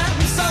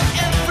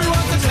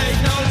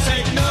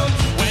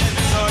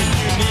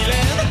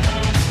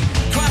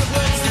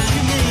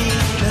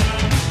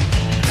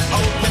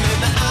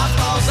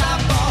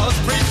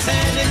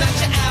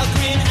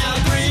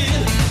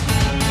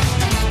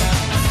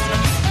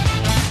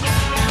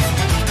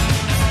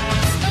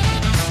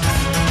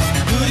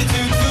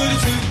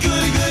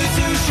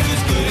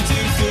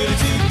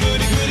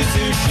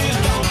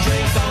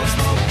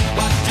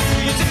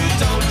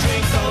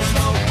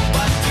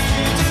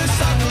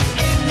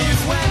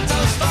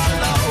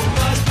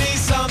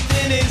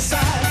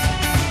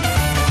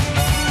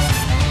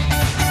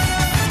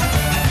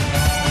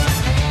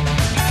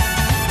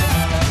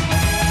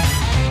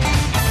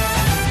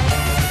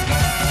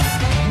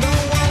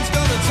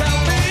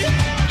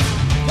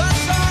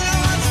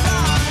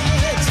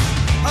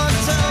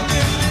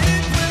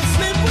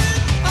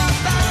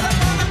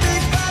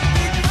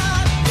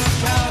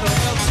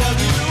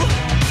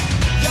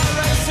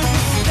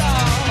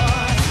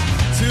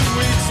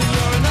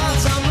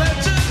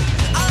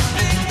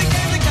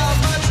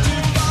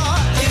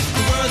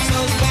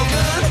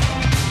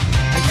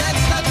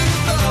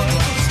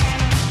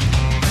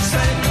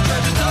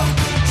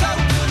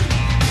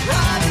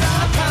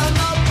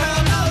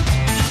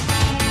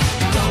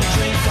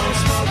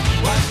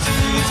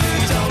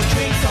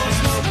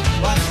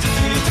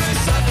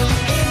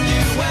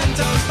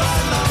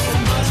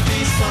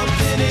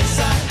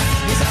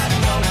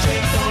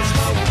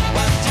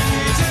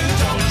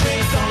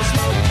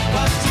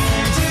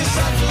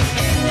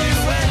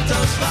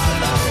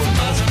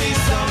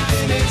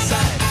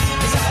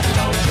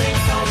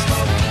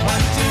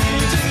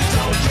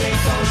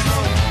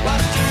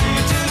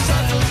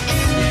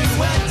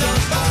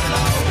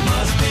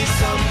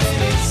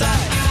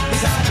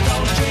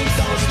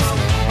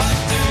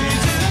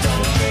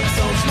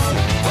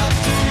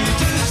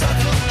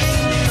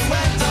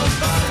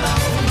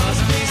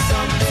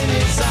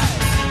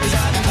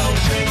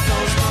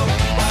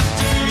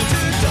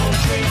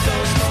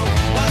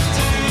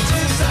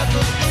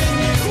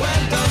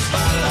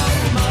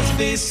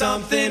me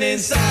something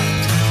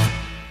inside.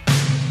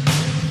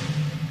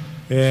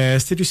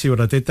 Yes, did you see what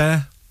I did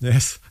there?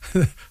 Yes.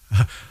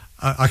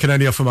 I can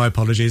only offer my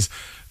apologies.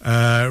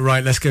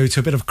 Right, let's go to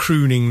a bit of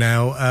crooning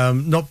now.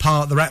 Not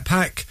part of the Rat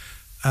Pack.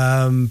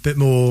 Bit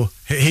more,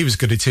 he was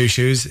good at Two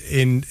Shoes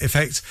in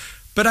effect.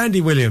 But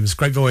Andy Williams,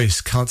 great voice,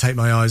 Can't Take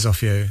My Eyes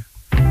Off You.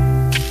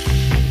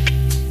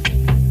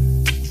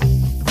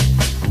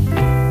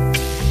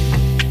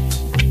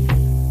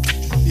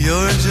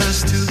 You're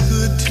just too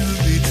good to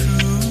be true.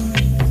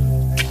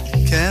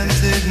 Can't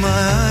take my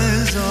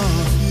eyes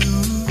off you.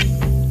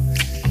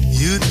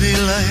 You'd be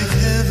like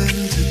heaven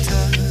to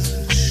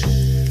touch.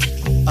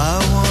 I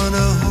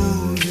wanna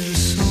hold you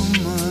so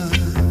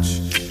much.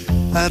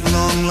 At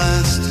long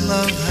last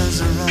love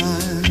has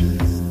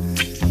arrived,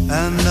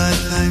 and I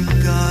thank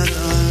God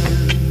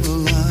I'm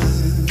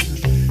alive.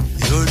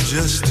 You're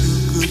just too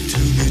good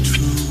to be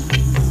true.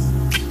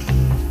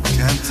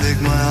 Can't take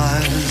my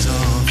eyes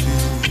off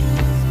you.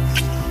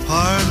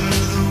 Pardon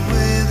the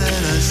way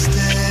that I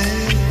stay.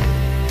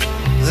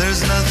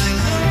 There's nothing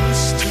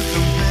else to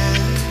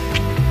compare.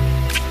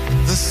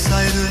 The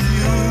sight of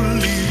you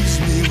leaves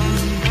me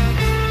weak.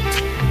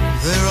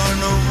 There are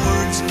no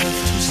words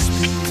left to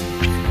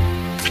speak.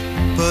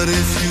 But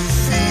if you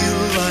feel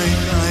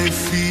like I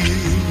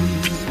feel,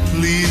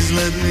 please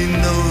let me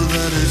know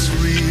that it's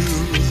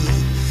real.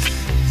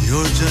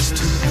 You're just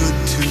too good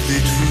to be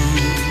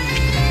true.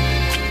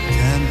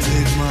 Can't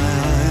take my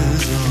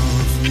eyes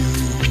off you.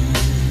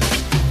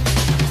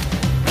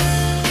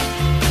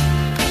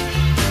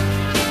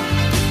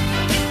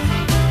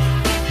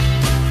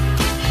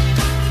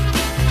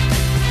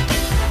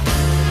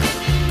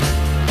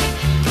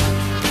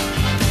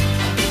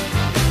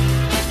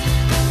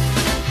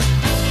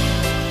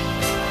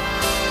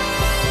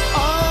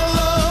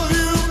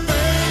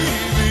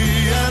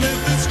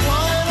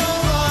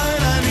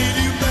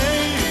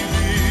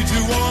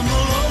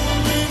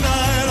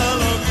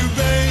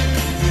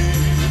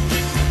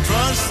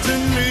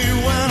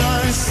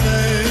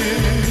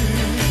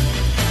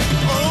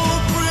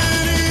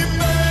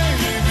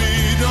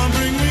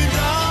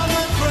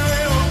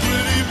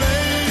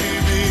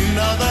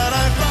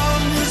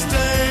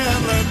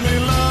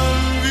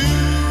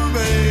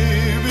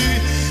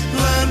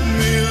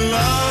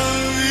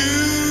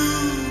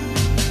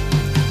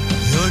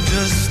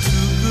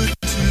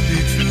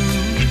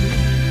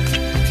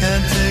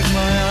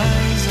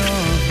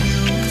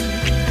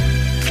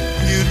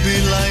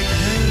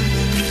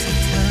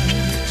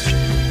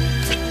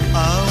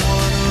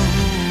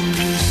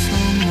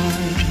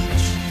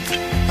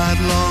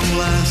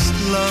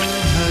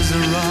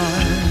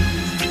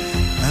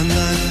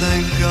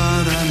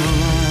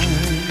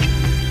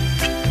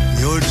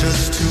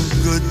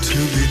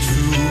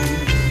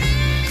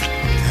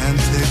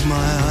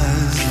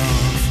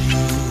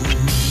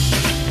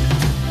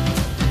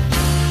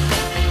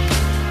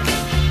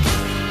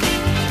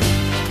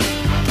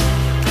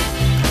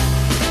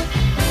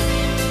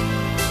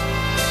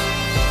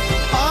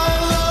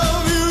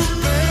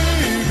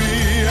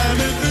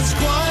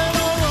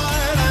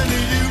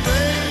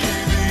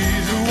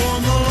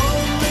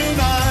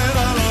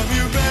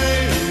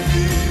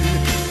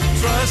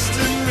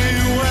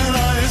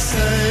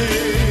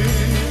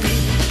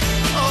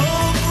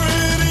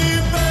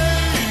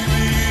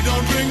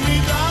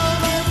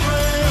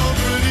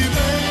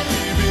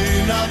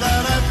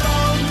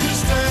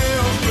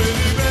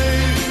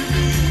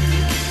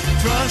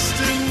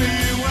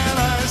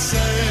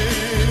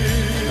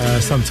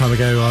 Some time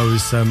ago I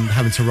was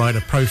having to write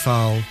a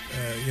profile,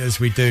 as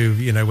we do,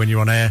 you know, when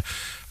you're on air,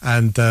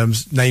 and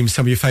name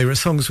some of your favourite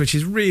songs, which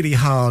is really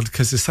hard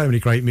because there's so many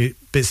great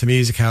bits of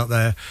music out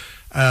there.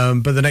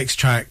 But the next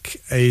track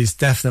is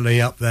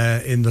definitely up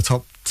there in the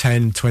top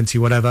 10, 20,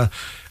 whatever.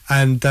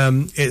 And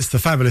it's the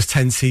fabulous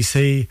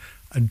 10cc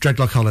and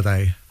Dreadlock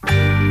Holiday.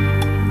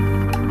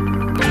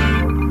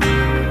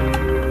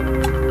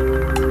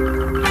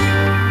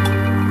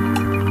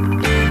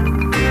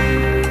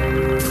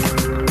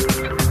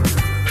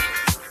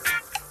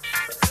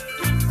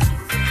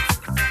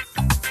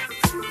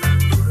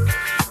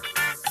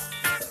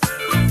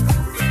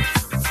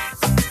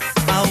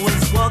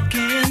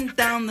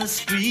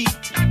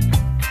 Street,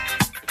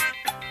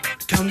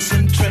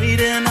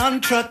 concentrating on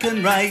truck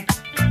and right.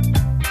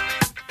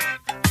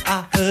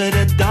 I heard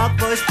a dark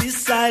voice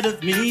beside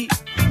of me,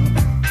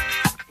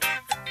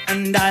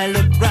 and I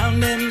looked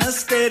round in a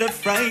state of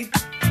fright.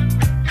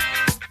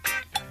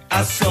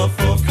 I saw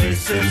four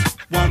faces,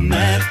 one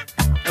man,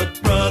 a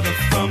brother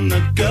from the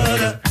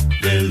gutter.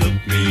 They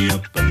looked me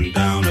up and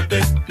down a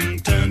bit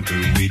and turned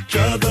to each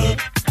other.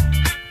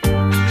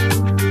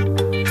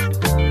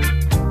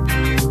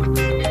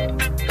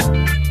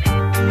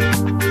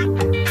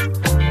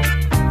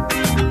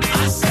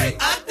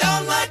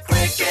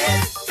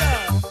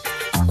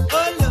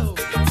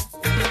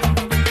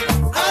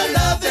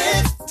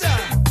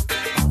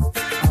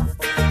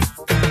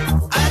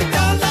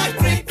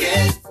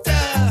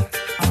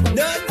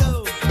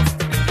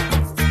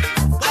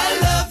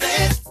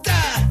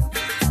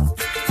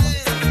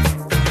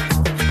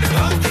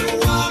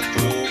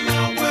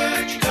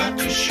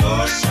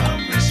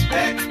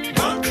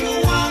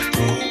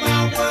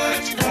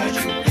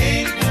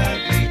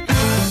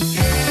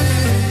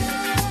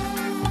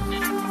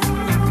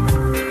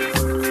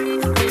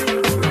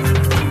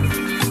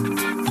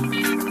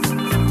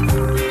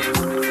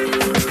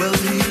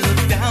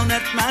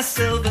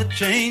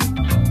 chain.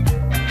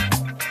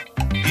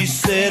 He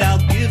said,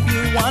 I'll give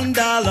you $1.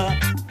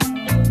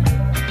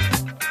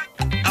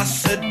 I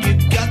said, you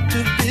got to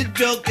be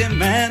joking,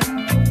 man.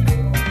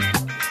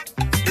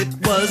 It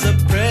was a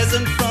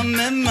present from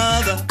my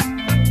mother.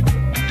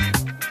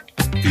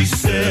 He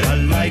said, I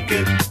like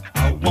it,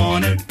 I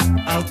want it,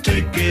 I'll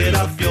take it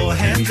off your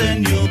hands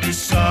and you'll be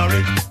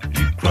sorry.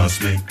 You cross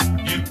me,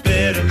 you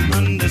better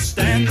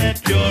understand that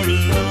you're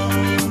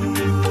alone.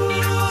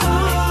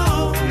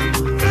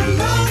 A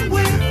long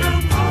way from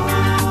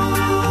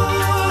home.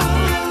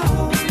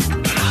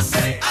 And I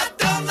say, I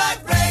don't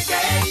like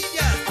reggae.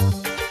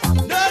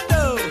 No,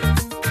 no.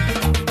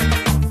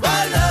 I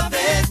love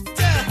it.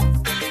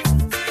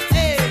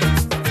 Hey,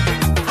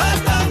 I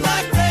don't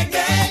like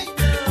reggae.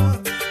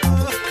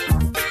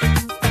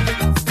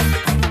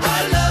 I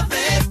love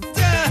it.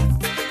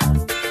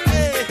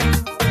 Hey,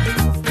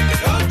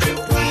 don't you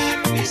whack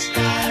me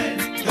style.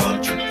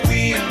 Don't you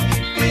queer me,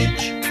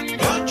 bitch.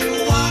 Don't you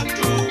walk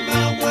through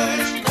my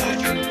words, 'cause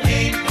you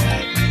ain't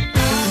had me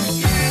out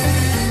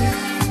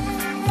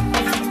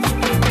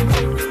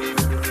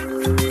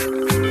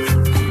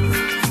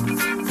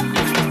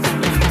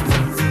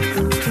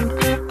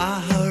I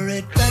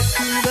hurried back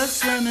to the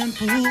swimming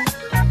pool,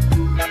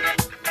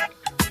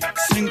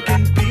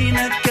 sinking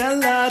pina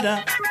colada.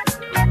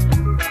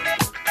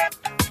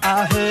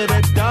 I heard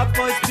a dark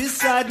voice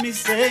beside me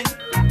say,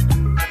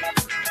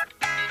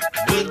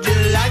 would you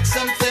like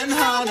something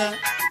harder?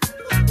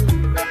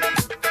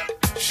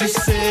 She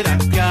said, I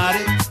got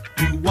it,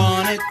 you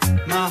want it.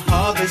 My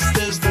harvest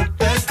is the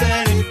best,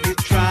 and if you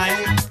try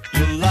it,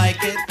 you'll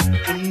like it.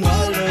 And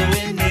wallow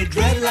in a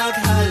dreadlock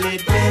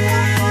holiday.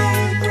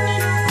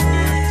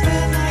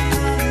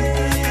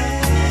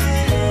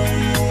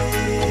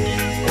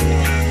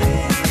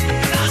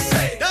 I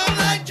say, don't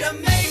like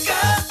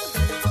Jamaica.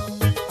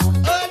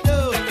 Oh no,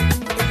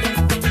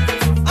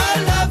 I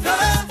love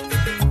her.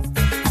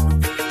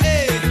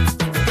 Hey,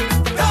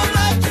 don't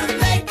like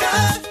Jamaica.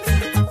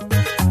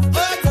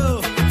 Oh no,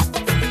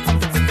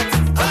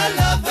 I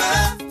love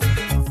her.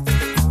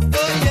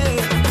 Oh yeah.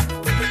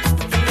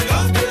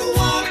 Don't you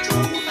walk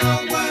through her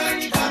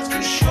words, that's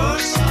for sure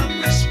some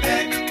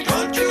respect.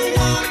 Don't you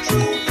walk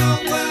through her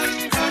words,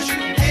 'cause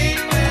you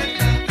ain't where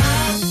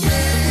I'm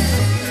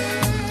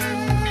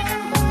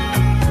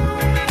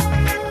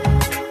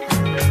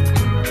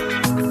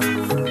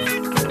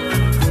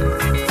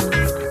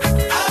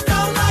I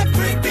don't like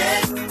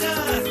cricket.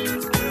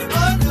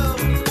 Oh no,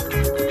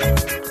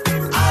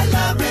 I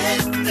love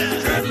it.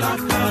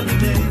 Dreadlock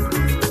holiday.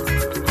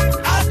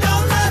 I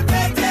don't like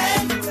reggae.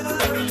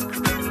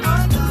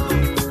 Oh no,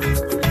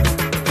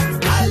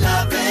 I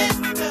love it.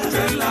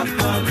 Dreadlock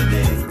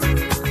holiday.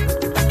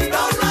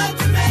 Don't like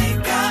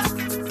Jamaica.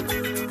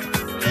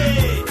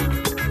 Hey.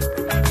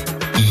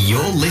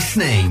 You're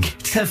listening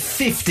to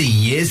 50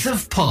 Years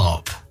of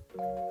Pop.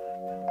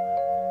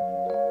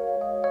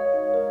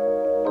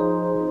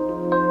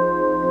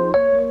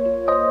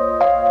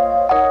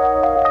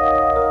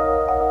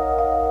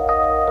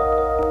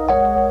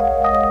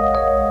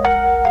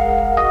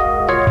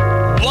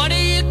 What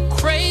are you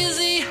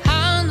crazy?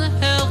 How in the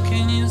hell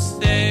can you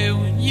say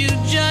what you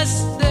just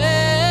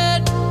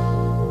said?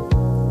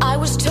 I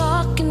was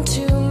talking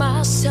to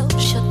myself,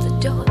 shut the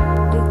door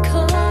and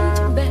come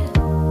to bed.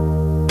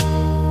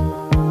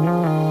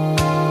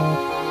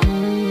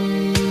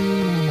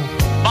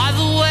 By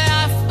the way,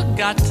 I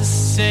forgot to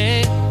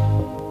say,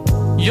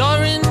 your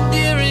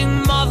endearing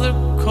mother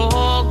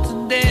called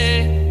today.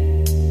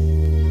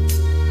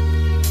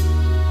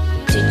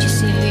 Did you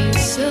see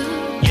Lisa?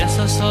 Yes,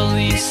 I saw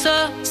Lisa.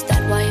 Is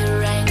that why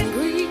you're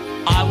angry?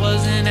 I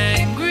wasn't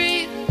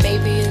angry,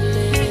 Maybe a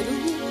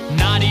little.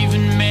 not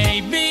even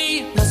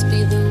maybe. Must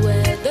be the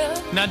weather.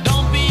 Now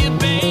don't be a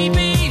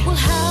baby. Well,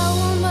 how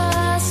am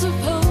I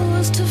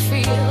supposed to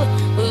feel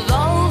with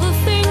all the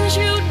things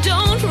you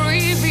don't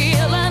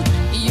reveal? And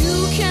you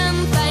can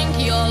thank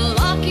your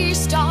lucky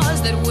stars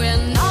that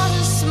we're not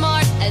as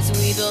smart as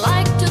we'd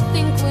like to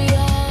think we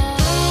are.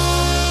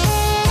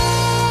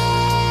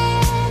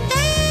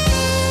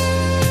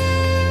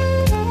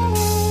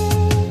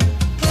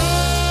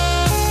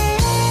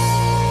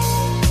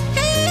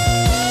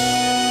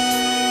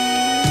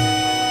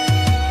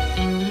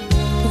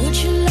 Would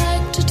you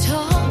like to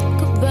talk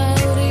about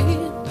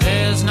it?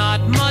 There's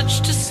not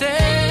much to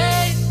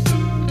say.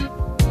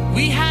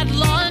 We had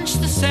lunch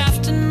this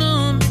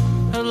afternoon.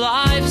 Her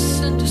life's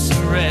in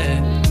disarray.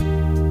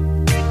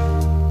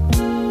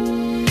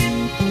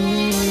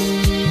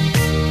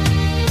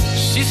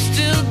 She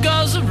still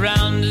goes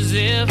around as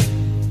if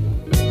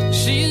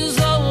she's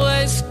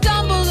always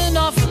stumbling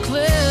off a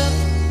cliff.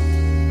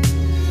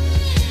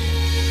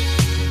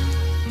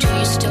 Do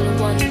you still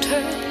want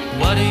her?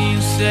 What are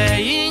you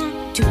saying?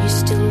 Do you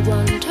still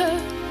want her?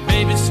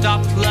 Baby,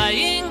 stop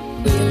playing.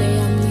 Really,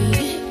 I'm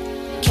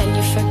leaving. Can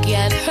you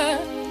forget her?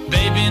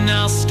 Baby,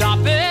 now stop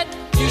it.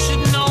 You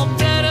should know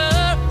better.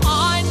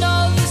 I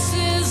know this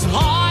is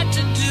hard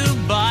to do,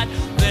 but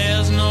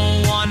there's no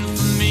one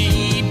for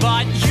me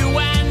but you.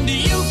 And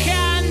you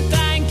can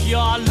thank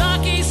your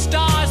lucky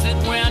stars that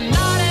we're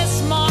not as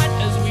smart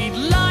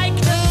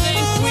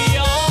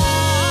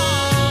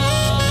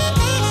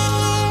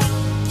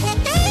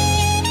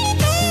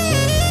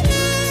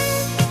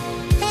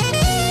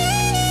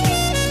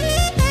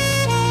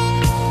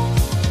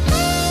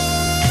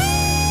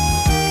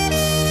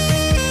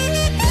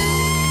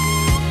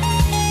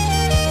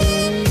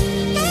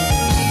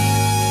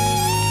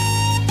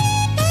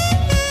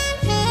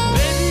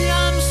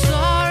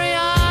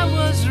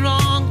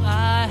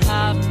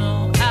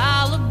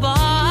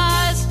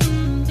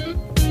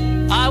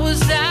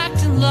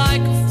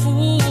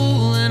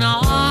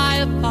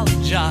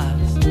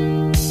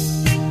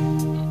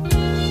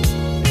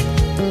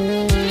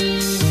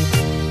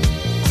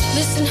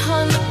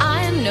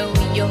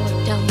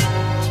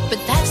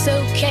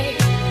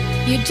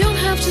You don't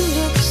have to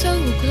look so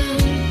glum.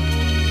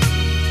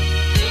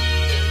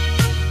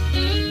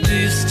 Do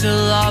you still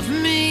love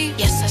me?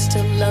 Yes, I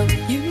still love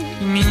you.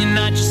 You mean you're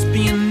not just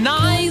being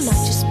nice?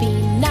 Not just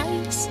being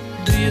nice.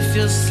 Do you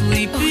feel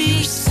sleepy? Oh,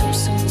 you're so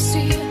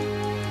sincere.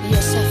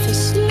 Yes, I feel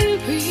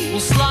sleepy. We'll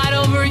slide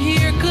over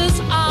here,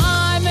 'cause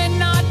I may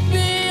not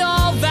be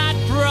all that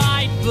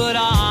bright, but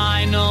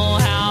I know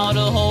how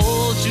to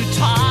hold you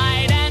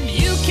tight. And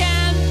you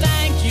can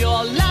thank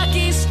your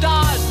lucky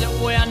stars that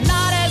we're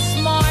not as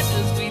smart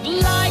as we'd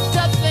like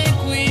to think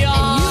we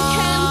are. And you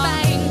can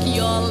thank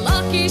your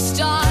lucky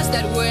stars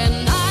that we're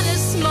not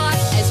as smart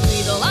as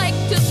we'd like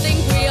to think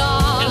we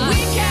are. And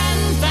we can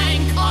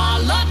thank our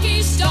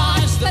lucky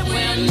stars that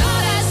we're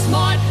not as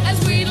smart as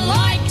we'd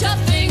like to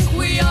think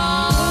we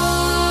are.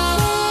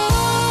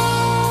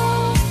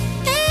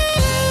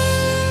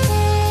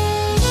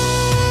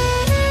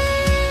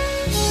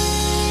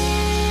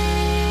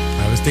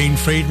 That was Dean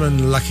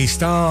Friedman, Lucky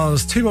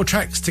Stars. 2 more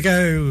tracks to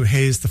go.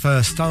 Here's the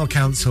first, Style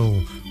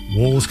Council,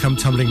 Walls Come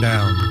Tumbling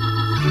Down.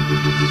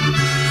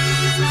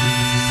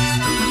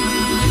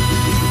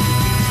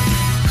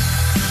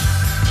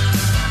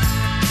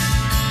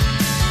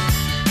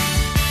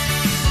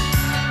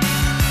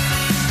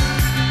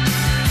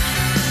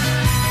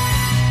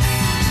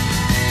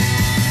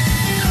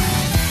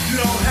 You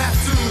don't have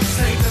to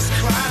take this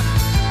crap.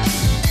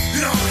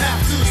 You don't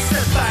have to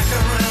sit back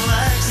and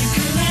relax. You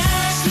can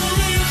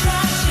actually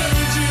try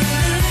changing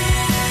it.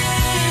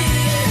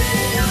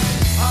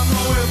 I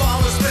know we've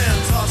always been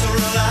taught to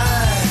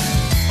rely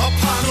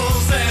upon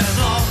rules and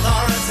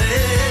authority,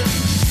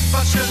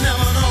 but you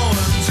never know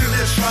until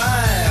you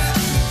try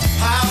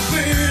how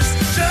things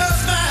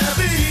just might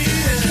be.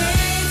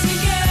 Came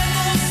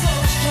together so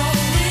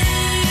strongly.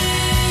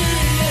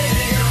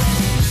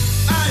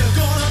 Are you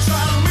gonna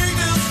try to make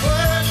this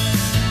work,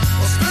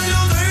 or spill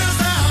your days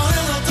down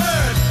in the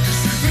dirt? You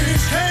see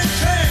things can't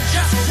change,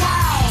 yes, the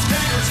walls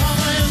can't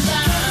tumbling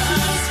down.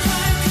 Let's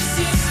try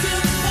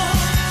consistent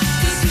more,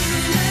 'cause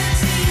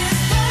unity is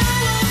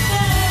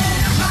powerful.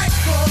 Lights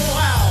go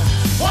out,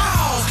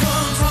 walls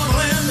come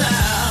tumbling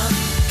down.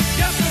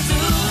 Yes, they do.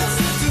 Yes,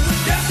 they do.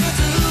 Yes, they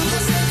do.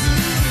 Yes, they do.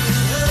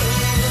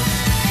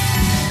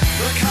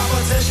 The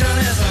competition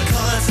is a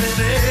color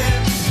TV.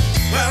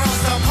 We're on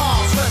some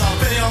halls with a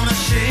video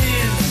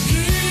machine.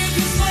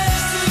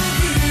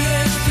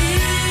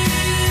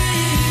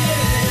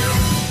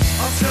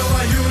 Until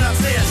the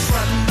unity is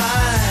threatened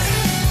by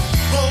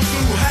those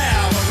who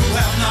have and who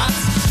have not,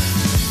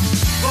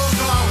 those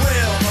who are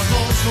with and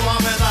those who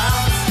are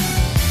without,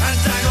 and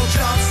dangle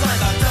jobs like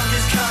the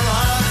donkey's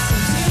carrots.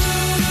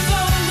 You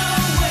don't know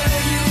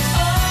where you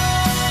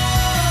are.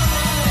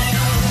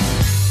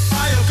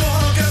 Are you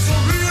gonna get to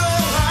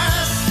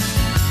realize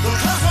the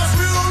class was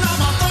real, not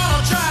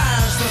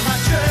mythologized? The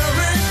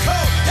Jericho,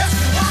 yes,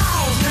 the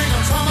walls can't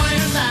come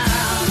tumbling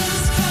down.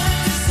 Let's try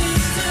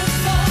consistent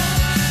more,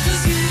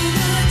 'cause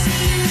unity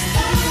is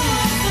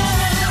powerful.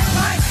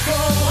 Lights go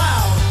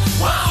out,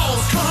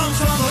 walls come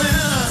tumbling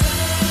down.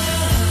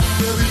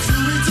 We'll be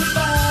too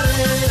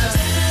divided.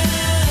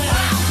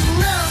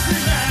 Let's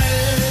unite.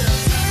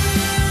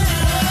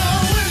 Oh,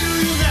 we're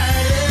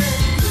united.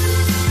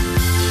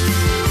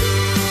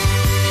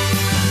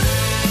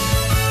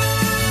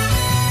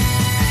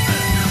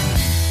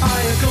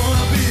 Are you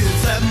gonna be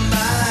threatened by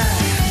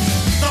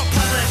the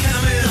public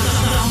enemy of the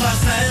number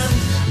 10?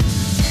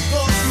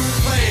 Those who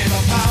play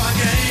the power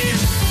game,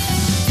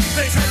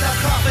 they take the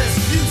profits,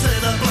 you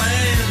take the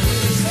blame.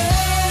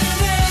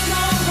 There's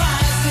no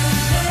rising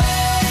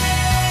flame.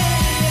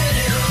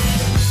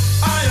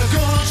 Are you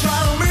gonna try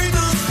to make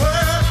this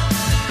work,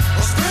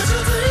 or spit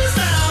your teeth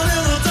down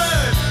in the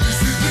dirt? You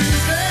see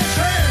things can't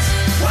change,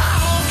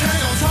 walls can't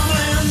go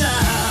tumbling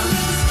down.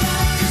 Let's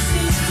try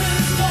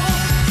consistent more,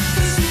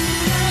 'cause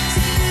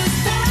unity is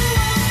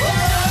powerful.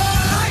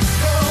 Lights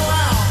go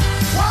out,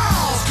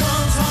 walls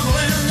come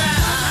tumbling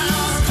down.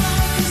 Let's try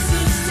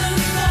consistent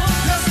more,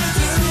 yes we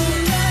do.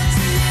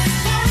 Unity is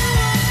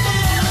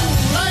powerful.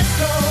 Lights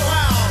go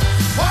out,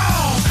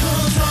 walls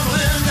come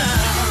tumbling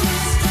down.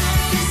 Let's try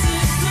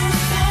consistent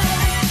more,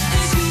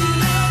 'cause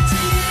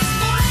unity is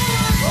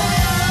powerful.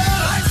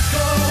 Lights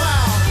go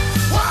out,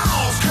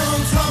 walls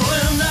come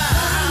tumbling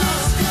down.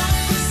 Let's try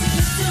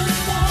consistent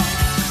more,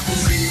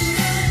 'cause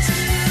unity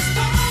is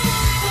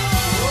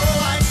powerful.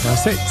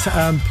 That's it.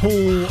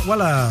 Paul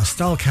Weller,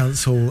 Style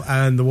Council,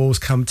 and the walls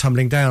come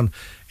tumbling down.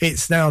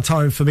 It's now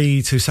time for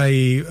me to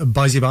say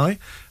bye-bye.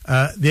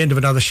 The end of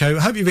another show.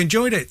 Hope you've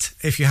enjoyed it.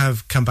 If you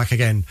have, come back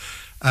again.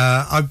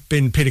 I've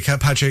been Peter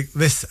Kirkpatrick.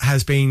 This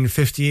has been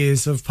 50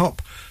 years of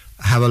pop.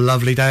 Have a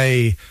lovely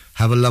day.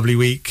 Have a lovely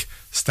week.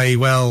 Stay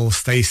well.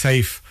 Stay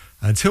safe.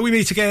 Until we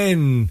meet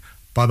again.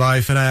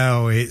 Bye-bye for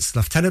now. It's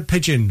Lieutenant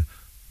Pigeon,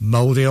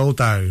 Mouldy Old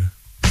Dough.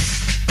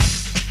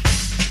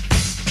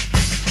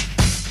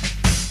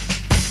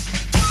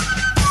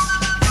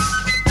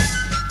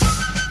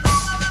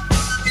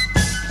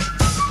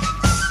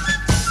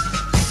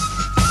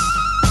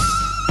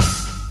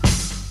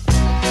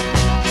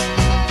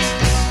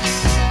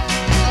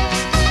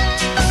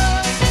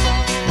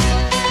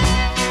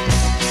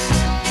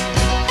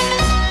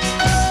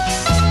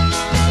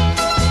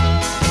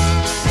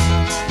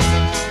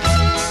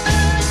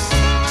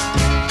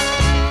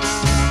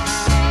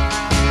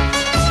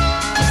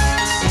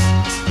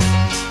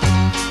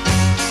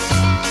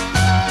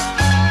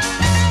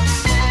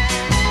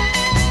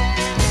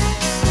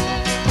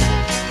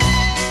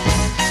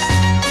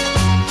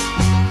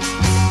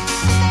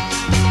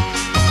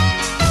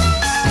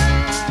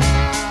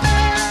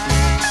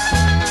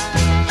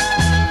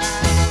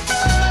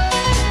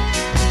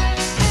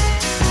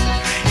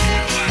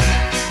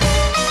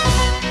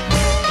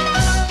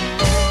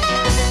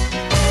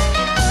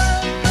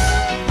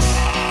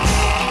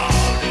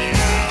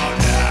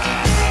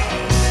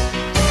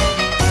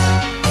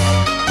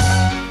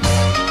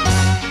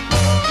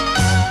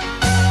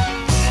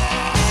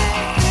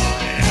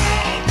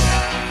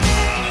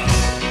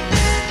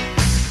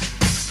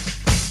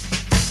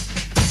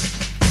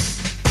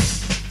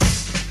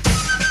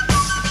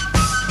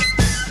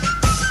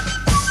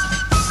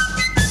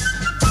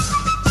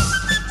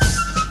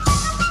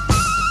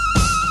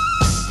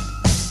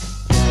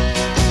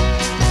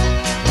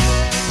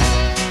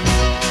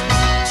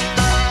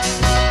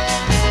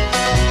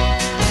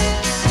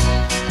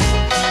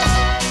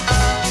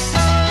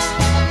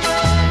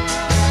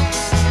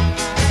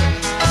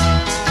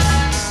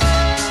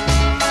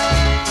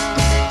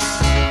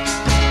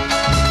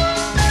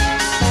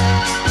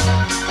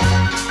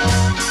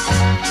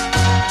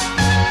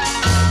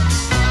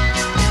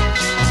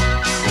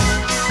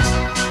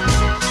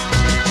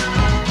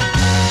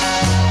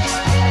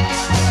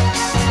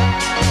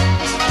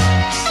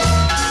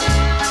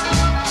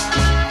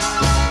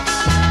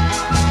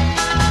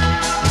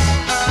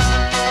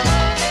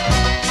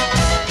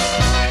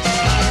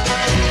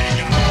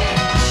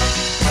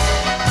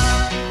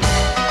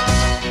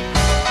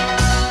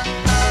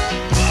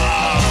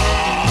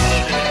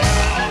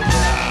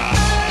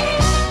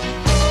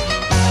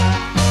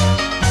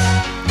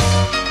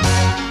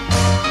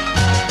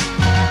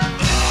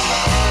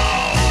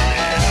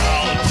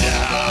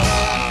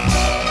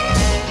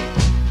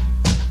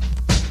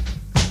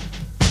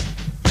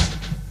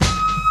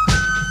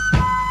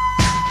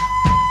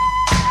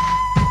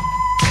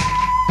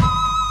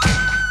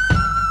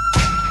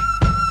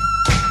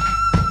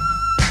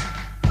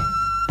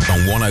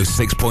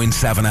 106.7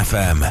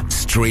 FM,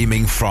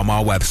 streaming from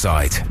our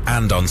website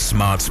and on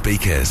smart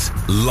speakers.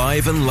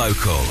 Live and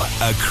local,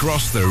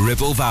 across the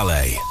Ribble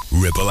Valley.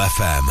 Ribble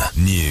FM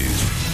News.